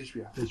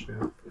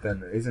 HBO.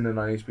 Then isn't it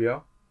on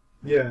HBO?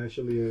 Yeah,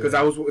 actually, because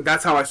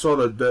that's how I saw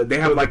they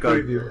have like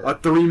a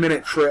 3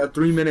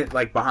 minute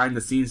like behind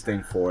the scenes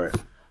thing for it.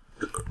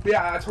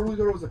 Yeah, I totally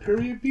thought it was a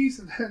period piece,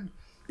 and then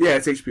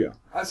it's HBO.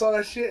 I saw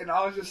that shit and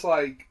I was just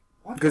like,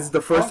 what? Because it's the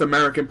first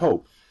American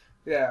Pope.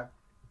 Yeah,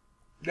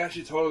 that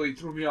shit totally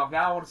threw me off.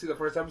 Now I want to see the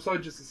first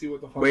episode just to see what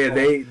the fuck. But yeah,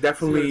 they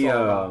definitely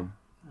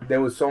there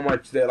was so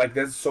much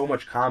there's so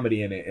much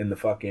comedy in it in the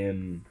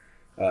fucking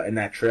in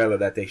that trailer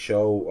that they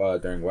show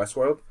during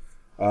Westworld.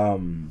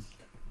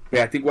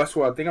 Yeah, I think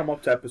Westworld. I think I'm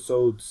up to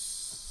episode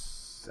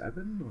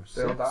 7 or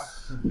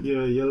 6.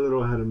 Yeah, you're a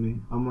little ahead of me.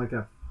 I'm like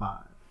at 5.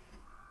 I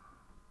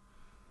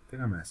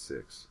think I'm at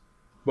 6,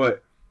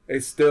 but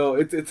it's still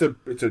it's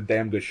a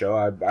damn good show.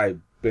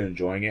 I've been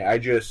enjoying it. I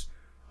just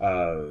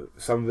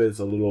some of it's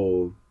a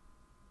little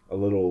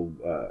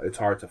it's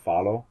hard to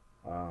follow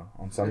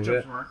on some of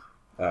it.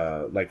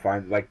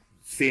 Like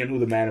seeing who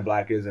the Man in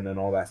Black is and then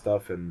all that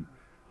stuff, and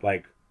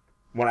like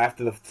when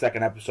after the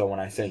second episode when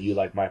I sent you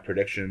like my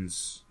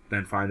predictions.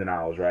 Then finding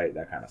out I was right,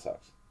 that kind of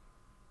sucks.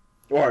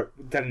 Or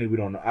technically, we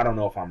don't know. I don't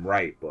know if I'm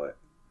right, but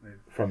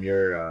from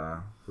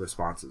your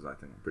responses, I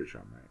think I'm pretty sure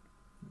I'm right.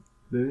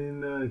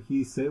 Didn't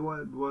he say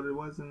what it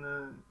was in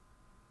the?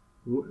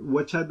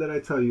 What chat did I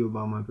tell you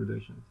about my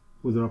predictions?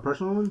 Was it a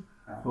personal one?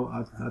 I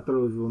thought it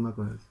was real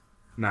knuckleheads.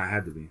 Nah, it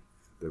had to be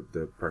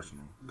the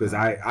personal because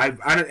I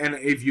and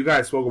if you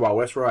guys spoke about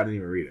Westworld, I didn't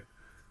even read it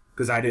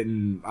because I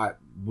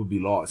would be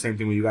lost. Same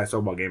thing when you guys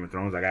talk about Game of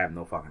Thrones. Like I have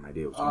no fucking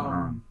idea what's going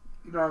on.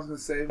 You know what I was going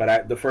to say?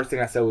 But the first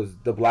thing I said was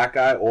the black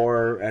guy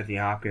or Anthony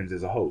Hopkins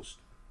is a host.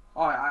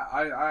 Oh,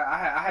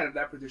 I had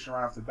that prediction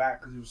right off the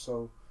bat because he was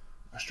so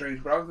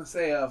strange. But I was going to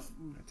say I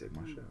take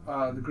my shit.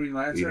 The Green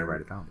Lantern. You didn't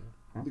write it down,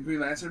 huh? The Green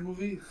Lantern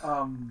movie.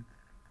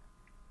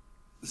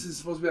 This is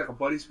supposed to be like a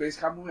buddy space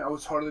cop movie. I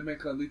was totally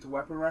making a Lethal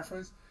Weapon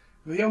reference.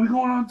 But yeah, we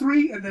going on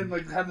 3, and then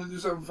like have them do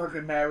something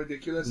fucking mad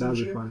ridiculous and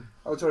shit. Fun.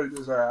 I would totally do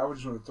this. Alright, I would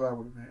just want to throw that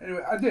with it.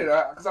 Anyway, I did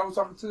because I was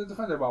talking to the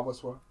Defender about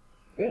Westworld.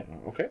 Yeah.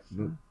 Okay.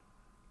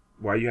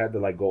 Why you had to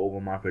like go over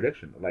my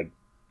prediction? Like,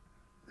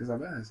 because I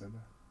said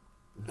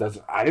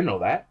that. I didn't know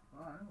that.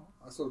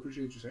 I still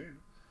appreciate you saying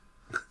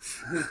it.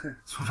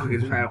 It's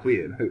fucking kind of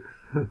weird.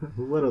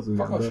 What else we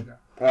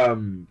got?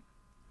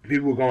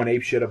 People were going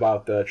ape shit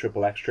about the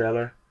Triple X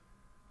trailer.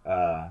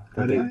 I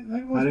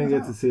didn't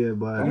get to see it,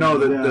 but no,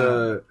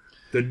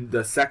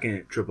 the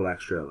second Triple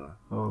X trailer.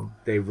 Oh,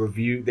 they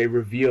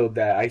revealed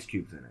that Ice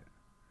Cube's in it.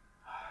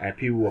 And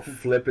people were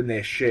flipping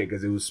their shit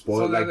because it was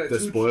spoiled, so the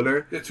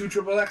spoiler. The 2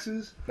 Triple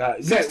X's?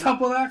 6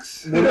 Triple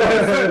X? You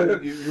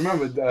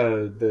remember,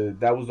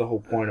 that was the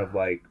whole point of,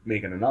 like,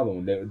 making another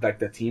one. Like,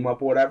 the team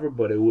up or whatever,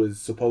 but it was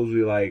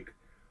supposedly, like,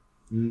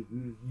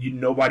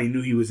 nobody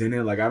knew he was in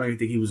it. Like, I don't even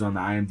think he was on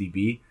the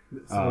IMDb.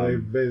 So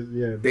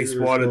they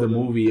spoiled the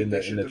movie in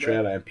the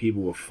trailer, and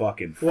people were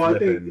fucking flipping. Well,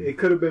 I think it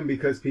could have been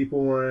because people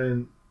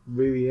weren't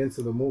really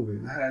into the movie.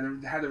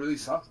 Had to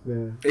release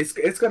something. Yeah.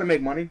 It's gonna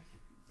make money.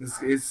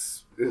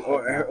 It's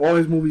all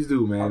his movies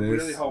do, man. I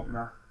really hope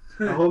not.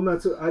 I hope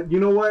not too. You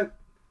know what?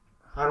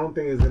 I don't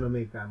think it's gonna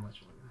make that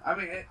much money. I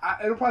mean,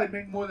 it'll probably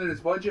make more than its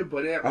budget,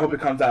 but I hope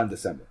it comes out in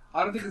December.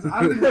 I don't think it's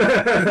gonna make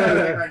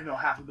like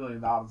 $500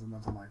 million or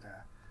nothing like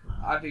that.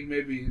 I think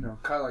maybe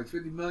cut like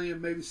 50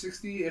 million, maybe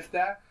 60, if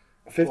that.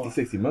 50,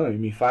 60 million? You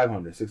mean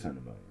 500,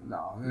 600 million?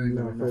 No, it ain't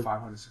gonna make no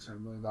 500,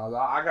 $600 million.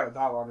 I got a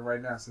dollar on it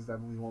right now since that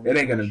movie won't. It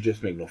ain't gonna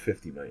just make no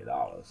 $50 million.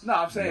 No,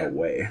 I'm saying no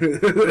way. You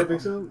don't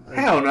think so?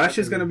 Hell no, that's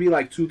just gonna be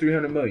like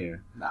 200-300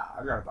 million. Nah,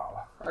 I got a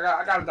dollar.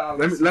 I got a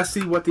dollar. Let's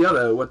see what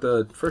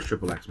the first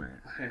Triple X man.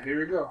 Here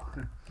we go.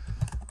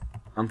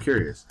 I'm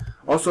curious.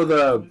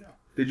 Also,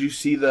 did you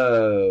see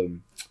the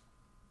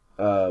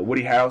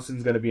Woody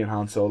Harrelson's gonna be in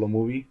Han Solo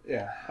movie?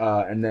 Yeah.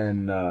 And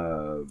then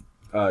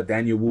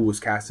Daniel Wu was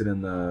casted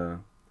in the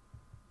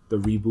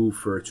reboot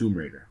for Tomb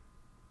Raider.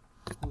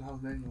 Who the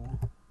hell's Daniel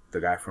Wu?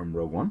 The guy from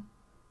Rogue One.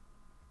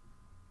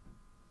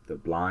 The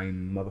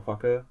blind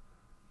motherfucker.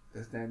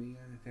 That's Danny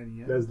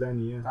Yen. That's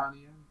Danny Yen.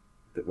 Donnie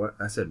Yen. What?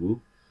 I said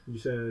Wu? You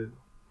said.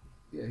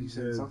 Yeah, you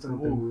said something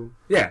Wu.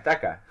 Yeah,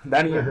 that guy.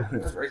 Danny Yen.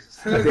 That's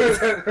racist.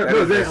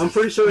 No, I'm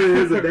pretty sure there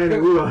is a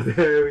Danny Wu out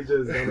there. We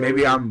just don't know.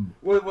 Maybe I'm.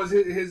 What was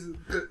his?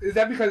 Is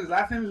that because his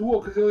last name is Wu?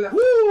 Because it was like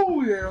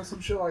Woo, yeah, or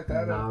some shit like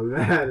that. Nah,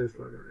 that is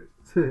fucking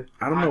racist.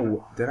 I don't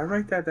know. Did I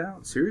write that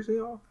down? Seriously,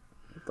 y'all?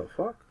 What the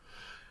fuck?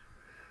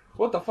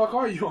 What the fuck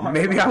are you on?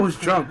 Maybe I was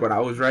drunk when I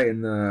was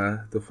writing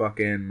the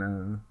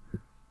fucking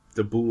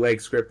the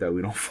bootleg script that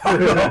we don't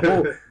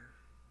follow.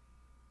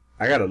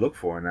 I gotta look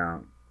for it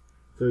now.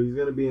 So he's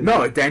gonna be in.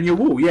 No, Daniel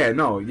Wu. Yeah,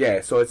 no,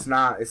 yeah. So it's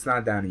not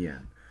Danny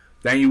Yen.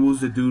 Daniel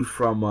Wu's the dude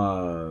from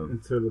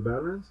Into the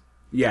Badlands.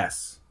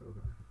 Yes.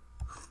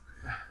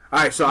 Okay. All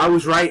right, so I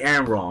was right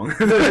and wrong.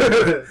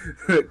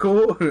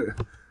 Cool.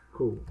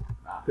 Cool.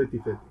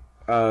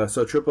 50-50.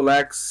 So Triple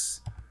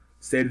X,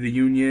 State of the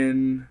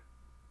Union.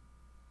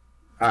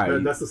 All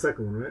right. That's the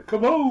second one, right?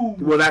 Kaboom!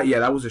 Well,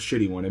 that was a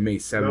shitty one. It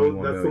made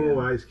 71 That's the million.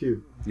 one with Ice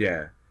Cube.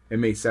 Yeah, it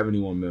made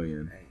 71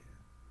 million.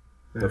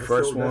 The That's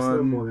first That's still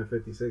one- more than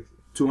 50-60.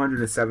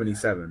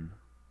 277.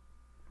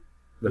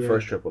 The Yeah.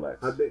 first Triple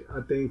X. I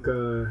think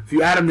If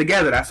you add them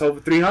together, that's over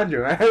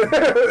 300, man.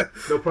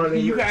 they'll probably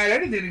You can add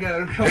anything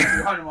together to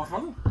 200,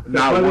 motherfucker.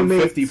 Now probably make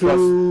 150 plus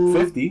two-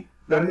 50.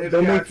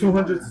 they'll make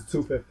 200 to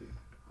 250.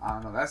 I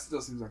don't know. That still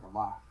seems like a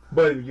lot.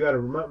 But you got to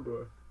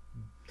remember,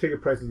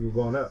 ticket prices were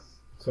going up,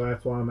 so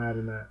that's why I'm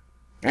adding that.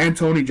 And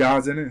Tony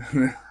Jaa's in it. I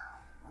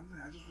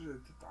just wish they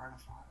did the Iron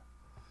Fire.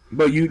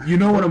 But you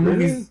know what a Really?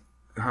 movie's...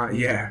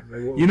 yeah.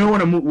 Like, what- You know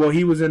what a movie... Well,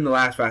 he was in the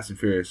last Fast and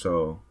Furious,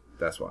 so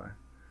that's why.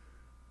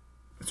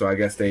 So I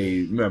guess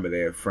remember, they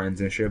have friends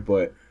and shit,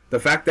 but the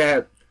fact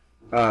that...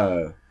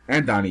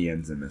 and Donnie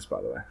Yen's in this, by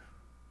the way.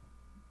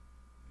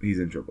 He's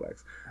in Triple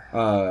X.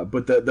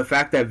 But the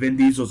fact that Vin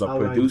Diesel's a I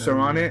like producer that,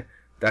 on yeah. it,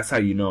 that's how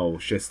you know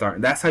shit's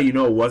starting. That's how you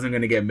know it wasn't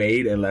going to get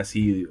made unless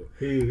he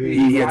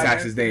he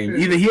attached his name.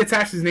 Either he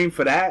attached his name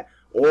for that,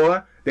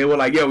 or they were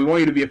like, "Yo, we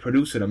want you to be a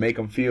producer to make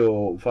him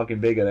feel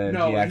fucking bigger than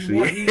he actually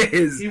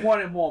is." He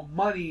wanted more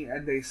money,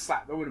 and they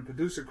slapped over the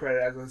producer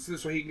credit as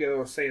this way he can get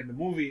a say in the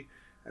movie,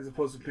 as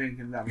opposed to paying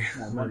him that much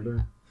more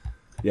money.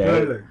 Yeah,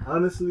 Look,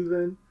 honestly,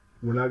 then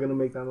we're not gonna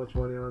make that much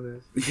money on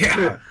this.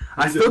 yeah.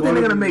 I just still think they're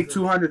wanna gonna be- make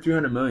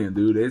 200-300 million,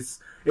 dude. It's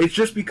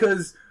just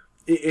because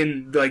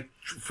in like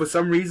for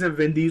some reason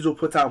Vin Diesel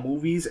puts out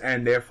movies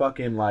and they're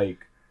fucking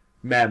like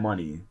mad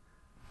money.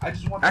 I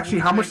just want Actually,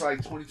 the how movie to much-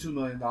 make like $22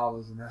 million,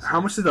 and that's How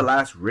it. much did the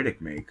last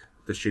Riddick make?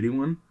 The shitty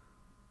one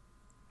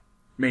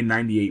made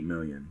 98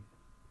 million,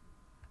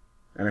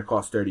 and it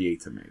cost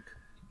 38 to make.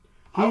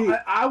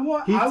 I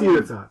want. He I teeter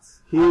want.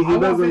 tots. He I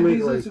want doesn't Vin make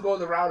Diesel like to go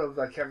the route of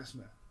like Kevin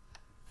Smith.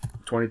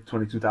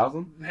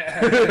 22,000. Make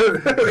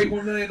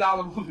 $1 million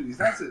movies.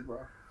 That's it, bro.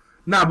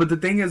 Nah, but the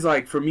thing is,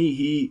 like, for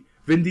me,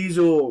 Vin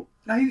Diesel.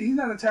 Now he's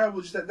not a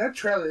terrible. Just that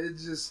trailer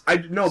is just. I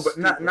no, but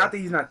not that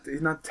he's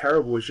not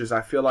terrible. It's just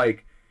I feel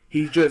like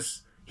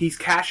he's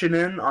cashing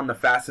in on the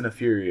Fast and the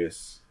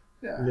Furious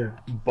yeah.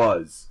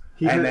 buzz,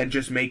 He and had- then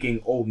just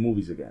making old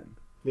movies again.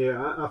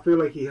 Yeah, I feel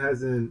like he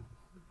hasn't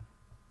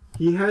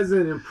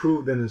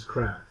improved in his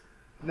craft.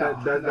 No,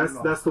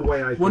 That's the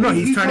way I. Well, no,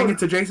 think. he's turning told-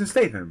 into Jason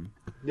Statham.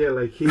 Yeah,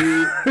 like he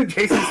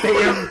Jason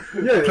Statham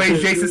Yeah, plays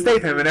it's- Jason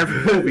Statham in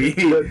every movie.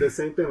 the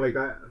same thing.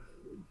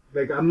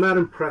 I'm not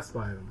impressed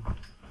by him,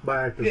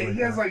 by actors. Yeah, like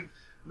he has that. like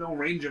no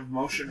range of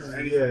motion or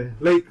anything.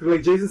 Yeah,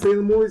 like Jason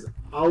Statham movies,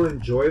 I'll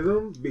enjoy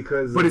them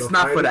because. But of it's the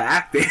not for fighting, the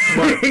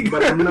acting.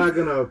 but I'm not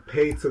gonna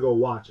pay to go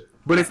watch it.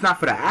 But it's not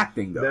for the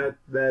acting though.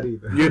 That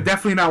either. You're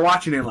definitely not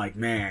watching it like,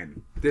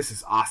 man, this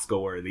is Oscar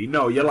worthy.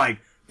 No, you're like,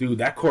 dude,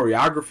 that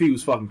choreography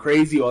was fucking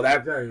crazy, or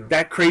Exactly.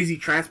 that crazy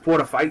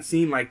transporter fight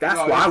scene. Like, that's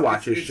No, why I it's-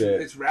 watch this it's,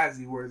 shit. It's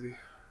Razzie worthy.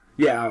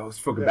 Yeah, it was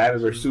fucking Yeah,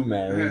 Batman vs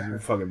Superman. It Yeah.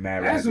 was fucking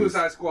mad. And Razzies.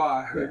 Suicide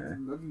Squad.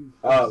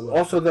 Yeah.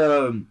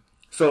 Also,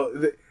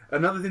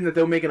 another thing that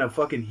they're making a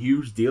fucking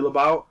huge deal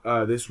about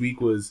this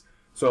week was,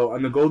 so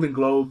on the Golden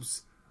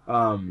Globes,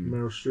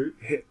 Meryl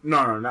Streep. No,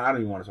 I don't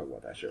even want to talk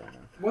about that shit right now.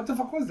 What the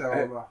fuck was that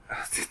all about?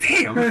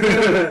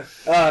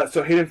 Damn.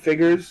 So Hidden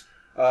Figures,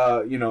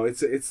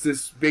 it's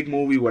this big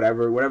movie,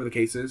 whatever the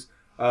case is.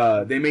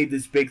 They made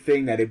this big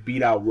thing that it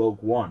beat out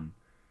Rogue One,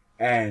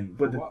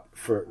 for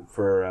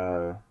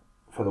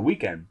the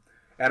weekend,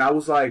 and I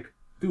was like,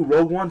 dude,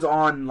 Rogue One's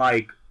on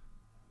like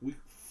week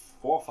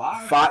 4 or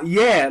 5. 5,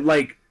 yeah,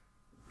 like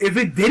if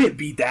it didn't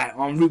beat that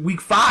on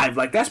week 5,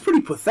 like that's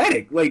pretty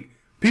pathetic. Like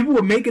people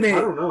were making it.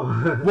 I don't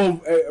know.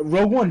 Well,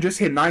 Rogue One just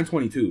hit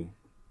 922.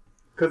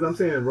 Because I'm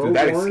saying Rogue Dude,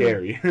 that One. is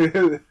scary.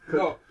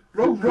 No,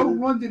 Rogue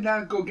One did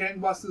not go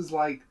gangbusters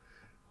like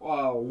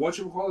what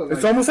you call it. Like,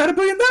 It's almost at $1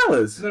 billion.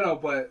 No,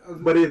 but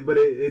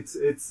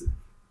it's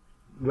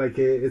like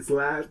it's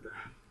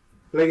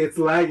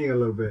lagging a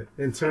little bit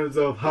in terms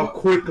of how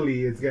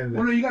quickly it's getting.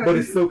 Well, no, you gotta- but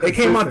it's still It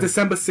came out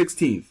consistent. December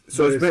 16th,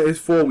 so But it's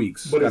 4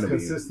 weeks. But it's gotta be.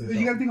 consistent.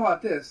 you got to think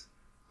about this.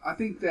 I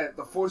think that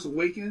The Force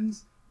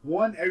Awakens,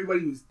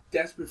 everybody was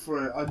desperate for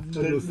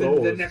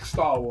the next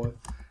Star Wars,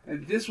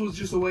 and this was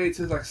just a way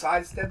to like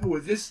sidestep it. Where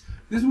this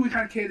movie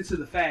kind of catered to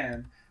the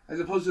fan, as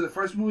opposed to the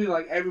first movie.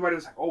 Like everybody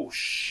was like, "Oh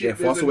shit!" Yeah,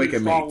 Force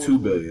Awakens made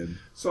 $2 billion.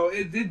 So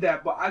it did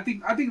that, but I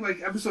think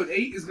like Episode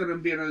 8 is gonna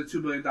be another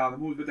 $2 billion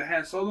movie. But the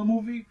Han Solo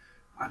movie,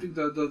 I think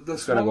the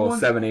It's gonna go one,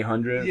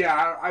 700-800.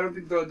 Yeah, I don't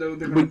think they're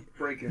gonna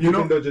break it. You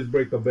think they'll just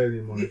break the $1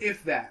 billion mark?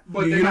 If that,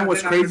 but You know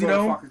what's crazy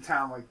though? Fucking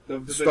town like the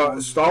big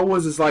ones. Star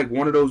Wars is like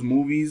one of those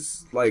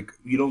movies like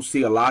you don't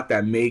see a lot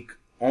that make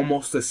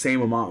almost the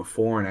same amount of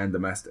foreign and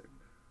domestic.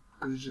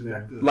 It's just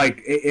that good.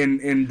 Like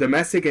in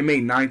domestic, it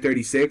made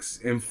 936.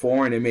 In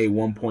foreign, it made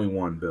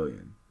 1.1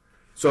 billion.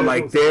 So Yeah,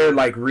 like they're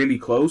like really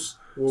close.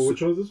 Well,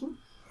 which one is this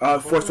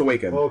one? Force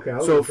Awakens. Oh, okay, I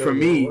was So gonna say, for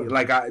me, what?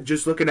 like I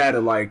just looking at it,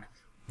 like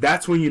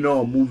that's when you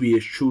know a movie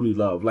is truly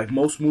loved. Like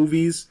most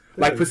movies,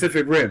 like Yeah.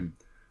 Pacific Rim.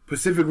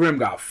 Pacific Rim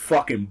got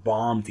fucking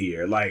bombed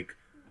here, like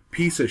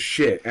piece of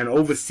shit. And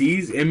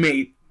overseas, it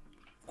made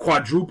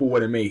quadruple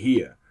what it made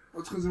here.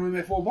 It's because we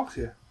made $4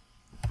 here.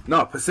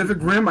 No, Pacific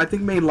Rim I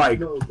think made like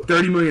No, but-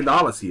 $30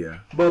 million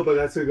here. But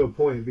that's a good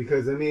point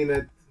because I mean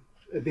at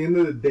the end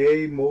of the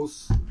day,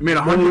 most It made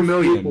 100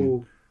 million.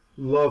 people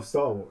love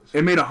Star Wars,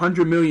 It made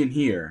 100 million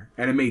here,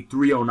 and it made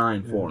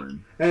 309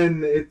 foreign.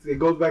 and it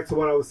goes back to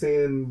what I was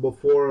saying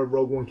before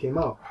Rogue One came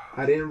out.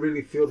 I didn't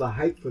really feel the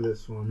hype for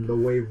this one the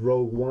way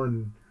Rogue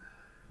One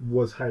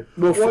was hyped.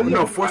 Well, Well,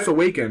 yeah, Force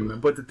Awaken.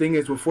 But the thing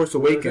is, with Force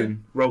What was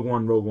Awaken, Rogue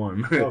One. Oh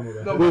my God.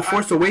 No, Well,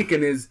 Force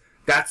Awaken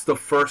that's the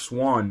first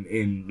one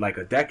in like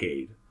a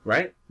decade,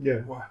 right? Yeah,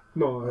 What?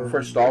 no,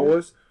 First Star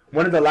Wars.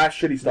 When did the last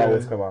shitty Star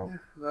Wars come out?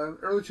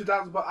 Early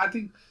 2000s, but I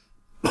think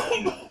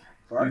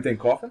You think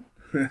Coffin?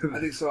 I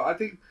think so. I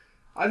think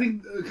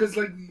because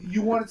like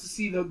you wanted to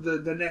see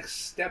the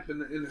next step in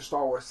the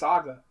Star Wars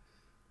saga,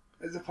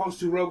 as opposed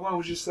to Rogue One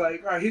was just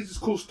like, all right, here's this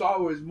cool Star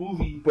Wars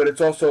movie. But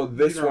it's also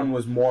this You know. one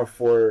was more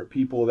for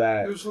people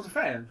that It was for the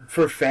fan.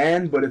 for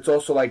fan, but it's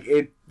also like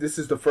this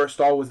is the first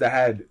Star Wars that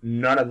had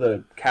none of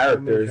the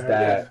characters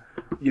that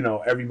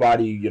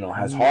everybody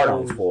has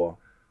hard-ons for.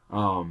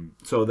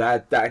 So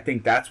that I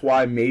think that's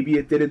why maybe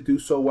it didn't do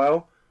so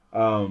well.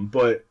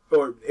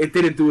 Or it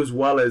didn't do as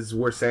well as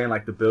we're saying,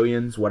 like the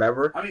billions,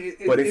 whatever. I mean,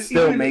 But it's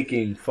still even-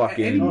 making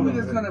fucking. Any movie no,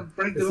 that's no. gonna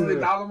break the It's $1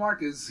 million in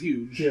mark is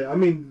huge. Yeah, I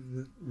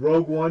mean,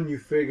 Rogue One, you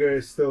figure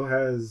it still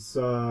has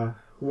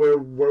where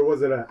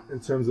was it at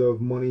in terms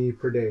of money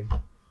per day?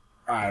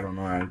 I don't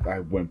know. I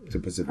went to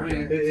Pacific I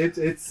mean, Rim.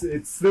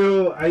 It's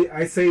still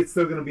I say it's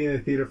still gonna be in the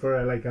theater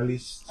for like at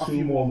least A 2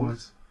 few more more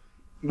months.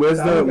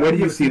 Where do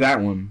you see that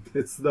one?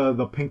 It's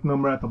the pink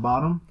number at the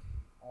bottom.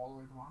 All the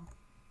way to one.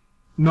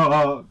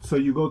 No, so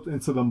you go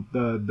into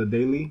the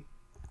daily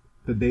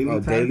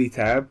tab, Daily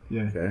tab.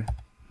 yeah, Okay.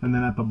 and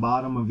then at the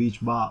bottom of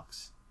each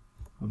box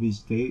of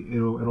each date,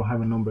 it'll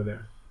have a number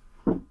there.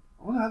 I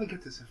wonder how they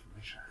get this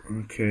information.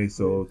 Okay.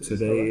 So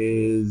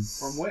today is.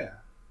 From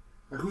where?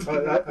 Like, who's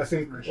giving out I this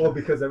think information?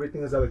 because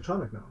everything is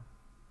electronic now,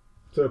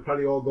 so it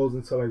probably all goes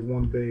into like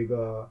one big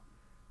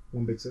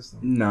system.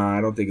 Nah,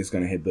 I don't think it's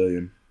gonna hit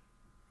billion.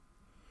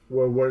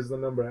 Where's the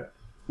number at?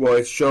 Well,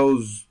 it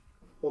shows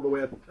All the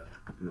way at.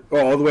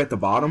 all the way at the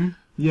bottom.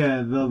 Yeah,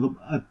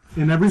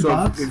 in every So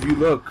box. if you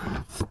look,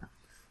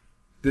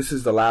 this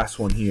is the last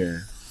one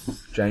here,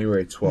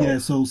 January 12th. Yeah,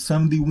 so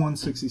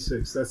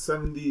 7166. That's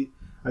 70.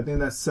 I think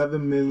that's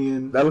 7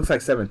 million. That looks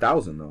like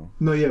 7,000 though.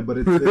 No, yeah, but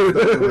it's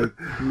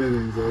like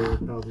millions or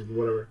thousands,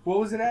 whatever. What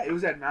was it at? It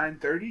was at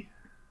 930.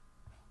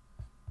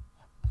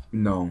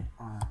 No.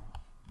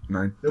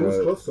 It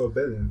was close to $1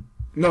 billion.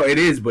 No, it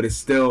is, but it's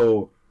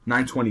still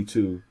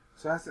 922.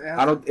 So that's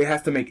It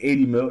has to make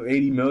 80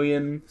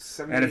 million,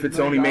 and if it's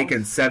only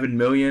making 7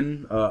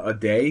 million a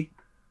day,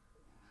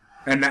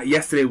 and that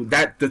yesterday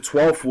the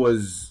 12th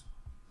was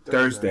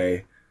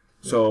Thursday,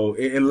 so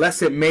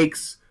unless it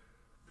makes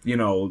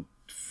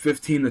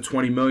 15 to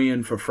 20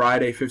 million for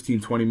Friday, 15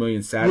 20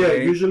 million Saturday.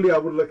 Yeah, usually I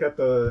would look at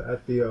the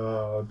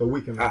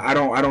weekend. I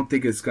don't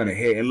think it's gonna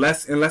hit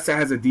unless it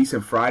has a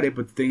decent Friday.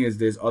 But the thing is,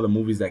 there's other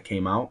movies that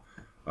came out.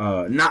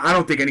 I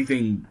don't think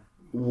anything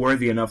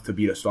worthy enough to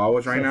beat a Star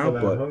Wars right Except now. for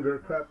that but Hunger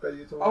crap that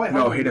you told Oh wait, No,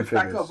 hold on, Hidden let's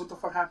back Figures. up. What the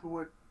fuck happened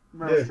with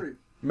Meryl Yeah. Streep?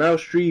 Meryl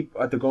Streep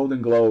at the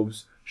Golden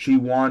Globes, she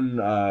won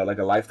like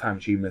a lifetime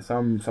achievement,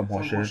 some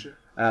horseshit.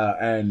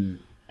 And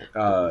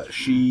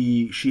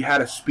she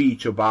had a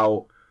speech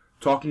about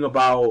talking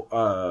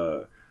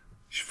about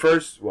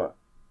first what.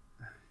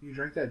 You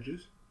drank that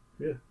juice?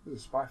 Yeah. It was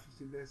a spy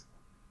 15 days.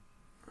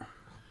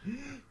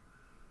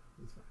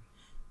 It's fine.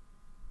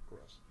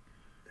 Gross.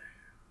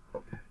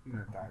 I'm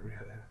gonna diarrhea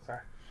there. Sorry.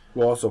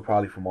 Well, also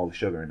probably from all the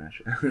sugar in that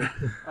shit.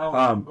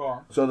 Oh, go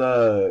on.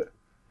 So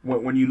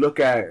when you look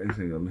at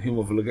he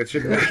will look at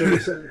sugar.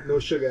 No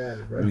sugar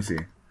added, Let me right? see.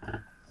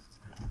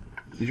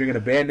 You're drinking a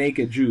bare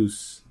naked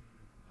juice.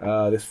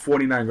 There's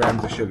 49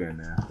 grams of sugar in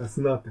there. That's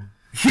nothing.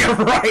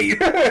 Yeah, right.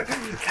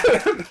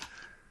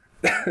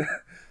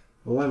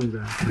 11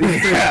 grams.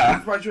 Yeah.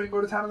 That's why you ain't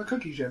go to town on the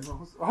cookies yet.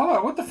 Hold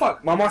on, what the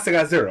fuck? My mom said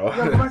got zero.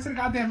 Yo, go back to the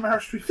goddamn Meryl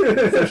Streep.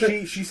 So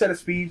she said a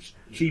speech.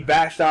 She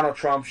bashed Donald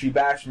Trump. She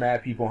bashed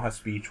mad people in her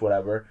speech,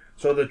 whatever.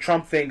 So the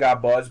Trump thing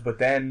got buzzed, but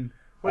then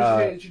What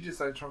did she say? She just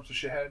said Trump's a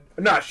shithead.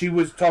 no, she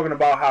was talking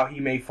about how he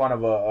made fun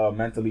of a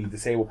mentally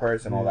disabled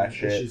person, all that And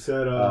shit. she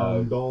said,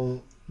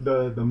 "Don't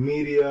the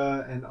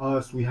media and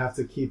us. We have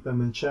to keep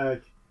them in check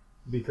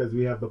because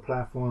we have the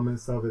platform and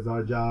stuff. It's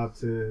our job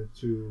to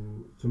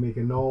make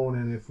it known.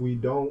 And if we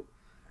don't,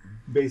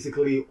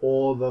 basically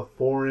all the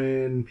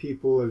foreign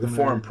people are The gonna,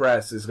 foreign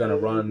press is gonna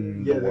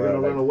run. Yeah, the they're world,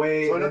 gonna run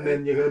away, So and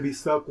then you're gonna be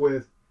stuck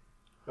with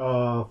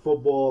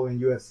football and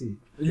UFC,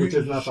 which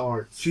is not the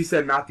arts. She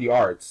said not the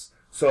arts.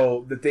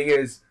 So the thing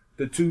is,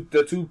 the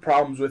two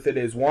problems with it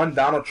is one,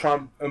 Donald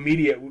Trump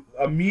immediately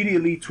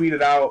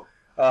tweeted out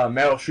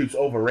Meryl Streep's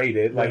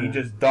overrated, like he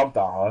just dumped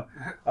on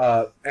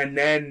her, and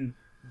then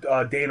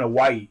Dana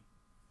White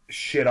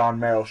shit on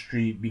Meryl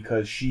Streep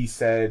because she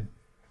said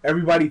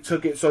everybody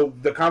took it. So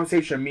the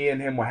conversation me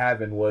and him were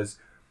having was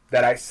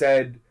that I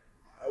said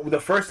the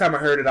first time I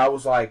heard it, I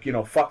was like,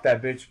 fuck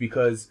that bitch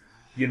because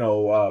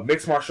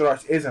mixed martial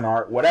arts is an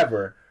art,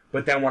 whatever.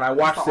 But then when I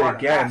watched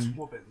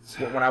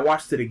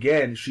it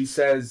again, she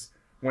says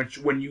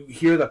when you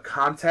hear the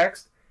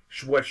context,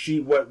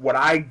 what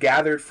I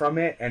gathered from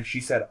it, and she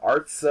said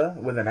arts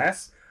with an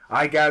S.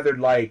 I gathered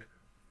like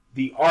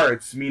the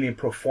arts, meaning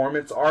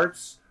performance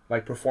arts,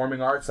 like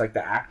performing arts, like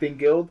the acting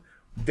guild.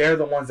 They're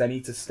the ones that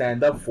need to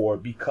stand up for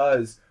it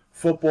because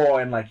football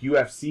and like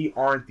UFC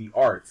aren't the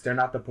arts. They're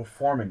not the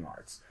performing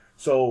arts.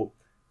 So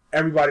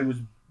everybody was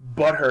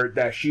butthurt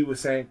that she was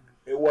saying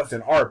it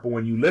wasn't art, but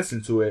when you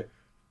listen to it,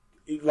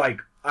 like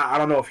I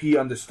don't know if he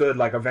understood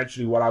like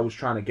eventually what I was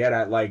trying to get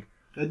at. Like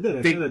I did.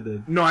 I said I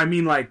did. no, I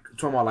mean like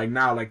talking about like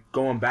now, like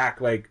going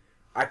back, like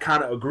I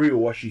kind of agree with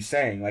what she's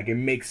saying. Like it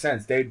makes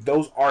sense.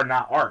 Those are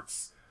not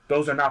arts.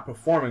 Those are not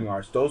performing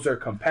arts. Those are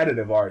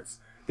competitive arts.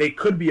 They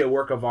could be a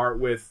work of art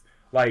with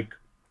like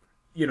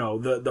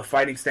the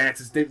fighting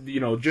stances.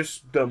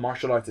 Just the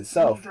martial arts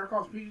itself. Jerk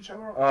off, beat each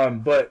other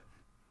up. But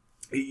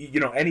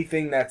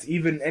anything that's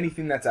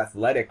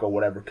athletic or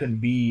whatever can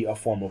be a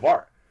form of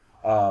art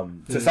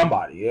to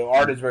somebody.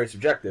 Art is very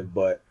subjective,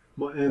 but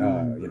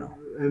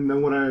and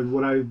then what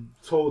I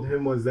told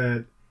him was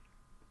that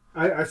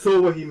I saw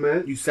what he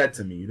meant. you said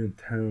to me, you didn't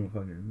tell him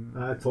fucking.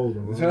 I told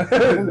him.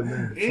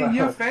 In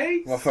your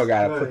face? Motherfucker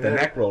gotta put the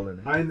neck roll in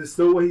it. I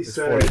understood what he It's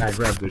said. 49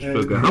 grams of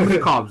sugar. How many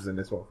carbs in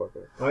this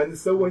motherfucker? I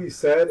understood what he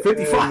said.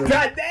 55. and-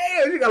 God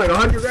damn, you got like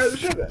 100 grams of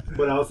sugar.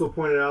 But I also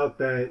pointed out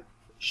that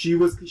she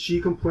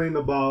complained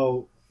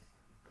about,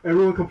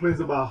 everyone complains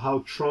about how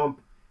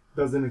Trump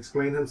doesn't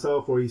explain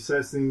himself or he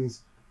says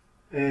things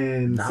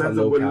and Not says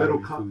a it with low-calorie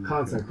little food,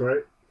 concept,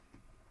 right?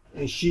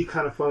 And she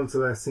kind of fell into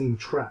that same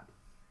trap.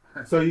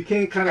 So you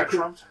can't kind Got of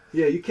trumped.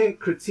 you can't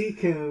critique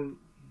him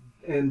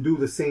and do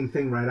the same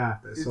thing right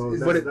after. So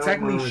It's- But that was my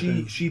technically, only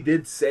thing. she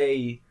did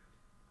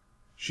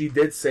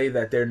say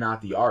that they're not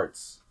the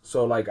arts.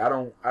 So like I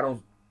don't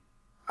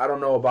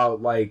know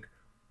about like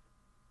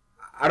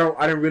I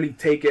didn't really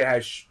take it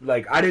as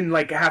like I didn't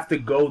like have to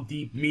go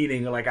deep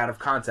meaning like out of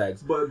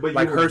context. But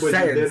like you, her but you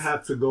sentence- did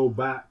have to go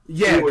back.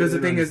 Yeah, to it because the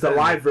and thing is, the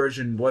understand live it.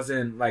 version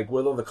wasn't like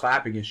with all the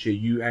clapping and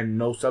shit. And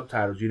no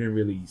subtitles. You didn't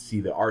really see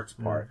the arts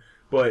part.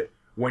 But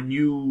when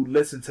you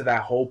listen to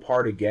that whole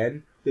part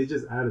again, They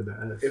just added the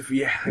S. if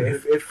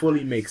it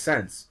fully makes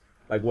sense,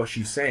 like what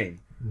she's saying.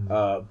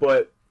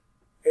 But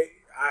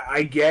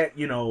I get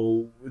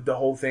the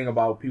whole thing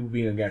about people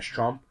being against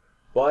Trump.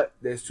 But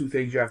there's two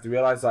things you have to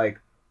realize, like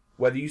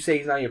whether you say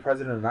he's not your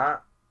president or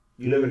not,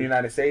 you live in the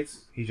United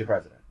States, he's your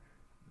president.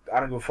 I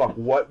don't give a fuck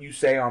what you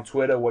say on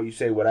Twitter, what you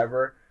say,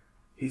 whatever.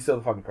 He's still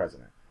the fucking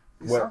president.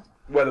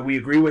 Whether we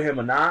agree with him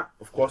or not,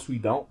 of course we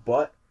don't,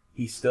 but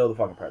he's still the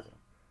fucking president.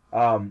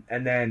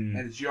 And then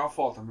And it's your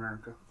fault,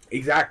 America.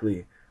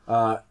 exactly.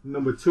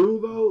 Number two,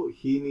 though,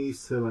 he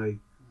needs to like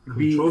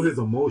control his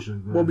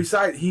emotions. Man. Well,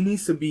 besides, he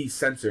needs to be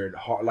censored,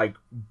 like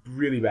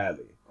really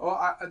badly.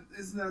 Well,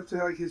 isn't that up to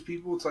like his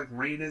people to like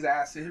rein his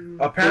ass in?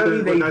 Apparently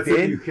But they that's if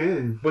did. you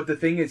can. But the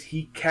thing is,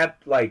 he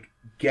kept like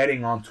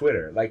getting on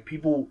Twitter. Like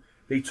people,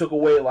 they took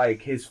away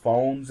like his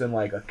phones and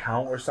like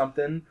account or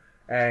something,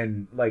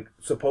 and like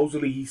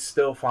supposedly he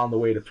still found a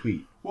way to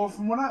tweet. Well,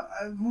 from what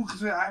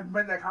I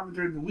read that comment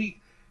during the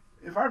week,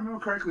 if I remember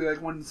correctly,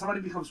 like when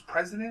somebody becomes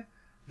president,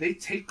 they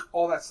take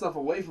all that stuff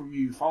away from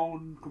you,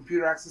 phone,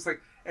 computer access,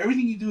 like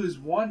everything you do is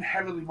one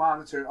heavily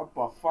monitored up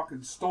a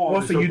fucking storm.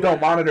 Also, you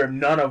don't monitor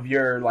none of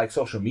your like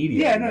social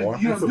media anymore.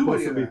 You don't It's do supposed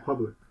any to of be that.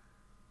 public.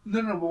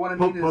 No, but what I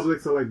mean is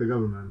Publics are like the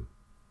government.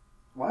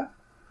 what?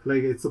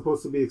 Like it's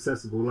supposed to be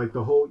accessible. Like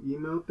the whole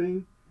email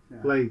thing. Yeah.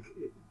 Like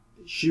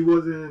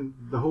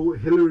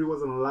Hillary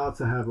wasn't allowed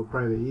to have a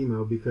private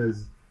email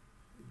because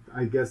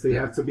I guess they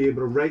have to be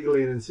able to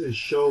regulate and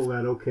show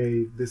that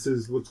okay, this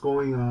is what's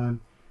going on,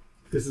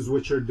 this is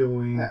what you're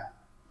doing. Yeah.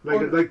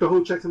 Like the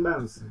whole checks and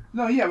balances.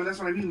 No, yeah, but that's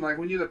what I mean. Like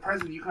when you're the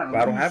president, you kind of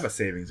I don't have a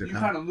savings you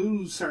account. kind of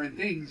lose certain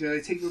things. You know,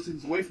 they take those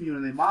things away from you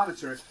and they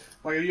monitor it.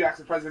 Like if you ask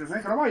the president,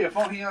 "Hey, can I borrow your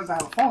phone?" He doesn't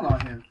have a phone on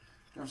him. You know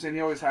what I'm saying?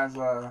 He always has you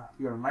got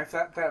a knife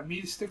that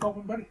meat stick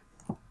open, buddy.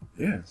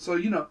 Yeah. So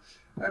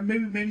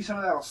maybe some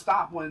of that will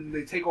stop when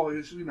they take all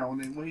his.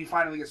 When he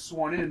finally gets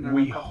sworn in.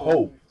 We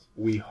hope.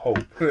 We hope.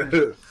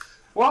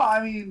 Well,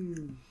 I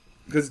mean,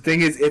 Because the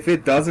thing is, if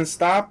it doesn't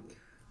stop,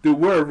 dude,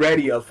 we're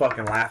already a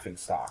fucking laughing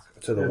stock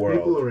to the And world.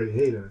 people already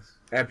hate us.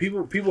 And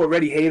people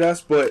already hate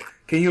us, but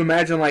can you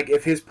imagine, like,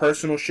 if his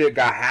personal shit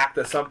got hacked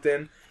or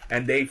something,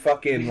 and they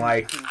fucking,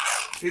 like...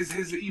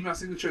 his email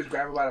signature is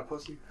grabbed by the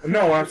pussy.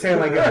 No, what I'm saying,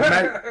 like,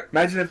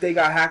 imagine if they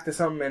got hacked or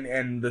something,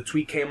 and the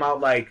tweet came out,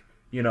 like,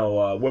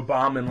 we're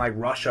bombing, like,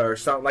 Russia or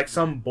something, like,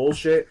 some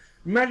bullshit.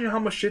 Imagine how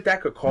much shit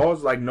that could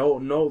cause. Like, no,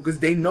 because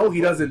they know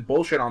he doesn't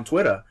bullshit on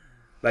Twitter.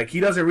 Like, he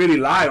doesn't really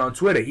lie on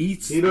Twitter. He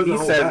doesn't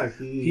hold says back.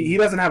 he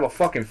doesn't have a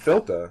fucking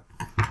filter,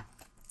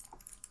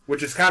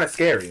 which is kind of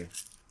scary.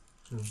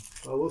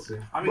 Well, we'll see.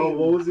 I mean, but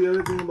what was the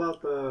other thing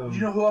about the...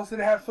 You know who else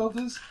didn't have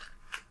filters?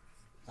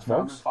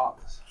 Smokes?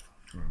 Fathers.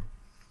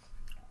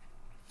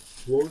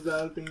 What was the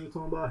other thing you were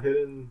talking about?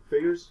 Hidden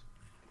Figures?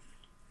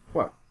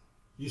 What?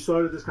 You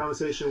started this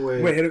conversation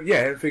with... Wait,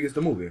 Hidden Figures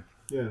the movie.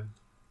 Yeah.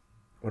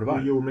 What about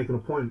it? You were making a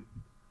point,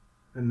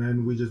 and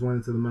then we just went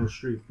into the middle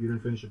street. You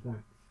didn't finish your point.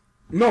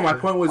 No, my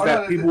point was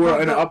that people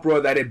were in an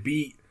uproar that it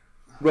beat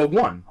Rogue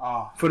One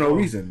for no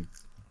reason.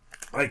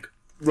 Like,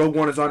 Rogue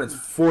One is on its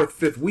 4th,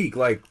 5th week.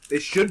 Like,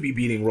 it should be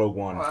beating Rogue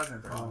One.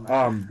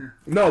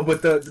 No,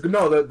 but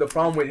the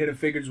problem with Hidden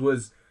Figures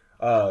was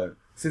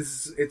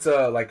since it's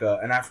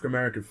an African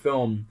American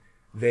film,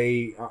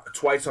 they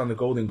twice on the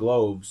Golden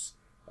Globes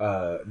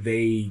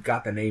they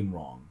got the name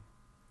wrong.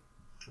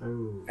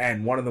 Oh.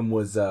 And one of them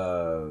was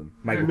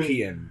Michael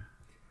Keaton.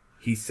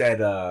 He said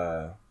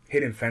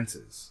Hidden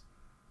Fences.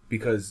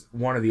 Because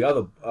one of the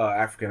other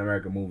African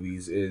American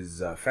movies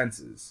is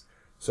Fences,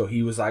 so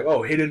he was like,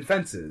 "Oh, Hidden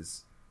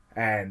Fences,"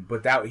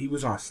 but he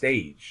was on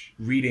stage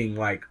reading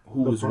like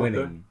who was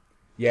winning.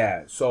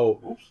 Yeah,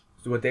 so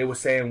what they were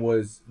saying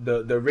was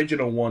the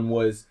original one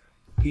was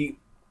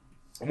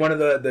one of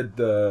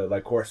the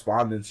like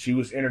correspondents. She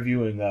was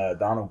interviewing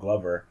Donald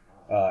Glover,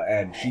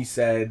 and she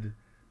said,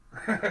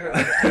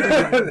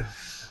 "That's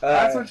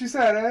what she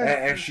said."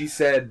 And she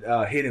said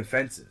Hidden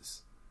Fences.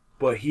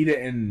 But he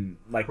didn't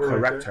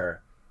correct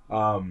her.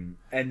 And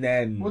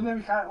then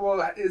Wouldn't that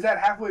be is that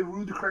halfway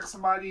rude to correct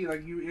somebody?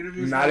 Like you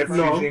interview not if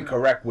somebody? she's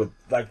incorrect with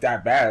like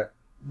that bad.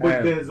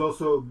 But you can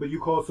also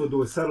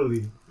do it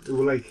subtly. It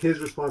would, like his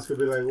response could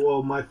be like,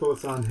 "Well, my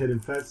thoughts on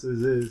Hidden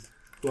Fences is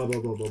blah blah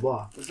blah blah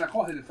blah." It's not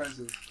called Hidden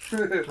Fences.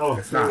 Oh,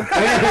 It's not.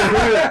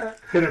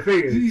 Hidden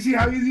Figures. You see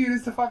how easy it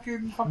is to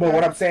fucking. But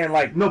what I'm saying,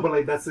 like, No, but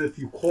like that's if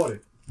you caught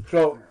it.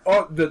 so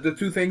the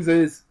two things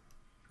is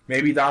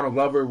maybe Donald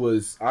Glover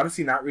was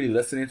honestly not really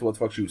listening to what the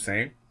fuck she was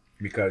saying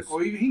because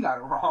Or even he got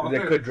it wrong. they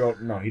could draw.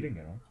 No, he didn't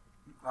get it wrong.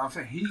 I'm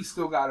saying he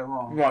still got it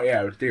wrong. Well,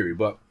 yeah, in theory,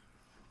 but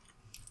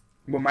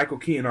with Michael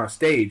Keaton on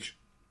stage,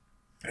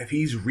 if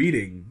he's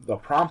reading the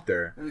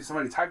prompter Maybe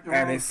somebody typed it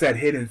and wrong. it said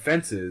Hidden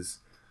Fences,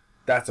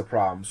 that's a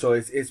problem. So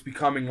it's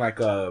becoming like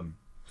a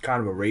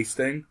kind of a race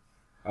thing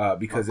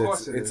because Of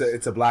course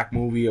it's a black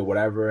movie or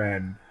whatever,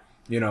 and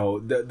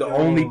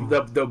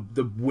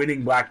the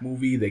winning black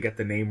movie they get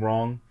the name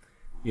wrong.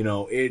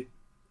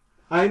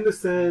 I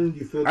understand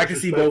you feel. I can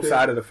see both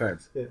sides of the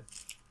fence. Yeah.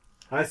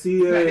 I see.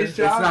 his It's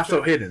job- not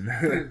so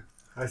hidden.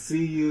 I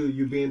see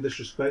you being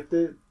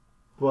disrespected,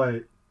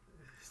 but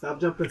stop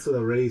jumping to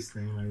the race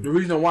thing. Like, The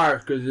reason why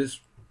is because it's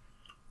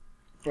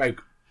like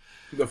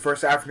the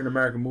first African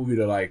American movie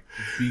to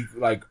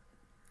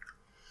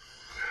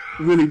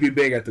really be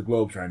big at the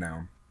Globes right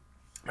now.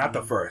 Not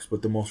the first,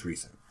 but the most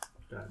recent.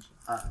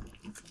 gotcha.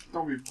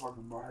 Don't be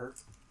fucking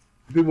butthurt.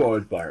 People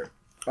always butthurt.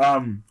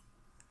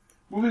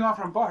 Moving on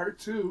from butthurt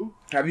too.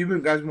 Have you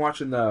guys been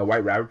watching the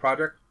White Rabbit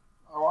Project?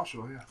 Oh, I'll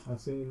show you.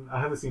 I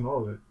haven't seen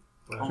all of it.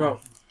 But So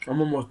I'm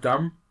almost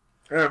done.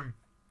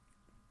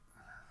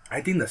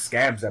 I think the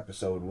Scabs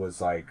episode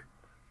was like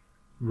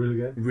really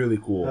good. really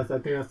cool. I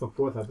think that's the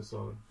 4th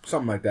episode.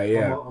 Something like that,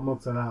 yeah. I'm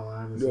up to that one.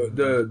 I haven't seen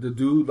The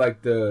dude,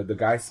 like the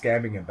guy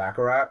scamming in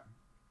Baccarat,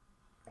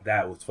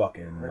 that was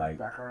fucking like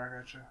Baccarat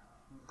gotcha.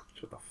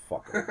 shut the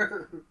fuck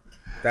up.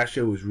 That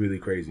shit was really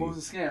crazy. What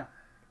was the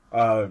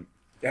scam?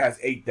 It has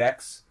 8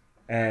 decks,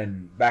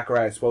 and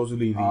Baccarat is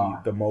supposedly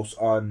the most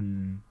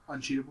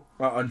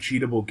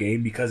uncheatable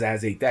game because it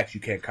has 8 decks.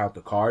 You can't count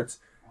the cards,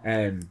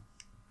 and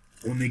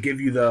when they give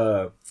you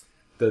the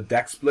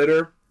deck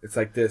splitter, it's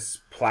like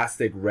this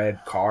plastic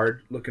red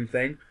card looking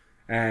thing,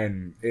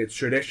 and it's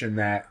tradition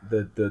that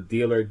the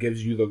dealer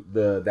gives you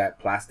that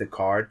plastic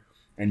card,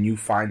 and you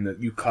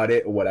cut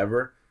it or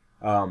whatever,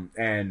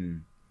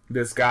 and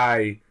this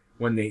guy,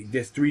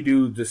 this 3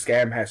 dudes, the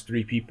scam has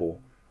 3 people.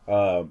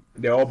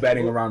 They're all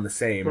betting around the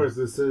same. First,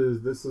 this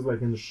is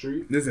like in the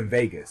street. This is in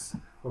Vegas.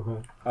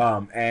 Okay.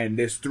 And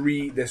there's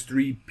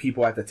three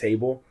people at the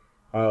table.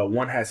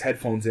 One has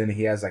headphones in. And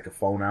he has like a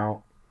phone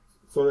out.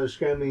 So they're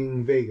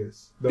scamming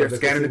Vegas. They're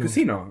scanning the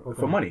casino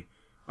for money.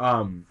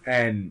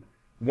 And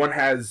one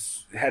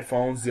has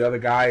headphones. The other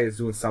guy is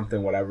doing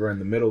something, whatever. And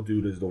the middle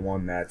dude is the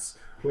one that's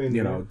playing,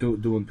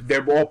 doing.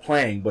 They're all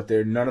playing, but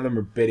none of them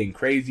are bidding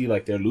crazy,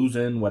 like they're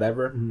losing,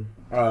 whatever.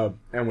 Mm-hmm.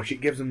 And when she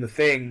gives him the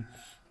thing,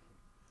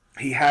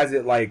 he has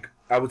it like,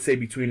 I would say,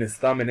 between his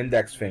thumb and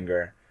index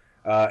finger,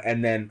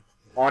 and then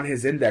on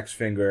his index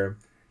finger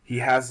he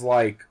has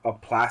like a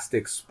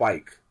plastic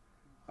spike,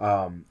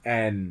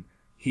 and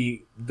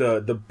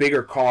the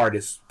bigger card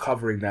is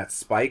covering that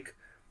spike,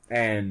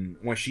 and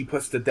when she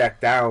puts the deck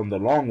down the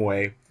long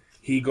way,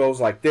 he goes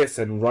like this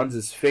and runs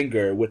his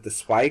finger with the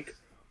spike,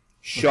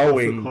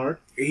 showing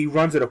he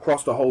runs it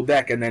across the whole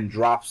deck and then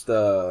drops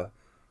the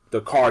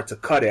card to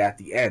cut it at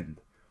the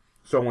end.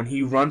 So when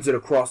he runs it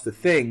across the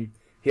thing,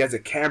 he has a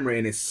camera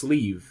in his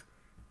sleeve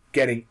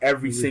getting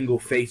every single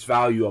face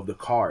value of the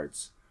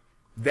cards.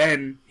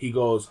 Then he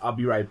goes, I'll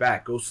be right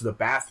back, goes to the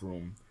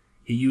bathroom.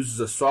 He uses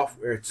a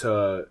software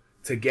to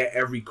get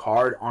every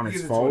card on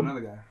his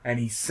phone, and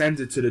he sends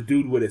it to the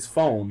dude with his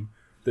phone.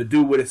 The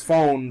dude with his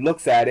phone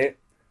looks at it,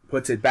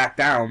 puts it back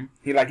down.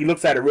 He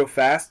looks at it real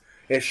fast.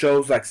 It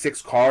shows like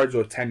 6 cards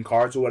or 10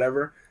 cards or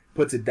whatever.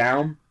 Puts it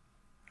down,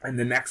 and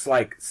the next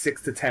like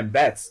 6 to 10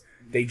 bets,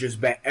 they just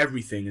bet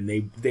everything, and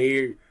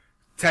they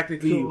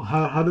technically. So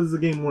how does the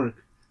game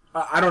work?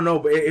 I don't know,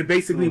 but it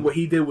basically what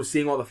he did was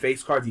seeing all the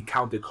face cards. He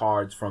counted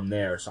cards from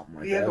there or something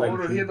like that. He had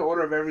the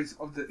order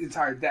of the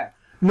entire deck.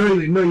 No,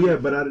 yeah,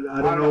 but I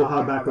don't know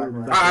how back.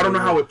 I don't know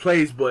how it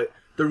plays, but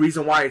the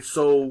reason why it's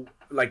so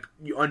like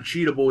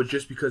uncheatable is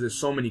just because there's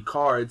so many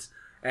cards,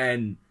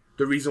 and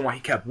the reason why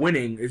he kept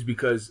winning is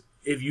because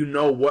if you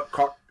know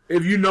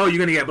if you know you're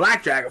gonna get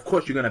blackjack, of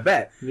course you're gonna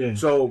bet. Yeah.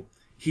 So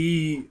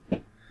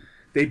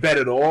they bet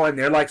it all, and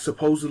they're like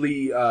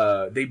supposedly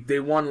they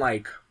won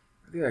like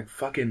I think like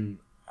fucking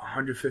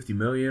 150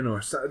 million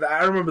or so.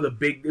 I don't remember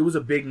it was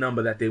a big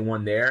number that they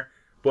won there,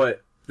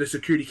 but the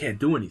security can't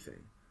do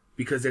anything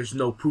because there's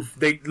no proof.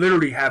 They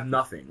literally have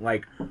nothing.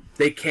 Like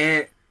they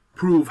can't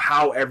prove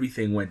how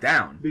everything went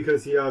down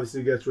because he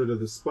obviously gets rid of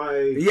the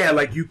spike. Yeah,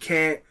 like you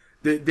can't.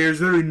 There's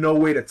literally no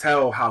way to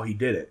tell how he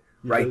did it.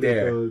 Right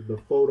there, the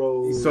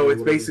photos. So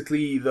it's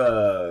basically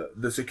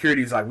the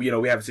security's like, we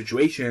have a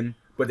situation,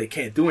 but they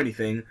can't do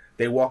anything.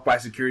 They walk by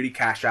security,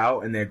 cash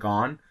out, and they're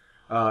gone.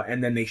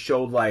 And then they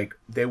showed like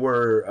they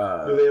were.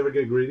 Do they ever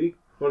get greedy?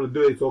 Or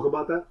do they talk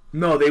about that?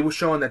 No, they were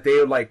showing that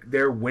they like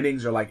their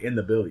winnings are like in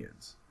the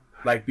billions,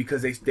 like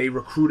because they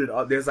recruited.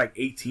 There's like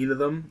 18 of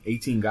them,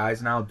 18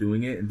 guys now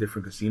doing it in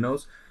different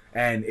casinos,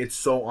 and it's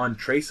so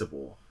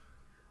untraceable.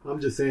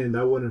 I'm just saying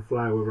that wouldn't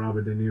fly with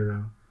Robert De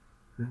Niro.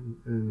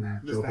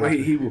 Well,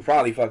 he would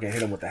probably fucking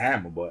hit him with the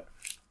hammer, but.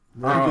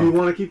 Do you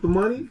want to keep the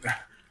money?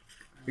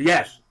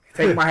 Yes,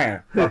 take my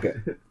hand. Fuck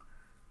it.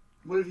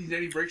 What if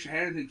he breaks your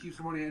hand and he keeps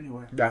the money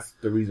anyway? That's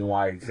the reason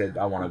why he said,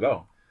 I want to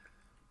go.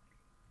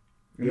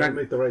 You gotta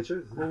make the right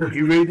choice.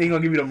 You really think he'll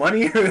give you the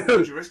money?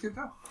 Would you risk it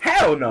though?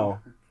 Hell no.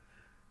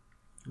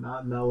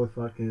 Not with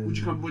fucking. Would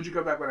you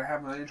come back with a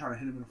 $500,000 trying to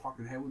hit him in the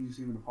fucking head when you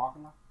see him in the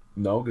parking lot?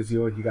 No, because he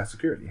got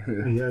security.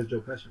 He has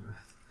Joe Pesci, man.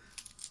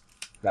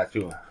 That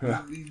too.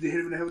 They hit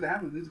him in the head with the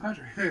hammer. Leave the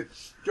country.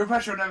 Joe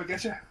Pesci will never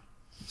get you.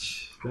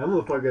 That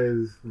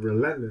motherfucker is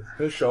relentless.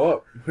 He'll show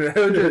up.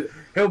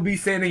 He'll be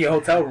sitting in your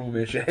hotel room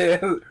and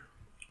shit.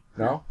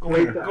 No? Go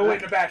wait in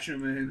the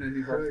bathroom and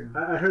he fucking.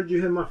 I heard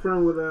you hit my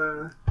friend with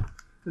a.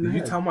 Did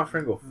you tell my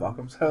friend go fuck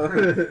himself?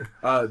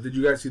 Did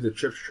you guys see the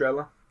Chips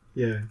trailer?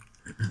 Yeah.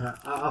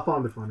 I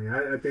found it funny.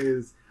 I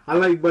think I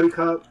like buddy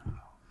cop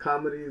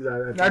comedies.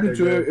 I do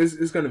too.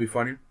 It's going to be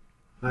funny.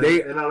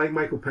 And I like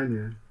Michael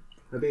Pena.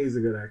 I think he's a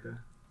good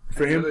actor.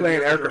 For him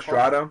playing Eric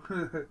Estrada,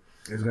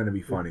 it's going to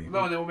be funny.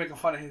 No, and they were making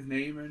fun of his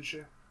name and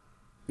shit.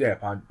 Yeah,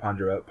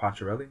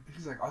 Poncherelli.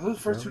 He's like, are those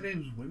first 2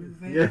 names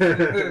women's names?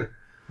 Yeah.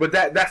 But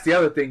that's the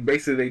other thing.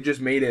 Basically, they just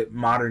made it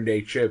modern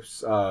day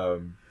Chips.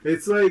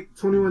 It's like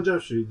 21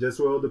 Jump Street, just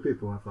with older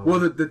people. I thought. Well,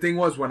 the thing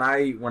was when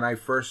I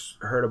first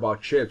heard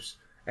about Chips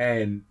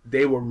and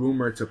they were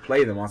rumored to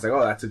play them, I was like,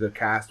 oh, that's a good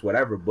cast,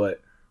 whatever. But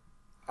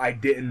I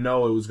didn't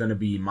know it was gonna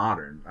be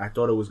modern. I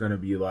thought it was gonna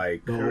be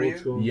like old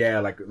school. Yeah,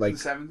 like the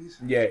 70s.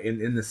 Yeah,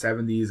 in the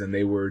 70s, and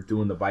they were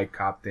doing the bike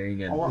cop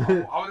thing. And I was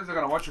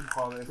gonna watch him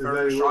call it.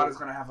 Eric Estrada's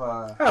gonna have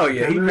a. Hell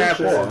yeah, he mad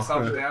Paul.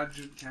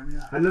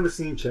 Cameo. I never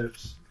seen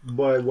Chips,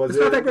 but it's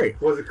not that great.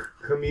 Was it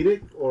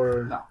comedic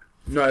or no?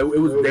 No, it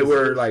was. They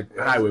were like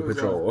Yeah, highway it was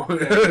patrol. Yeah,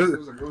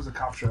 it was a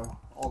cop show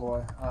all the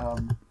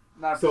way.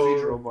 Not So-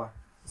 procedural, but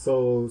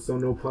So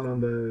no pun on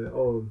the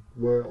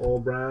we're all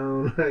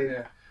brown. Like,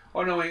 yeah.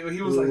 Oh no, wait,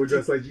 he was we're like,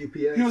 just like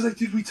GPS. he was like,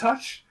 did we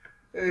touch?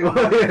 Oh,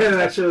 yeah,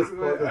 that shit was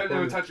fucking And they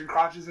were funny. touching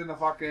crotches in the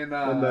fucking. in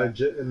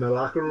the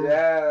locker room.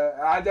 Yeah,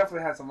 I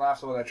definitely had some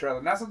laughs over that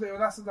trailer. Not something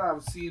I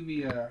would see in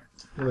In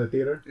the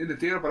theater. the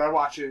theater, but I'd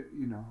watch it,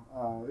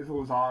 if it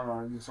was on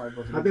or just like.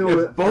 I think I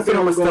would. both of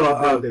them are still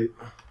up. date.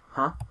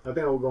 Huh? I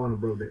think I would go on a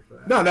bro date for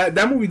that. No,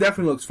 that movie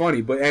definitely looks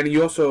funny, but and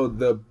you also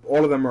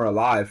all of them are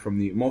alive from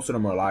the most of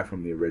them are alive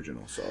from the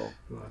original, so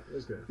Well,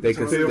 it's good. they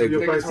So could you'll they,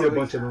 probably see a totally-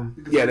 bunch of them.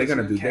 you could yeah totally they're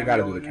gonna see do they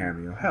gotta do the in it.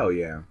 cameo. Hell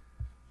yeah.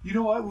 You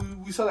know what?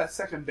 We saw that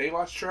second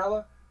Baywatch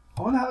trailer.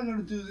 I wonder how they're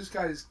gonna do this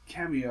guy's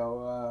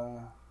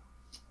cameo.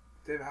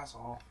 David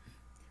Hasselhoff.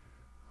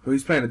 So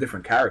he's playing a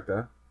different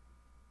character.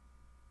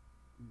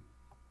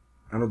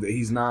 I don't.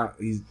 He's not.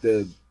 He's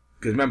the.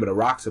 Because remember, The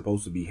Rock's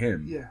supposed to be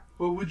him. Yeah,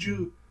 but would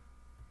you?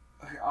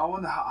 I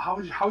wonder how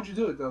would you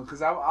do it though?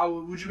 Because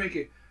would you make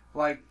it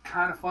like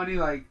kind of funny,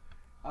 like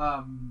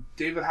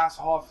David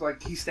Hasselhoff,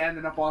 like he's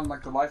standing up on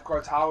like the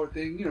lifeguard tower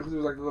thing, because it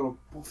was like a little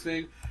poof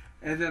thing,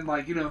 and then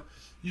like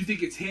you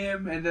think it's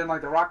him, and then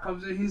like The Rock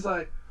comes in, he's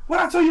like, "What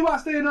I told you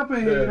about staying up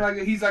in here?" Yeah. Like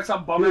he's like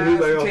some bum He's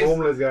ass. like He a chases-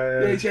 homeless guy.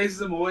 yeah, he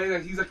chases him away.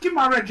 Like he's like, "Give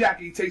my red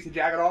jacket." He takes the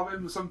jacket off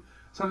him.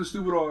 Something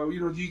stupid, or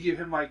do you give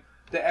him like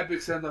the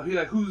epic send off? He's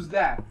like, "Who's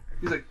that?"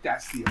 He's like,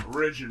 "That's the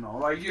original."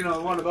 Like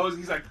one of those.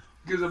 He's like,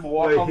 gives him a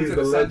walk Like, off he's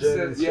into the the legend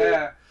sunset. and shit.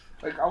 Yeah.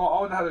 Like I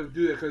wonder how they would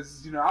do that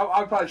because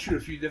I'd probably shoot a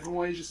few different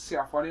ways just to see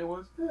how funny it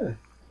was. Yeah.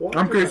 Well,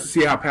 I'm curious to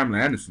see how Pamela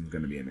Anderson's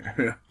gonna be in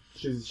it.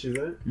 She's in.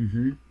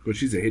 Mm-hmm. But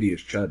she's a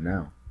hideous chud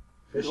now.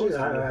 Is she?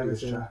 I haven't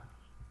seen it.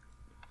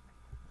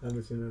 I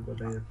haven't seen it, but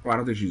damn. Well, I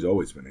don't think she's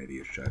always been a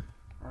hideous chud.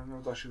 I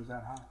never thought she was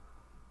that hot.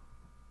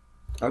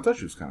 I thought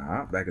she was kind of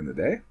hot back in the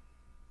day,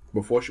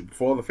 before the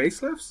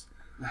facelifts.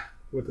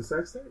 With the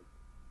sex tape?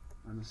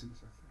 I never seen the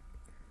sex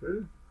tape.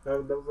 Really? That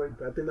was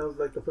like, I think that was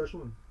like the first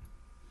one.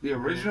 The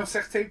original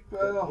sex tape.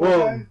 Whole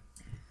Well, guy?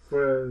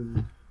 for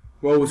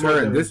Well, it was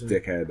her and this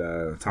Generation.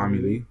 dickhead, Tommy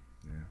Lee.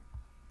 Yeah.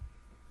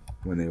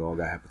 When they all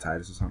got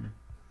hepatitis or something.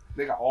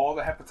 They got all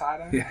the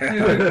hepatitis. Yeah.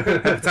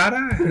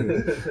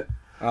 Hepatitis.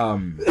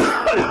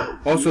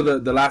 Also,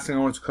 the last thing I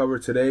wanted to cover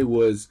today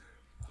was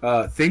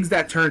things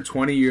that turn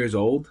 20 years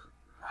old.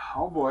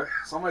 Oh boy,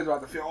 somebody's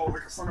about to feel old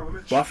like a son of a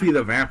bitch. Buffy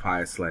the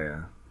Vampire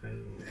Slayer.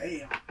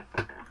 Damn.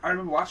 I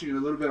remember watching it a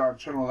little bit on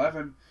Channel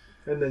 11.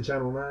 and then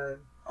Channel 9.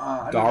 I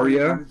never Daria? really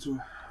got into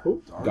it.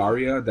 Who?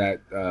 Daria,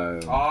 that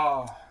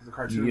Oh, the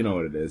cartoon. you know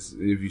what it is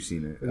if you've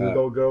seen it. Is it the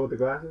old girl with the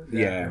glasses?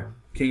 Yeah,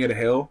 King of the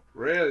Hill.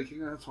 Really?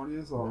 King of the 20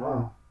 years old. Wow.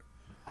 Wow.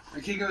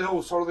 And King of the Hill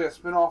was totally a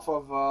spin-off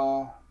of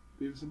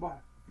Beavis and Butthead.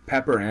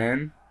 Pepper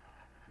Ann.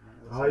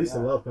 Oh, I used to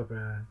love Pepper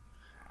Ann.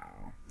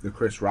 The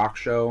Chris Rock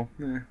Show.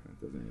 That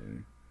doesn't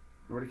really.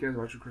 Nobody cares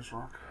about you, Chris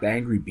Rock. The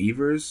Angry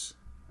Beavers.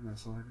 And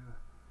that's all I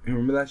do. You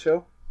remember that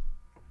show?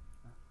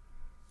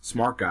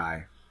 Smart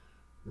Guy.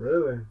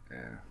 Really?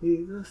 Yeah.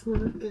 He's a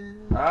smart guy.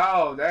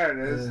 Oh, there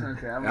it is. Yeah.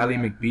 Okay. Ally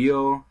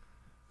McBeal.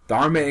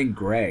 Dharma and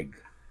Greg.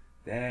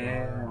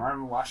 Damn, I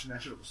remember watching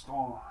that shit with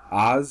Storm.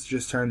 Oz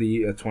just turned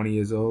 20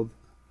 years old.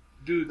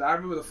 Dude, I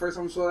remember the first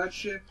time we saw that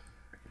shit.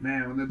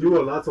 Man, when You were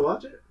allowed to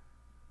watch it?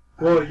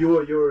 Well, you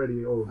were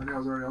already I old. think I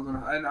was already old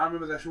enough. And I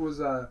remember that shit was,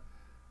 I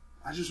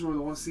just remember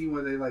the one scene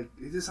where they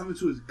did something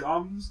to his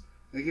gums.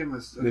 They gave him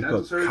a They dental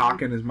put surgery.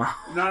 cock in his mouth.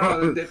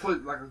 No, they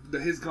put,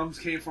 his gums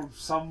came from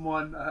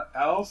someone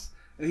else.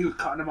 And he was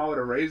cutting them out with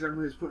a razor. I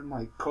remember he was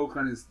putting, coke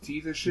on his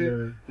teeth and shit. Yeah.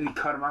 And he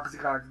cut them out because he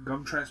got, a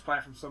gum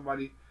transplant from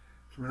somebody,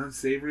 from an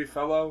unsavory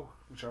fellow,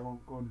 which I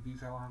won't go into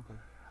detail on. But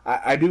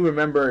I do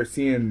remember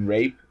seeing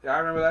rape, yeah, I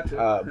remember that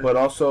too. but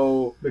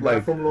also The guy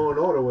like from Law and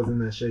Order was in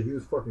that shit. He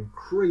was fucking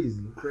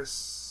crazy. Chris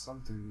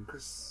something.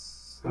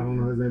 Chris. I don't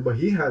know his name, but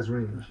he has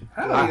range.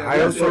 Hell I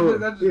yeah, also-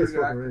 that's He has pretty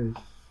good fucking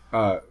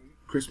acting. range.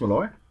 Chris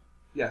Malloy,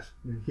 Yes.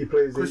 He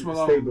plays Chris a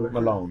Malone. stabler.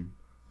 Malone,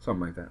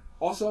 something like that.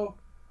 Also,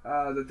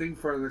 the thing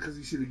because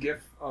you see the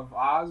gif of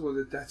Oz was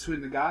it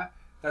tattooing the guy.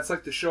 That's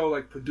like the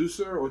show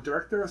producer or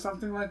director or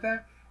something like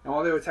that. And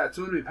while they were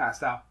tattooing him, he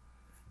passed out.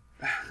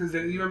 Because you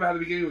remember how the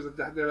beginning was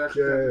they were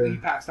actually Yeah. he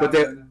passed But out.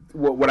 then,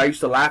 what I used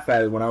to laugh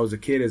at when I was a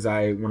kid is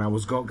when I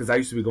was going, because I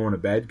used to be going to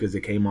bed because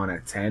it came on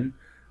at 10,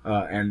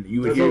 and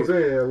you would That's what I'm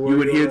saying. hear you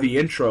would hear the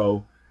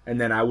intro,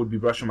 and then I would be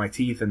brushing my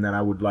teeth, and then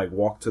I would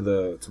walk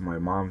to my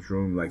mom's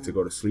room to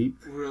go to sleep,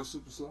 real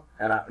super slow.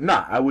 and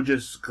I would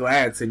just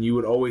glance, and you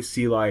would always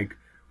see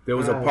there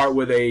was a Nice. part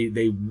where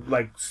they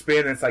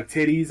spin, it's like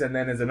titties, and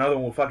then there's another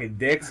one with fucking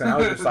dicks, and I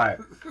was just like,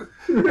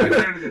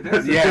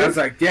 yeah, I was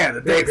like, yeah, the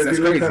dicks, that's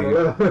crazy.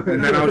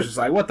 And then I was just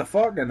like, what the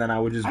fuck? And then I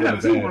would just I go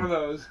never to seen one of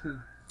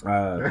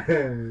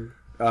bed.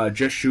 those.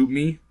 Just Shoot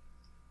Me.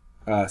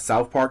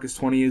 South Park is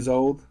 20 years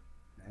old.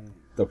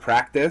 The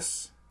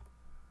Practice.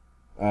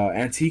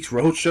 Antiques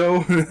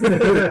Roadshow.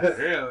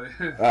 Really?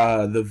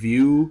 The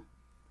View.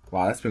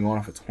 Wow, that's been going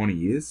on for 20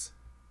 years.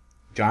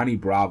 Johnny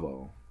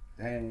Bravo.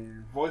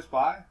 Damn. Voiced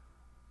by?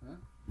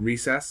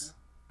 Recess.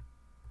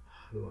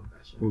 I love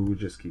that shit. We would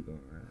just keep going.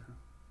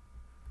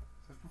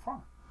 That's for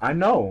fun. I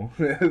know.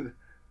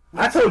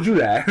 I told you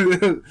that.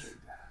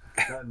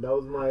 That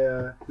was my.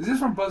 Is this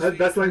from BuzzFeed?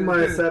 That's like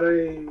my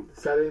Saturday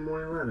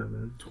morning lineup,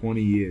 man.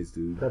 20 years,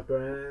 dude.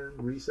 Pepper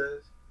Ann,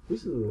 Recess.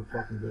 Recess was a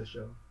fucking good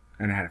show.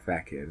 And I had a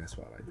fat kid. That's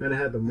why I liked it. And I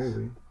had the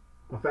movie.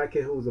 A fat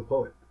kid who was a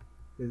poet.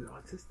 He's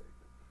autistic.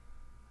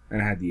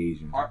 And I had the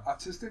Asian.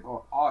 Autistic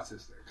or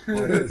autistic?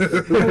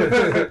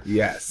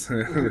 Yes.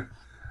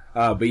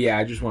 But yeah,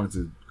 I just wanted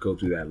to go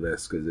through that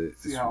list because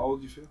it's. See how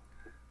old you feel?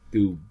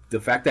 Dude, the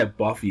fact that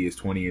Buffy is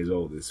 20 years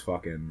old is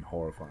fucking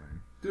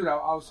horrifying. Dude, I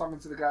was talking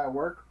to the guy at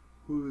work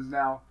who is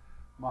now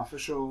my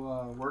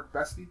official work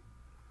bestie.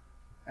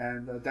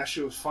 And that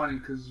shit was funny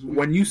because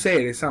When you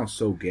say it, it sounds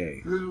so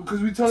gay.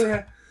 Because we totally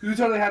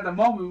had the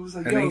moment. It was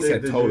like, And yo, then he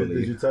said totally.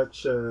 Did you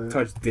touch?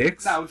 Touch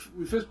dicks? nah,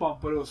 we fist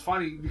bumped, but it was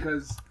funny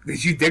because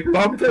Did you dick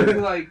bump? we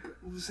were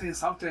saying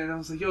something, and I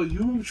was like, yo, you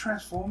remember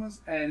Transformers?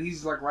 And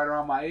he's like right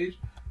around my age.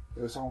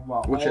 It was talking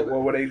about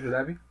What age would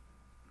that be?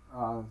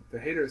 the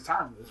hater is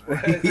timeless.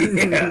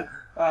 Yeah.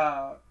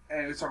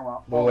 And we're talking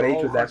about Well, all what the age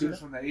old was that cartoons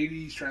from the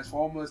 80s,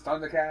 Transformers,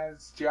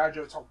 Thundercats, G.I.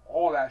 Joe,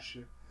 all that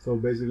shit. So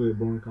basically a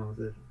boring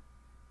conversation.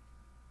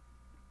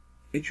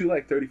 Ain't you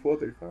like 34,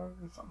 35?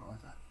 Something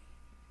like that.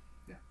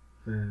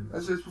 And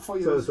That's just before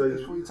you. So- It's so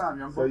before your time,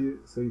 young so boy. you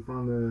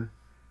found the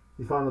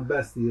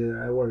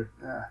bestie at work.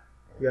 Yeah.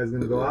 You guys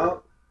gonna go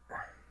out?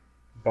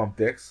 Bump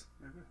dicks?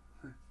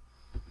 Maybe.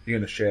 You're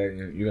gonna share,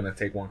 you're gonna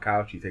take one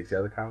couch, he takes the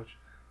other couch?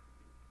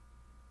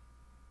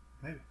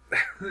 Maybe.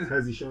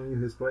 Has he shown you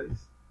his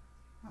place?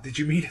 Did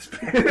you meet his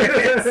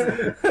parents?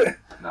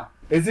 No.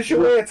 Is this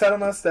your way of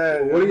telling us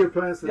that... What are your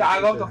plans for Yeah, I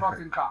love the future?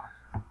 fucking cock.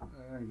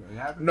 There you go. You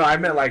have it? No, I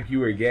meant like you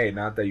were gay,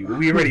 not that you...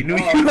 We already knew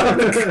you loved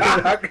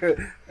the cock.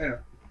 Anyway,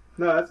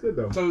 No, that's good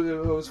though. so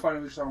it was funny.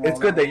 We were talking about It's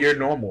good that you're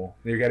normal.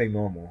 You're getting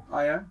normal.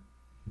 I am?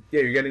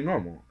 Yeah, you're getting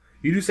normal.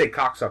 You do say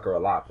cocksucker a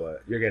lot,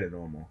 but you're getting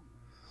normal.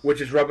 Which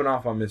is rubbing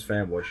off on Miss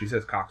Fanboy. She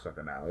says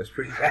cocksucker now. It's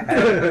pretty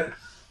bad.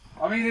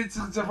 I mean, it's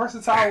a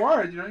versatile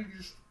word. You know, you can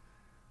just.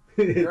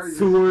 It's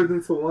 2 words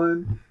into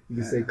one. You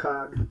can say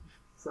cock,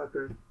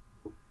 sucker.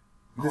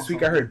 This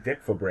week I heard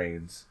dick for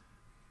brains.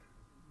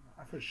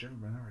 I feel shit,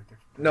 man. Right there.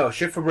 No,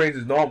 shit for brains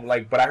is normal,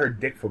 but I heard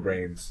dick for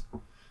brains.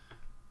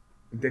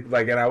 Dick,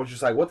 and I was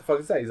just like, what the fuck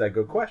is that? He's like,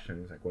 good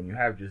question. He's like, when you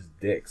have just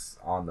dicks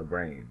on the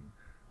brain.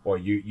 Or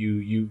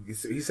you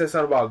he said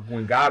something about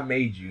when God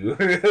made you.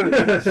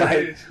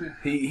 Like,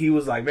 he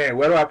was like, man,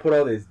 where do I put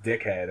all this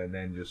dickhead? And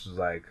then just was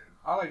like,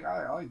 I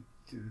like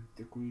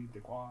dickweed,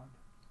 dickwad.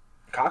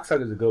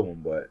 cocksucker is a good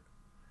one, but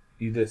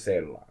you did say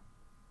it a lot.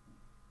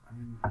 I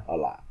mean, A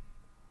lot.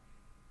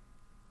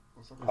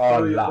 what's up? A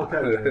Yeah, lot.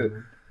 okay,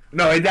 man.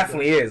 No, it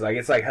definitely is. Like,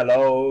 it's like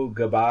hello,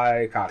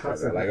 goodbye, cocksucker.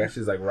 Cocksucker. Like, that's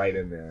just like right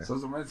in there. So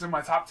it's in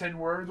my top 10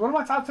 words. What are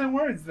my top 10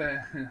 words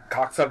then?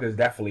 Cocksucker is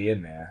definitely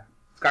in there.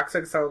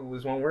 Cocksucker sound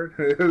was one word.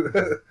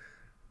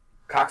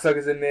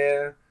 Cocksucker's in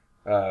there.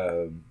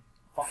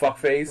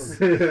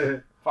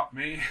 Fuckface. Fuck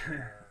me.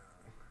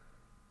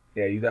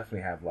 Yeah, you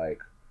definitely have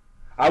like.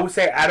 I would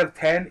say out of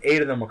 10,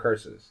 8 of them are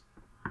curses.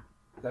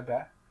 Is that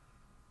bad?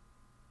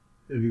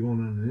 If you're going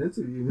on an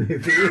interview, maybe.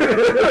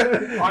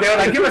 They were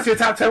like, give us your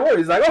top 10 words.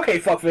 He's like, okay,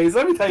 fuckface,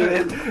 let me tell you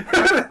this.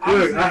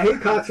 Look, I hate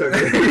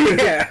cocksucker.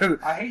 Yeah.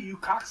 I hate you,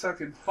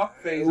 cocksucking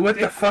fuckface. What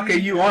the fuck are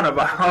you on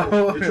about?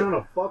 You're trying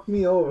to fuck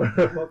me over.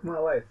 Fuck my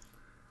life.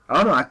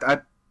 I don't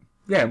know.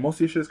 Yeah, most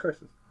of your shit is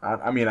curses.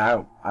 I mean,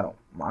 I don't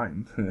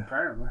mind.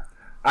 Apparently.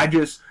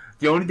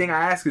 The only thing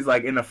I ask is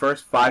like in the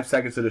first 5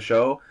 seconds of the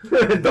show,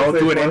 don't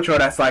do an intro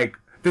that's like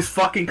this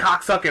fucking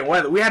cocksucking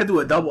weather. We had to do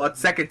a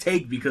second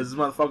take because this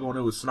motherfucker when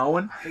it was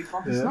snowing, I hate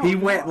fucking Yeah. snow. he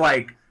went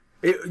like,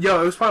 it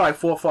was probably like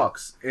 4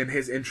 fucks in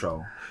his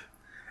intro.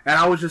 And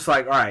I was just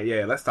like, all right,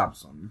 yeah, let's stop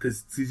this one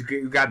because he's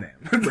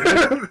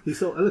goddamn. He's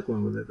so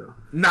eloquent with it though.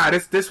 Nah,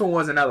 this one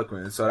wasn't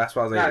eloquent, so that's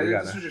why I was like, Nah, yeah, we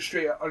this got was just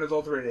straight Oh,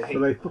 unadulterated hate.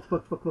 But like,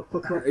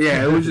 fuck.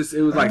 Yeah, it was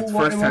like the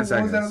first 10 What was that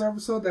seconds. other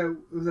episode that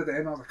was at the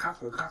end? I was like,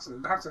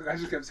 cocksucker. I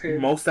just kept saying.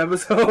 Most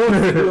episodes,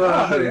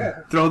 Yeah.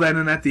 throw that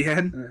in at the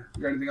end. Yeah.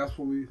 You got anything else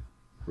before we?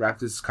 Wrap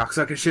this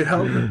cocksucker shit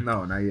up?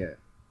 No, not yet.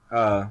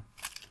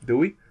 Do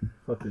we?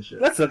 Fuck this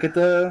shit. Let's look at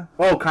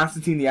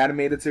Constantine the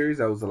animated series.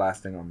 That was the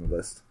last thing on the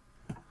list.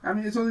 I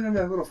mean, it's only gonna be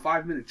like little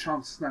 5-minute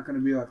chunks. It's not gonna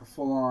be like a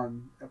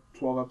full-on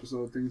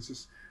 12-episode thing. It's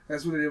just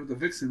that's what they did with the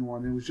Vixen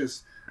one. It was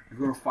just like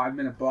little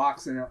 5-minute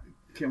blocks, and it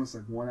came as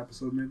like 1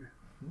 episode maybe.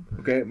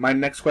 Okay, my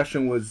next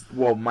question was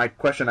my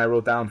question I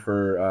wrote down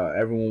for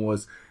everyone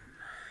was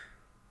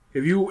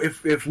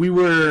if we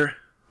were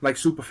like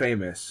super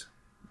famous,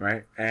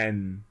 right,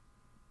 and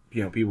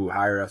people would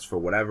hire us for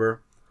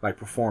whatever, like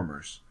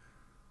performers,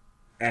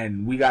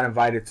 and we got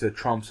invited to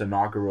Trump's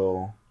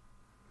inaugural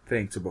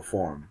thing to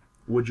perform,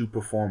 would you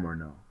perform or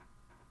no?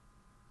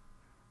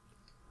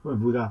 What, if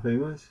we got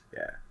famous?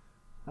 Yeah.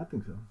 I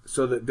think so.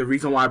 So the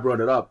reason why I brought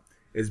it up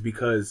is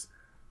because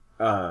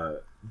they've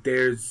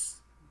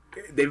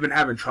been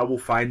having trouble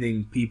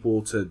finding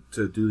people to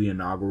do the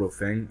inaugural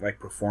thing, like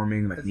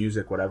performing, like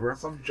music, whatever.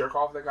 Some jerk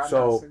off that got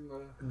So announcing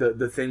the.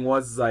 the thing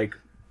was like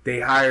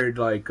they hired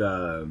like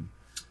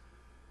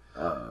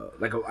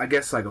I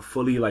guess like a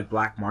fully like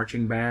black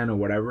marching band or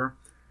whatever,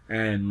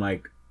 and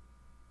like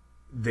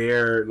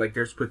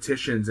there's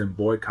petitions and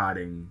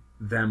boycotting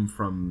them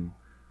from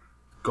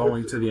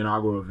going to the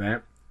inaugural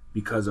event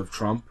because of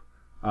Trump,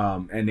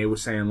 and they were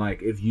saying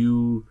like if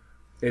you're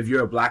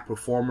a black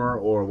performer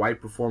or a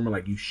white performer,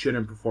 like you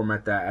shouldn't perform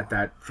at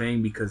that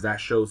thing because that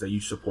shows that you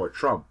support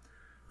Trump.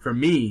 For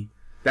me,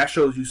 that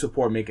shows you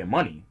support making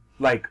money.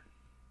 Like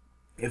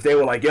if they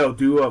were like, yo,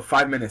 do a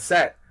 5-minute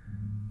set,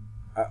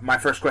 my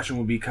first question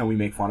would be, can we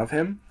make fun of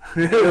him?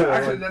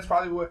 Actually, that's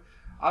probably what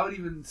I would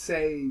even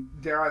say.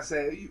 Dare I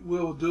say,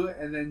 we'll do it,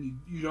 and then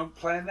you don't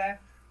plan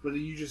that, but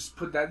then you just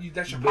put that.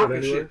 That's your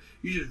pocket shit.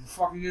 You just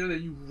fucking do it,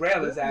 and you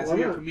rail his ass. If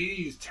you're a comedian,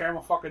 you just tear him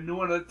a fucking new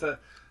one. Let the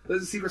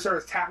Secret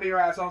Service tap your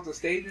ass off the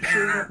stage and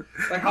shit.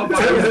 Like how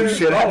viral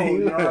you go,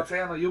 you know what I'm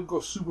saying? Like you'll go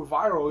super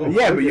viral.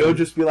 Yeah, but you'll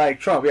just be like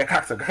Trump. Yeah,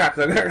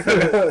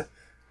 cocksucker.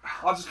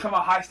 I'll just come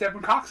out high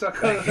stepping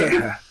cocksucker.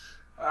 Yeah.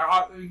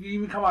 You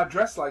even come out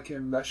dressed like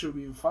him. That should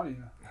be even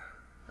funnier.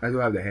 I do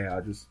have the hair.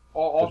 I just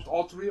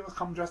all three of us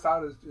come dressed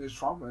out as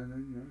Trump, and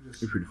then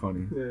just be pretty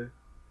funny. Yeah.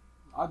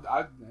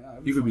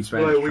 You could be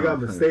Spanish. Well, we got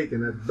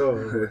mistaken at the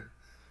door.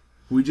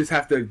 We just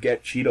have to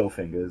get Cheeto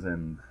fingers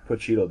and put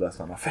Cheeto dust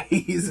on our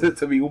face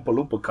to be Oompa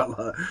Loompa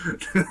color.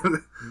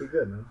 Be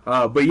good, man.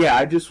 But yeah,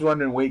 I just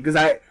wondering, because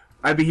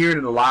I've been hearing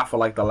it a lot for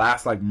like the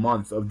last like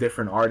month of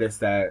different artists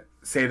that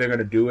say they're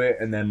gonna do it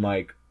and then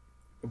like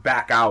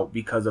back out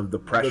because of the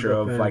pressure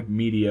of like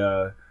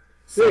media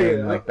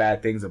saying like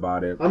bad things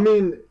about it. I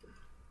mean,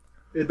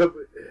 at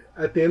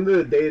the end of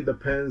the day, it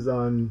depends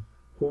on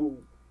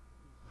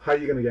how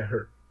you're gonna get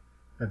hurt.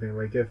 I think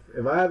like if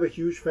I have a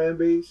huge fan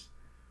base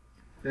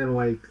and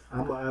like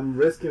I'm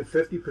risking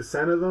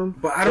 50% of them,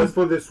 but I don't just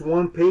for this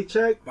one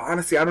paycheck. But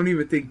honestly, I don't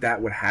even think that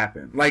would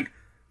happen. Like,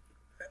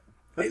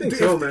 I think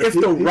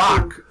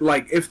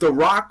if The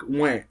Rock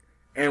went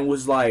and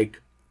was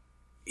like,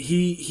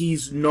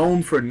 he's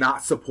known for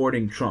not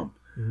supporting Trump,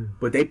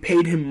 but they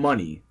paid him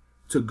money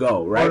to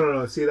go, right? Oh,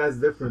 no. See, that's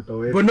different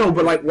though.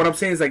 But like what I'm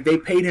saying is like they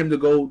paid him to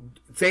go.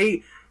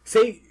 Say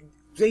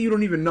you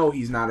don't even know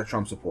he's not a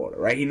Trump supporter,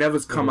 right? He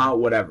never's come out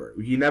whatever.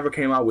 He never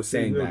came out with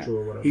saying that.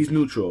 He's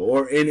neutral,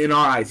 or in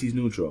our eyes, he's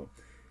neutral.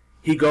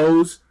 He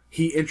goes,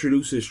 he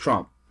introduces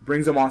Trump,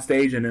 brings him on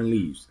stage, and then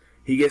leaves.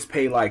 He gets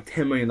paid like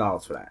 $10 million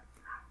for that.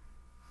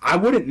 I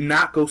wouldn't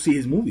not go see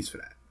his movies for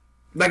that.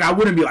 Like, I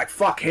wouldn't be like,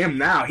 fuck him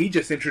now. He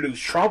just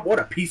introduced Trump. What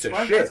a piece of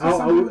shit.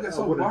 Some people get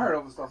so wired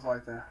over stuff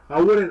like that.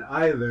 I wouldn't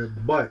either,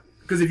 but...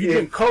 Because if you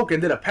drink Coke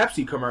and did a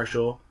Pepsi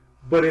commercial...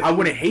 But I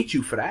wouldn't hate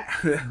you for that.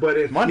 But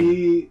if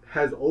he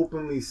has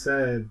openly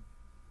said,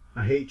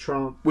 I hate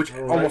Trump, which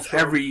almost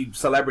Trump, every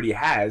celebrity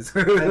has,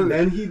 and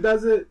then he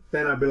does it,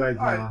 then I'd be like,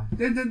 nah. Right.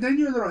 Then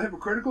you're a little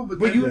hypocritical,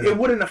 but it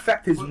wouldn't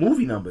affect his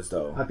movie numbers,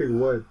 though. I think it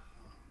would.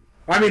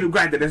 I mean,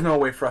 granted, there's no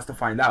way for us to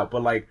find out,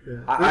 but like, yeah.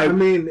 I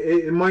mean,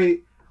 it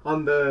might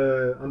on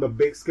the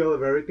big scale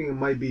of everything, it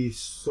might be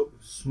so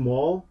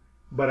small,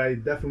 but I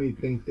definitely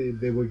think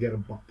they would get a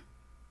bump.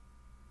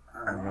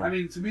 I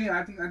mean, to me,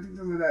 I think things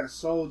like that are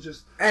so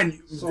just... And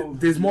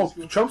there's more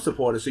Trump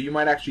supporters, so you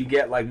might actually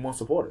get, like, more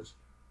supporters.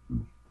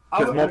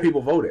 Because more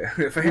people voted.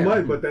 You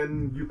might, but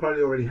then you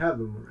probably already have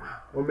them.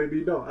 Or maybe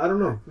you don't. I don't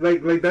know.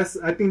 Like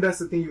I think that's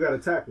the thing you got to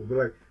tackle. But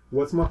like,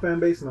 what's my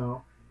fan base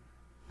now?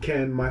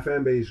 Can my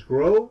fan base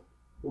grow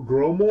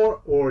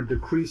more, or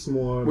decrease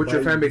more? Which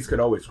your fan base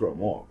could always grow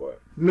more,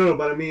 but... No,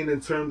 but I mean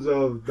in terms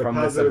of the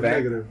positive,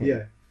 negative.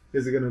 Yeah.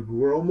 Is it going to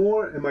grow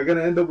more? Am I going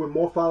to end up with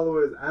more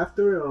followers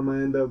after it, or am I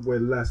end up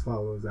with less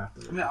followers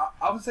after it? I mean,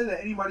 I would say that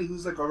anybody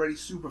who's like already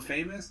super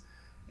famous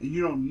and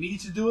you don't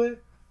need to do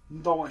it,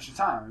 don't waste your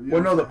time.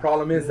 Well, no, the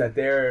problem is that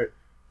they're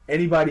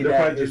probably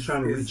just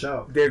trying to reach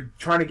out. They're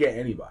trying to get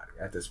anybody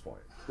at this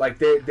point. Like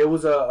there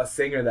was a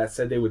singer that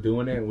said they were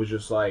doing it and was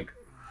just like,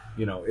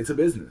 you know, it's a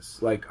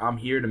business. Like, I'm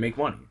here to make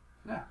money.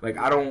 Yeah. Like,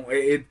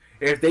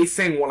 if they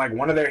sing like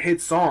one of their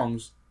hit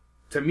songs,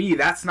 to me,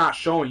 that's not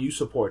showing you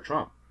support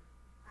Trump.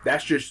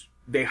 That's just,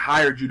 they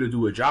hired you to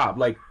do a job.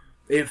 Like,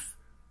 if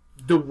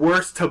the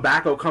worst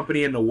tobacco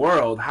company in the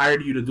world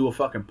hired you to do a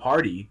fucking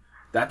party,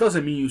 that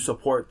doesn't mean you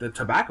support the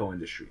tobacco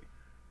industry.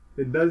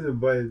 It doesn't,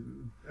 but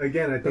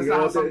again, I think... That's not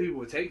how some people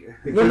would take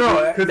it.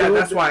 No,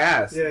 that's why I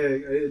asked. Yeah,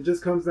 it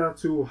just comes down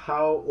to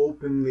how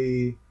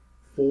openly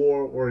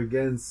for or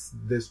against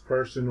this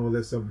person or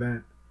this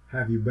event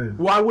have you been.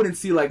 Well, I wouldn't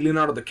see like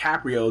Leonardo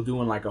DiCaprio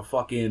doing like a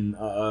fucking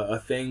a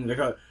thing,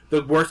 like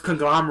the worst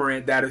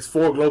conglomerate that is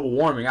for global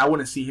warming. I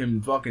wouldn't see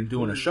him fucking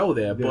doing a show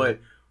there, yeah. But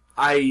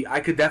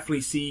I could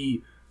definitely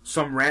see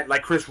some rant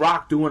like Chris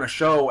Rock doing a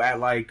show at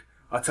like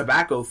a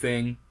tobacco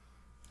thing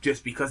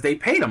just because they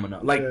paid him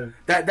enough. Like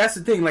that's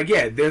the thing. Like,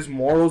 yeah, there's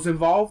morals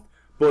involved,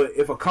 but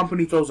if a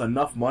company throws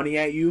enough money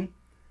at you,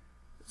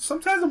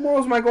 sometimes the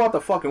morals might go out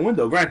the fucking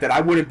window. Granted,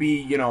 I wouldn't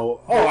be, you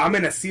know, I'm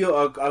in a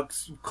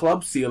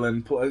club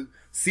sealing club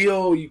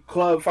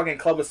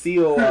of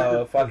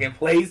seal fucking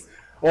place.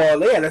 Or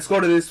yeah, let's go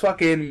to this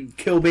fucking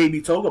Kill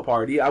Baby Toga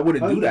party. I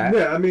wouldn't do that.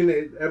 Yeah, I mean,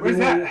 everyone.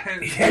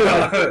 Where's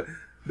that?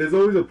 There's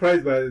always a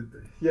price, but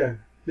yeah.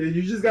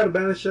 You just gotta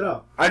balance shit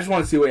out. I just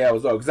want to see where I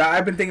was though, because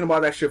I've been thinking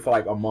about that shit for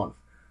like a month.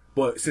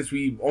 But since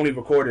we only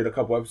recorded a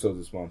couple episodes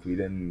this month, we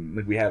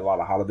had a lot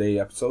of holiday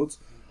episodes.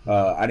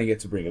 I didn't get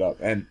to bring it up,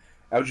 and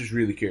I was just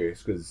really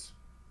curious because,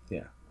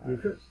 yeah, I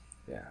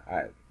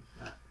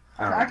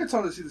could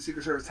totally see the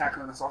Secret Service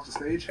tackling us off the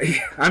stage.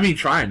 I mean,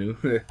 trying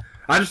to.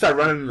 I just start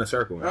running in a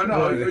circle.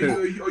 No,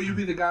 or you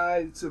be the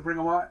guy to bring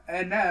them on.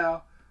 And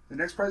now, the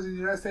next president of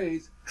the United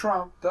States,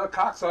 Trump, the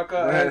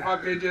cocksucker, and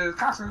fucking just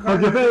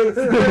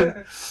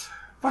cocksucker.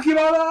 Fuck you,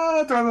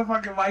 mama! Throw the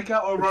fucking mic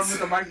out or run with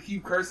the mic and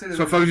keep cursing.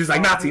 So folks just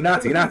like, Nazi. And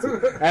it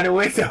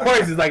makes it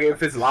worse. It's like,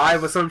 if it's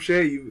live or some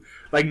shit, you,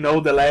 like,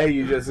 no delay,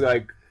 you just,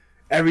 like,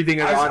 everything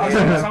is on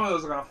here. Some of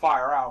those are going to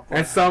fire out.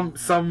 And some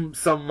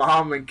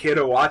mom and kid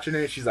are watching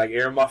it. She's, like,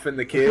 earmuffing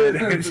the kid.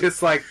 And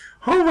just like,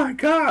 oh, my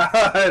God.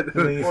 And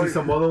then you see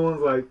some other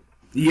ones, like...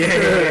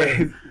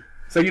 Yeah.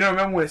 So you don't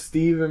remember when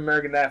Steve and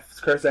American Dad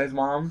cursed at his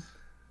mom?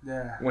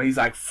 Yeah. When he's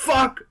like,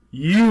 fuck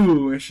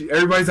you. And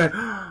everybody's like...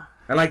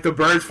 And, like, the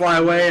birds fly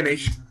away, and they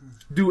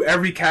do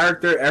every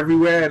character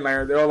everywhere, and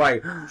like, they're all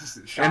like...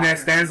 And then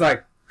Stan's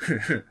like... he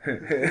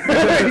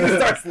just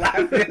starts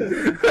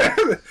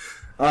laughing.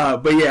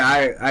 But yeah,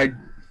 I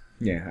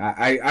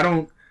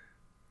don't...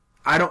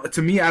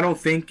 To me, I don't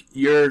think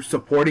you're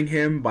supporting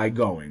him by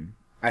going.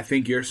 I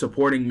think you're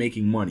supporting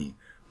making money.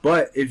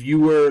 But if you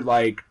were,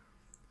 like,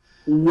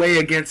 way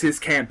against his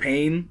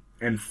campaign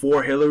and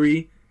for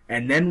Hillary,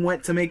 and then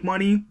went to make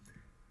money...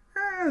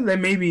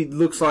 then maybe it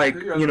looks like,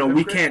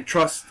 we can't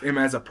trust him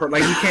as a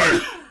like, we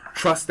can't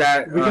trust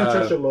that. We can't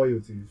trust your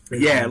loyalties.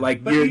 Yeah,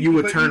 like, you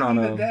would turn on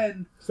a...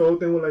 Then, so whole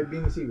thing with, like,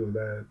 Beanie Siegel,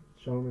 that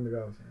Show him in the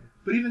Galaxy.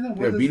 But even then,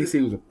 Beanie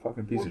Siegel's a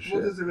fucking piece of shit.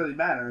 What does it really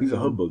matter? He's a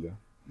hood booger.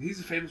 He's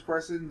a famous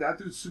person. That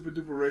dude's super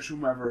duper rich,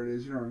 whomever it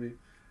is, you know what I mean?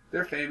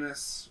 They're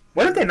famous.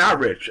 What if they're not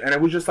rich, and it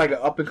was just like an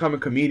up-and-coming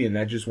comedian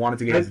that just wanted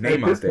to get his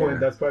name out there? At this point,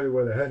 that's probably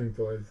where they're heading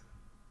towards.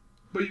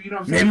 But you know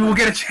what I'm saying? Maybe we'll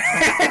get a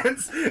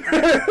chance.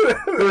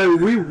 Like,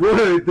 we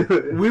would do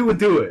it. We would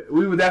do it.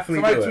 We would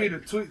definitely do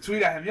it.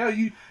 Tweet at him. Yo,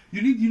 you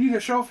need a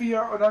show for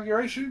your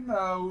inauguration?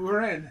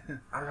 We're in.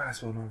 I don't know how to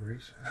spell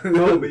inauguration.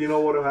 No, but you know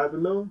what'll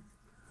happen though?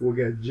 We'll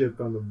get gypped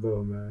on the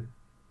bill, man.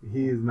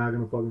 He is not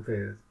gonna fucking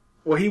pay us.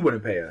 Well, he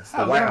wouldn't pay us.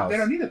 The White House. They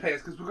don't need to pay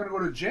us because we're gonna go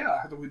to jail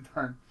after we're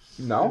done.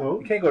 No,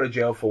 you can't go to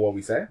jail for what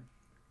we say.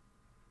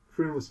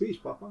 Freedom of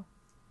speech, Papa.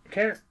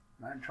 Can't.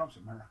 Man, Trump's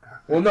America.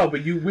 Well, no,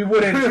 but we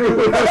wouldn't. He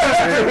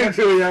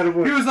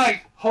was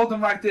like, hold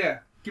him right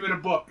there. Give it a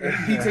book. And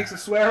he takes a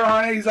swear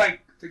on it. He's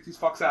like, take these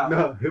fucks out.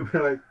 No, he'll be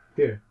like,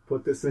 here,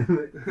 put this in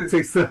it.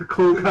 Takes the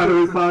coke out of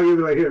his pocket. He'll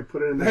be like, here,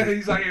 put it in there.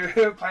 He's like,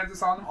 here, plant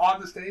this on him on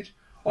the stage.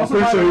 Also,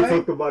 I'm pretty sure he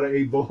talked about an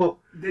 8-ball.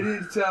 They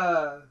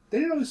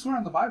didn't always swear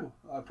on the Bible.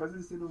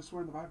 Presidents didn't always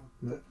swear on the Bible.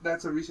 No.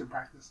 That's a recent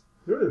practice.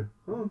 Really?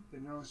 Oh. They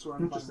didn't always swear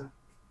on the Bible. Interesting.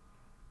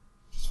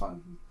 Just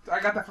fun. I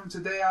got that from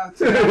Today,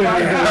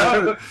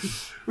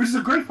 which is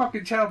a great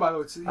fucking channel, by the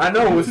way. I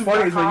know. What's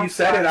funny is when you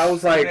said it, I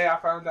was like, Today I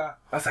found out.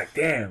 I was like,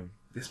 damn,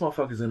 this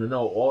motherfucker's gonna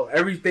know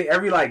everything,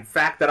 every like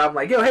fact that I'm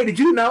like, yo, hey, did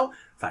you know?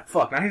 It's like,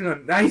 fuck, now he's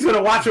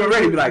gonna watch it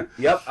already. Be like,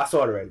 yep, I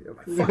saw it already. I'm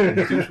like, fucking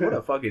douche, what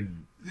a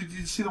fucking. Did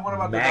you see the one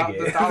about maggot.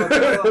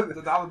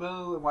 the dollar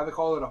bill and why they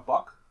call it a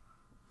buck?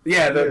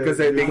 Yeah, because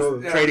they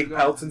trading yeah,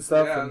 pelts and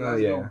stuff.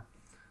 Yeah.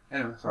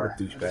 Anyway, sorry. What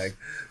a douchebag.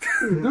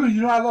 Dude,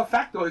 you know I love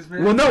factoids,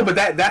 man. Well, no, but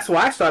that's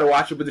why I started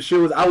watching. But the shit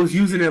was, I was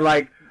using it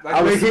like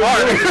I was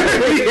smart.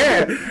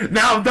 Yeah.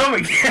 Now I'm dumb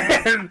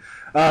again.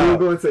 You were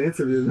going to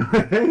interviews.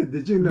 Hey,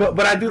 did you know?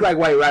 But I do like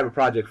White Rabbit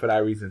Project for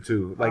that reason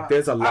too. Like,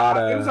 there's a lot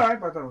of. It was alright,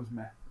 but I thought it was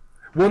meh.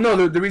 Well,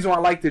 no, the reason why I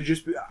liked it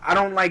I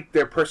don't like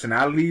their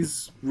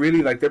personalities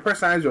really. Like, their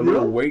personalities are a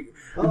little weak.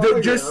 I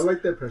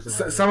like their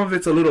personality. Some of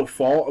it's a little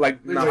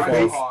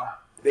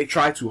they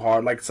try too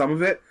hard. Like, some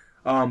of it,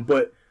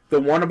 but. The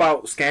one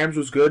about scams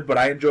was good, but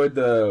I enjoyed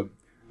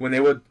when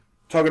they were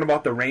talking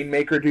about the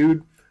Rainmaker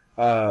dude,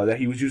 that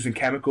he was using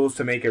chemicals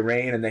to make it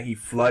rain, and then he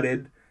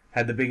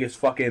had the biggest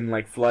fucking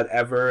like flood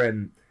ever,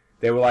 and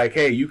they were like,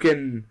 hey, you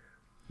could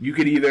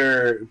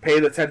either pay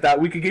the $10,000,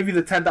 we could give you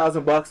the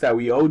 $10,000 that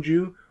we owed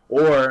you,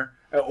 or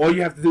all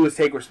you have to do is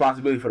take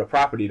responsibility for the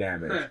property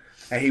damage.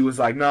 And he was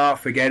like, no,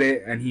 forget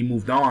it, and he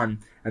moved on,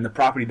 and the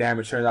property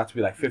damage turned out to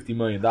be like $50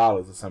 million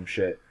or some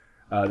shit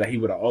that he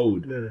would have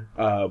owed.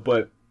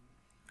 But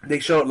they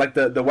showed, like,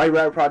 the White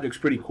Rabbit Project's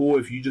pretty cool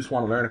if you just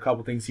want to learn a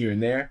couple things here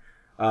and there.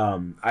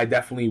 I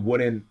definitely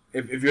wouldn't...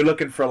 If you're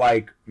looking for,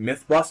 like,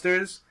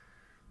 Mythbusters,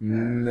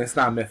 it's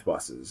not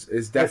Mythbusters.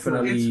 It's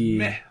definitely...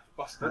 It's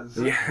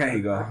Mythbusters. Yeah, there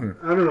you go.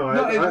 I don't know.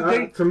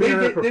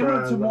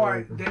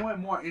 They went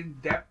more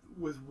in-depth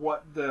with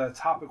what the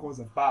topic was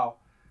about.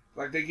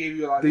 Like, they gave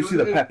you a lot... Did you see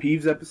the Pet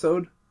Peeves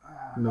episode?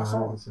 No, I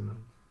haven't seen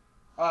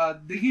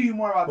that. They give you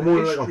more about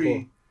the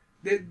history...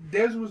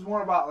 Theirs was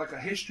more about like a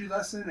history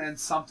lesson and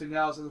something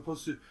else, as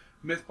opposed to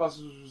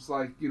Mythbusters was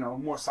like,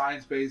 more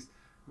science based.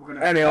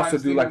 And they also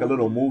do like a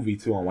little movie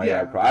too on White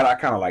Rabbit. I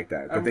kind of like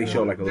that, but they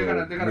show like a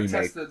little. They're gonna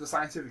test the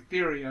scientific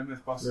theory on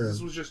Mythbusters.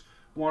 This was just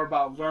more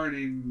about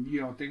learning,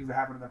 things that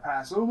happened in the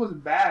past. So it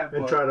wasn't bad,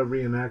 And but try to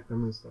reenact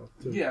them and stuff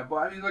too. yeah. But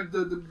I mean, like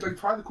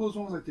probably the coolest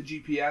one was like the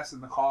GPS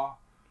in the car,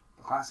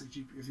 the classic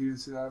GPS. If you didn't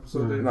see that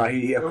episode, No,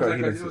 it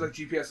was like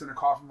GPS in the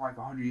car from like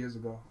 100 years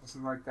ago, or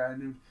something like that.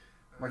 And,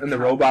 and the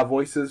robot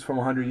voices from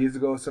 100 years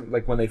ago, something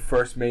like when they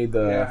first made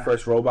the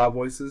first robot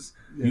voices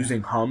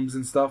using hums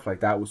and stuff,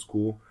 like that was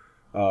cool.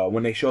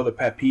 When they show the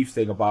pet peeves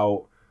thing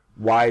about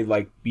why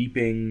like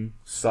beeping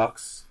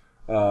sucks,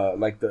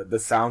 like the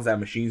sounds that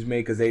machines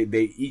make, because they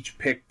each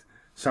picked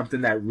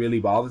something that really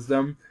bothers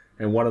them,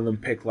 and one of them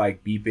picked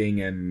like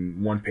beeping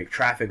and one picked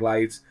traffic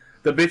lights.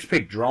 The bitch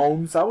picked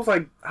drones. I was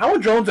like, how are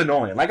drones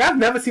annoying? Like, I've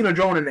never seen a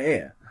drone in the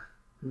air.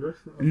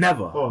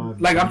 Never.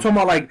 Like, I'm talking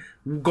about like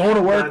going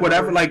to work,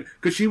 whatever. Like,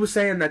 because she was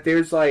saying that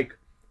there's like,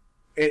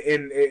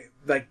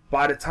 like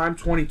by the time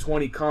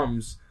 2020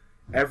 comes,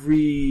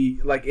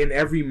 in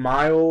every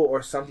mile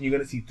or something, you're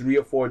gonna see 3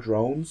 or 4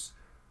 drones.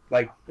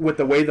 Like, with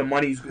the way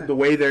the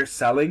way they're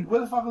selling.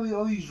 Where the fuck are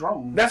all these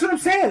drones? That's what I'm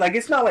saying. Like,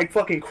 it's not like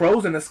fucking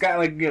crows in the sky.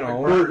 Like,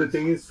 Well, the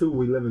thing is too,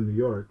 we live in New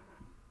York.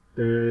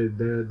 There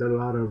are a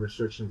lot of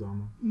restrictions on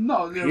them.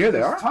 No,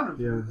 there are a ton of.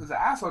 Yeah. There's an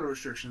assload of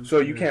restrictions. So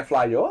you can't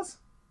fly yours?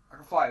 I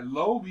can fly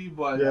Lobie,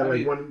 but Yeah,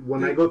 like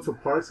when I go to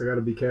parks, I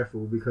gotta be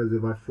careful because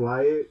if I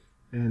fly it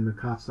and the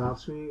cop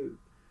stops me,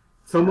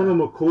 some of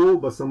them are cool,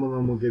 but some of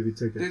them will give you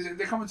tickets.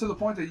 They're coming to the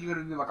point that you're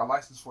gonna need like a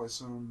license for it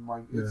soon.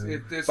 Like,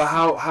 there's But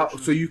how?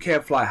 So you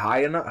can't fly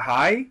high enough?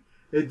 High?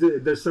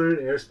 There's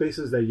certain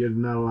airspaces that you're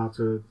not allowed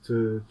to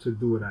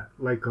do it at.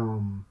 Like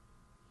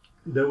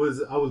I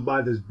was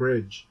by this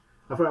bridge.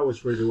 I forgot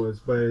which bridge it was,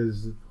 but it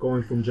was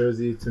going from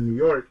Jersey to New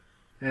York,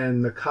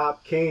 and the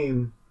cop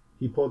came.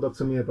 He pulled up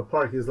to me at the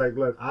park. He's like,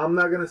 "Look, I'm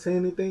not gonna say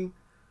anything,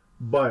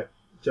 but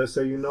just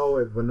so you know,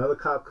 if another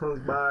cop comes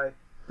by,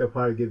 they'll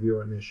probably give you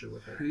an issue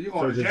with it." You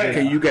going to jail.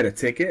 Can you get a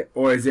ticket,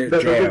 or is it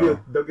They'll jail?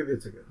 give you a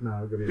ticket. No,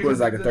 they'll give you. It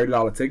was like a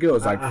 $30 ticket, or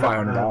it's like I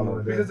have no $500.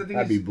 idea. Because the thing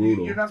That'd is, be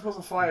brutal. you're not supposed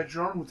to fly a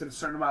drone within a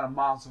certain amount of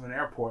miles of an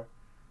airport,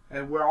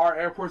 and where our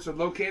airports are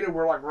located,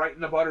 we're like right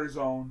in the butter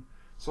zone.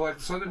 So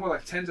like something with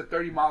like 10 to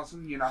 30 miles,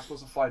 you're not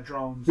supposed to fly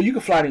drones. But you can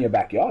fly in your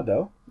backyard,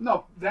 though.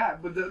 No,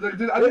 that. But I think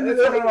they're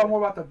talking about more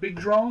about the big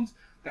drones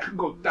that can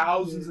go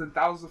thousands and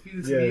thousands of feet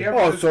into the air.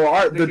 Oh,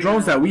 so the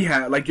drones that we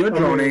have, like your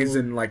drone Oh.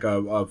 isn't like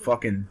a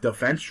fucking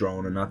defense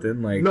drone or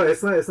nothing. Like No,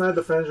 it's not. It's not a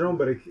defense drone,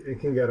 but it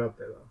can get up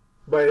there though.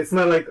 But it's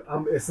not like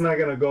it's not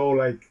gonna go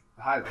like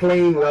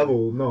plane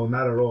level. No,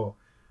 not at all.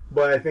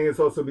 But I think it's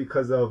also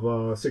because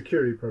of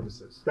security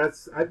purposes.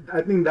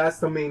 I think that's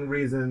the main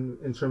reason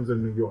in terms of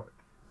New York.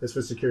 It's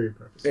for security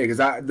purposes. Yeah,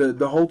 because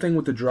the whole thing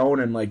with the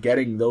drone and like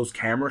getting those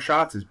camera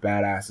shots is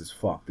badass as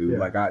fuck, dude. Yeah.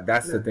 Like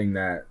that's the thing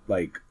that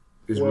like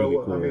is Well,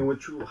 really cool. I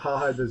mean, how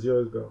high does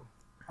yours go?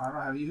 I don't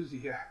know how to use it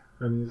yet.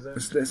 I mean, is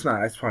that? it's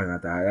not. It's probably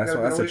not that high. That's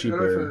Gotta a wait-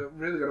 cheaper.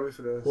 Really gotta wait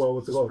for the Well,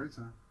 what's it called?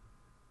 springtime.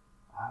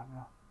 I don't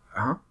know.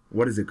 Huh?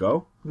 What does it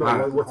go? No,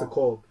 what's it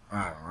called?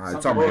 I don't know.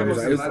 It's Something on like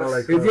Amazon.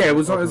 that. It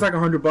was like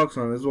 $100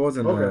 on it. It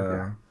wasn't.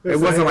 Okay. It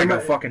wasn't like It a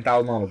might- fucking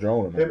 $1,000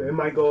 drone. It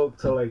might go up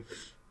to like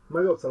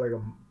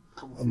a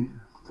Couple feet.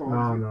 no,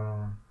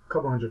 a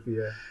couple hundred feet.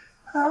 Yeah.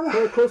 I don't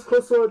know. Close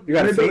to. You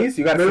gotta sneeze?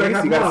 You gotta maybe sneeze?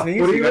 like You gotta half a sneeze?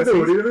 mile. What are You you gotta gonna do?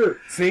 What are you gonna do?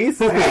 Sneeze?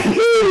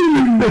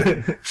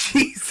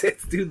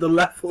 Jesus, dude, the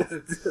level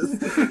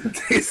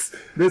is just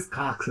This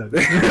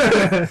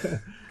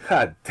cocksucker.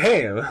 God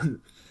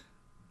damn.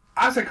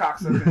 I say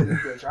cocksucker in this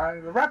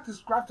bitch. Wrap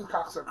this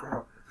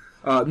cocksucker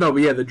up. No,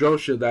 but yeah, the drone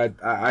shit. That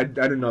I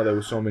didn't know there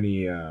was so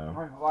many.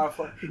 A lot of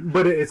fun.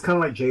 But it's kind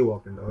of like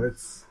jaywalking though.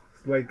 It's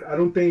like I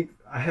don't think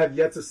I have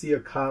yet to see a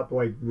cop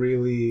like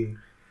really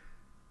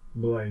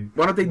like.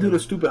 Why don't they do the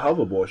stupid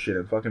hoverboard shit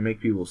and fucking make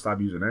people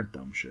stop using that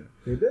dumb shit?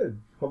 They did.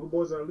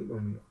 Hoverboards are illegal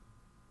in New York.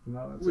 You're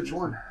not allowed to Which use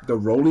one? them. The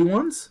rolly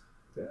ones?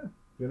 Yeah,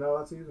 you're not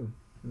allowed to use them.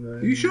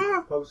 You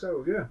sure? Public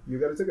service, yeah. You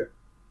got a ticket.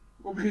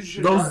 Well, because you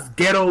should Those drive.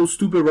 ghetto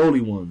stupid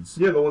rolly ones.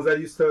 Yeah, the ones that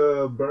used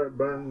to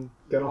burn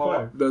get on Oh.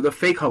 fire. The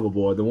fake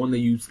hoverboard, the one that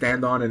you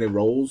stand on and it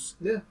rolls.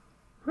 Yeah.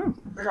 I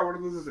got one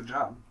of those at the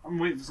job. I'm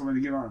waiting for somebody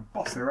to get on and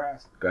bust their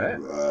ass. Go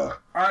ahead.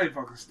 I ain't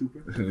fucking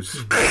stupid.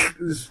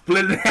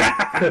 Split it in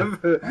half.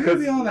 I gotta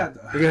be on that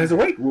though. Because there's a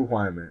weight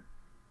requirement.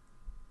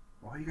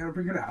 Well, you gotta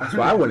bring it out. That's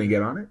why I wouldn't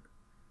get on it.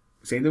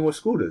 Same thing with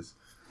scooters.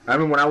 I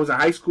remember when I was in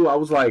high school, I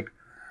was like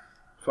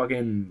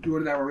fucking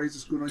Doing that with razor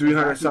scooter.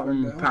 300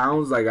 something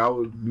pounds. Like I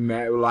was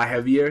a lot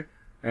heavier,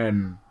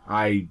 and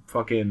I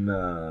fucking.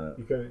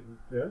 You can,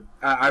 yeah.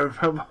 I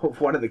remember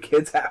one of the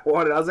kids had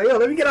one, and I was like, "Yo,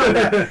 let me get on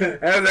that."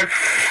 And I was like,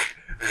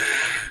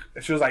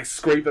 and she was like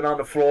scraping on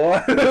the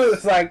floor.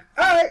 It's like,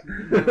 all right,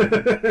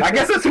 I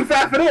guess I'm too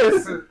fat for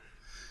this.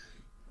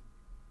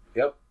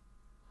 Yep.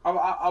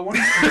 I want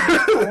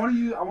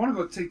to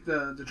go take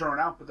the drone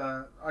out,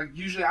 but like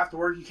usually after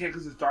work you can't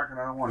because it's dark and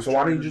I don't want to. So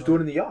why don't you just do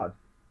it in the yard?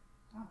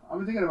 I've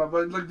been thinking about it,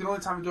 but like the only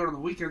time we do it on the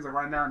weekends, like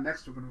right now,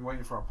 next we're gonna be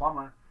waiting for a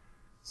plumber.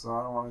 So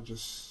I don't want to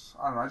just.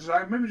 I don't know.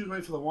 I maybe just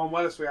wait for the warm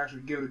weather so we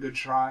actually give it a good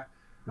try.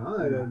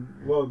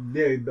 Well,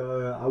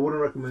 yeah, I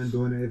wouldn't recommend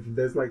doing it if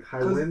there's like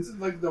high winds.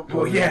 Like the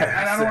Well, yeah.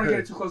 and I don't want to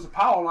get too close to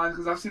power lines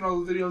because I've seen all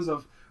the videos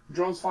of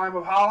drones flying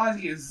with hotlines,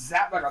 he gets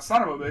zapped like a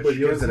son of a bitch. But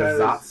yours Gives it a has,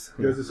 zots.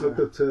 yours is hooked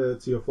up to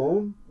your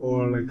phone,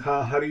 or like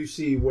how do you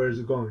see where's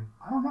it going?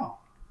 I don't know.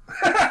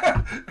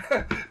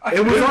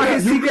 It was on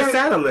his You Secret get-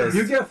 Santa list.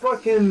 You get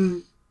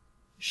fucking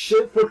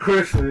shit for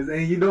Christmas,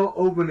 and you don't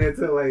open it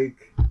to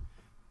like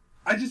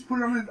I just put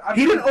it on.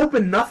 He didn't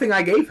open nothing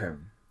I gave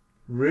him.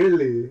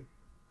 really.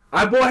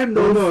 I bought him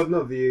No, those.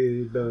 no,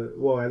 the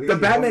well, at least The you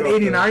Batman hung up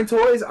 '89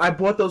 toys, I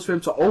bought those for him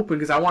to open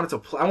because I wanted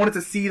to. I wanted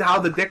to see how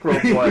the dick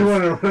rope you was,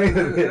 wanted to play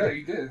with Yeah, it.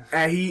 you did.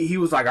 and he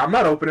was like, "I'm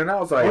not opening." I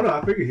was like, Oh no,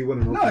 I figured he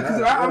wouldn't open No, because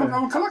that.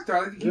 I'm a collector. I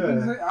like to keep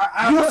things.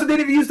 He also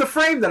didn't even use the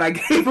frame that I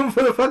gave him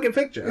for the fucking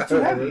picture. It's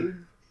too heavy.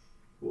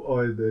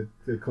 Or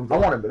it comes. I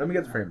want it, but let me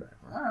get the frame back.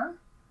 Alright.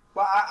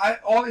 But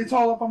it's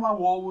all up on my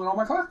wall with all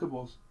my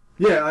collectibles.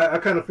 Yeah, I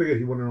kind of figured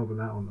he wouldn't open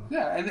that one though.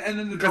 Yeah, and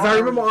then the Because I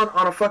remember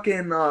on a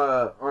fucking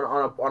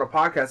on a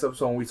podcast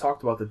episode when we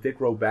talked about the dick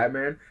rope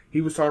Batman,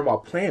 he was talking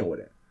about playing with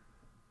it.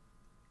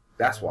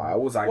 That's why I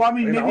was like, Well, I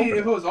mean, "We're gonna maybe open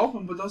if it was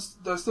open, but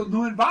they're still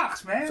new in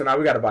box, man. So now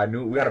we gotta buy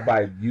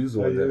used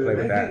ones to play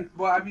with that. Maybe.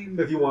 Well, I mean,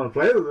 If you want to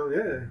play with them,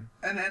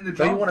 yeah. and the Don't you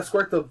drum. want to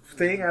squirt the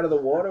thing out of the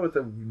water with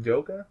the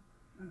Joker?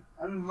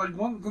 I mean, like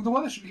the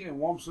weather should be getting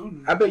warm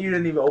soon. I bet you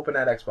didn't even open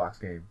that Xbox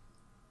game.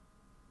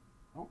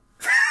 Nope.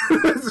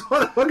 This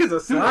motherfucker's a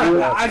Dude,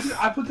 son.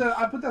 I put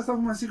that stuff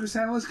on my Secret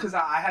Santa list because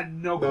I had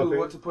no clue Nothing.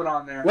 what to put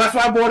on there. Well, that's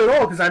why I bought it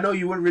all because I know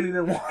you really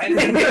didn't want And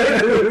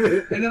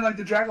it. then like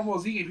the Dragon Ball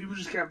Z game, people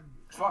just kept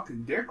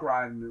fucking dick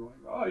riding. They're like,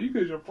 "Oh, you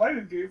guys are playing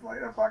this game, play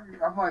that fucking."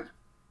 I'm like,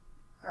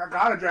 I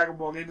got a Dragon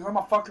Ball game. It's on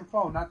my fucking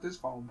phone, not this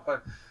phone.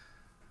 But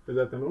Is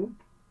that the new one?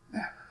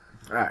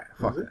 All right,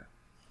 fuck that.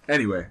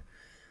 Anyway,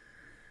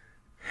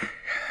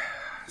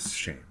 it's a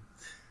shame.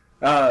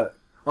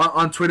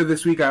 On Twitter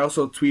this week, I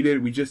also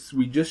tweeted. We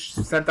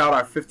just sent out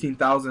our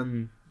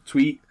 15,000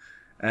 tweet,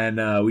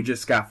 and we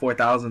just got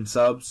 4,000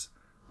 subs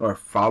or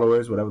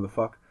followers, whatever the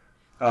fuck.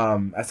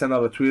 I sent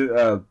out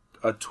a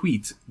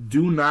tweet.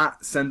 Do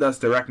not send us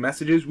direct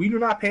messages. We do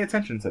not pay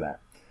attention to that.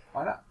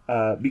 why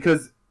not?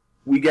 Because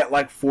we get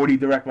like 40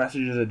 direct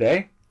messages a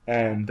day,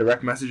 and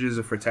direct messages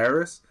are for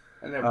terrorists.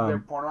 And they're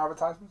porno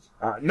advertisements.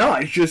 No,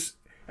 it's just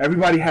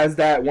everybody has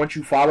that. Once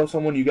you follow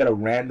someone, you get a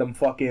random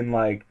fucking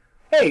like,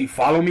 hey,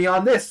 follow me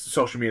on this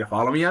social media,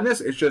 follow me on this.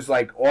 It's just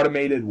like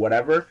automated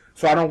whatever.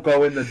 So I don't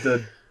go in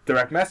the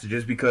direct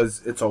messages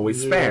because it's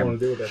always You don't spam. want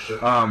to deal with that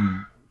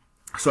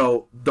shit.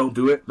 So don't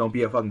do it. Don't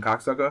be a fucking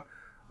cocksucker.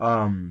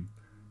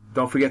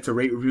 Don't forget to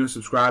rate, review, and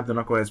subscribe to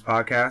Knuckleheads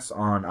Podcast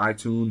on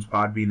iTunes,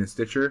 Podbean, and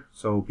Stitcher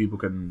so people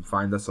can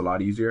find us a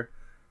lot easier.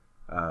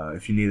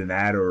 If you need an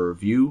ad or a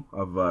review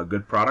of a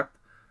good product,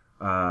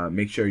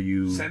 make sure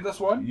you Send us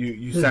one.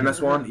 you send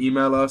us one,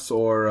 email us,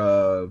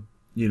 or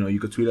you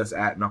could tweet us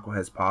at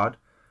Knuckleheads Pod.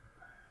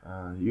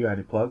 You got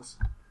any plugs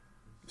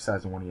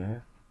besides the one you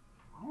have?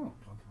 Oh,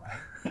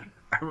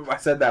 I remember I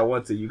said that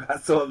once and you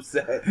got so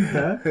upset.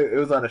 Huh? It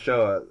was on a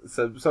show.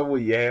 Someone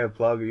with your hand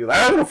plug and you're like,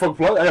 I don't know fuck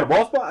plug. I got a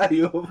ball spot.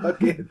 You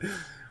fucking.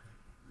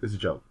 It's a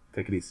joke.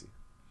 Take it easy.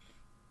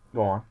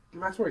 Go on.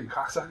 Get back to where you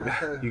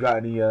cocksucker. You got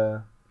any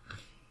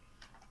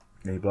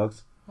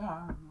plugs? No.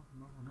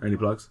 Any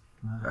plugs?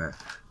 Alright.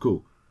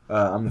 Cool.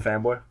 I'm the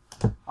fanboy.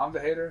 I'm the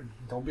hater.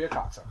 Don't be a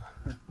cocksucker.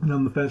 And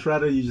I'm the fence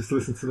rider. You just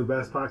listen to the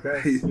best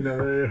podcast. You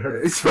know, it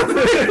hurts.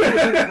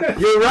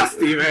 You're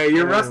rusty, man.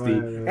 You're rusty.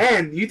 Right.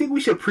 And you think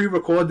we should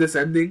pre-record this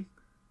ending?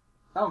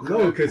 No,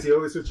 No, because he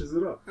always switches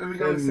it up. And we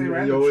gotta say you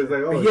random always shit.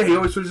 like, oh, Yeah, he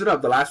always switches it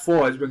up. The last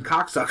 4 has been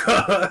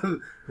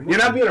cocksucker. You're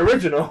not being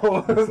original.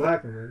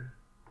 slacking, man.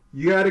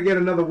 You got to get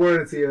another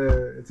word into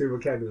your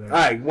vocabulary. All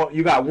right, well,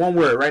 you got one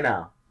word right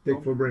now.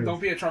 Dick for brains.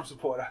 Don't be a Trump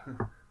supporter.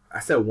 I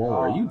said one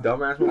word. You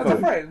dumbass. That's motherfucker.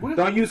 afraid. What is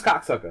Don't use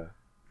cocksucker.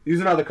 Use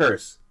another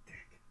curse.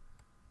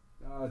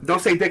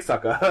 Don't say dick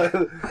sucker. All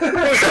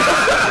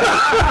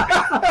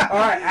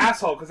right,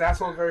 asshole, because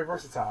asshole is very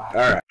versatile. All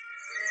right.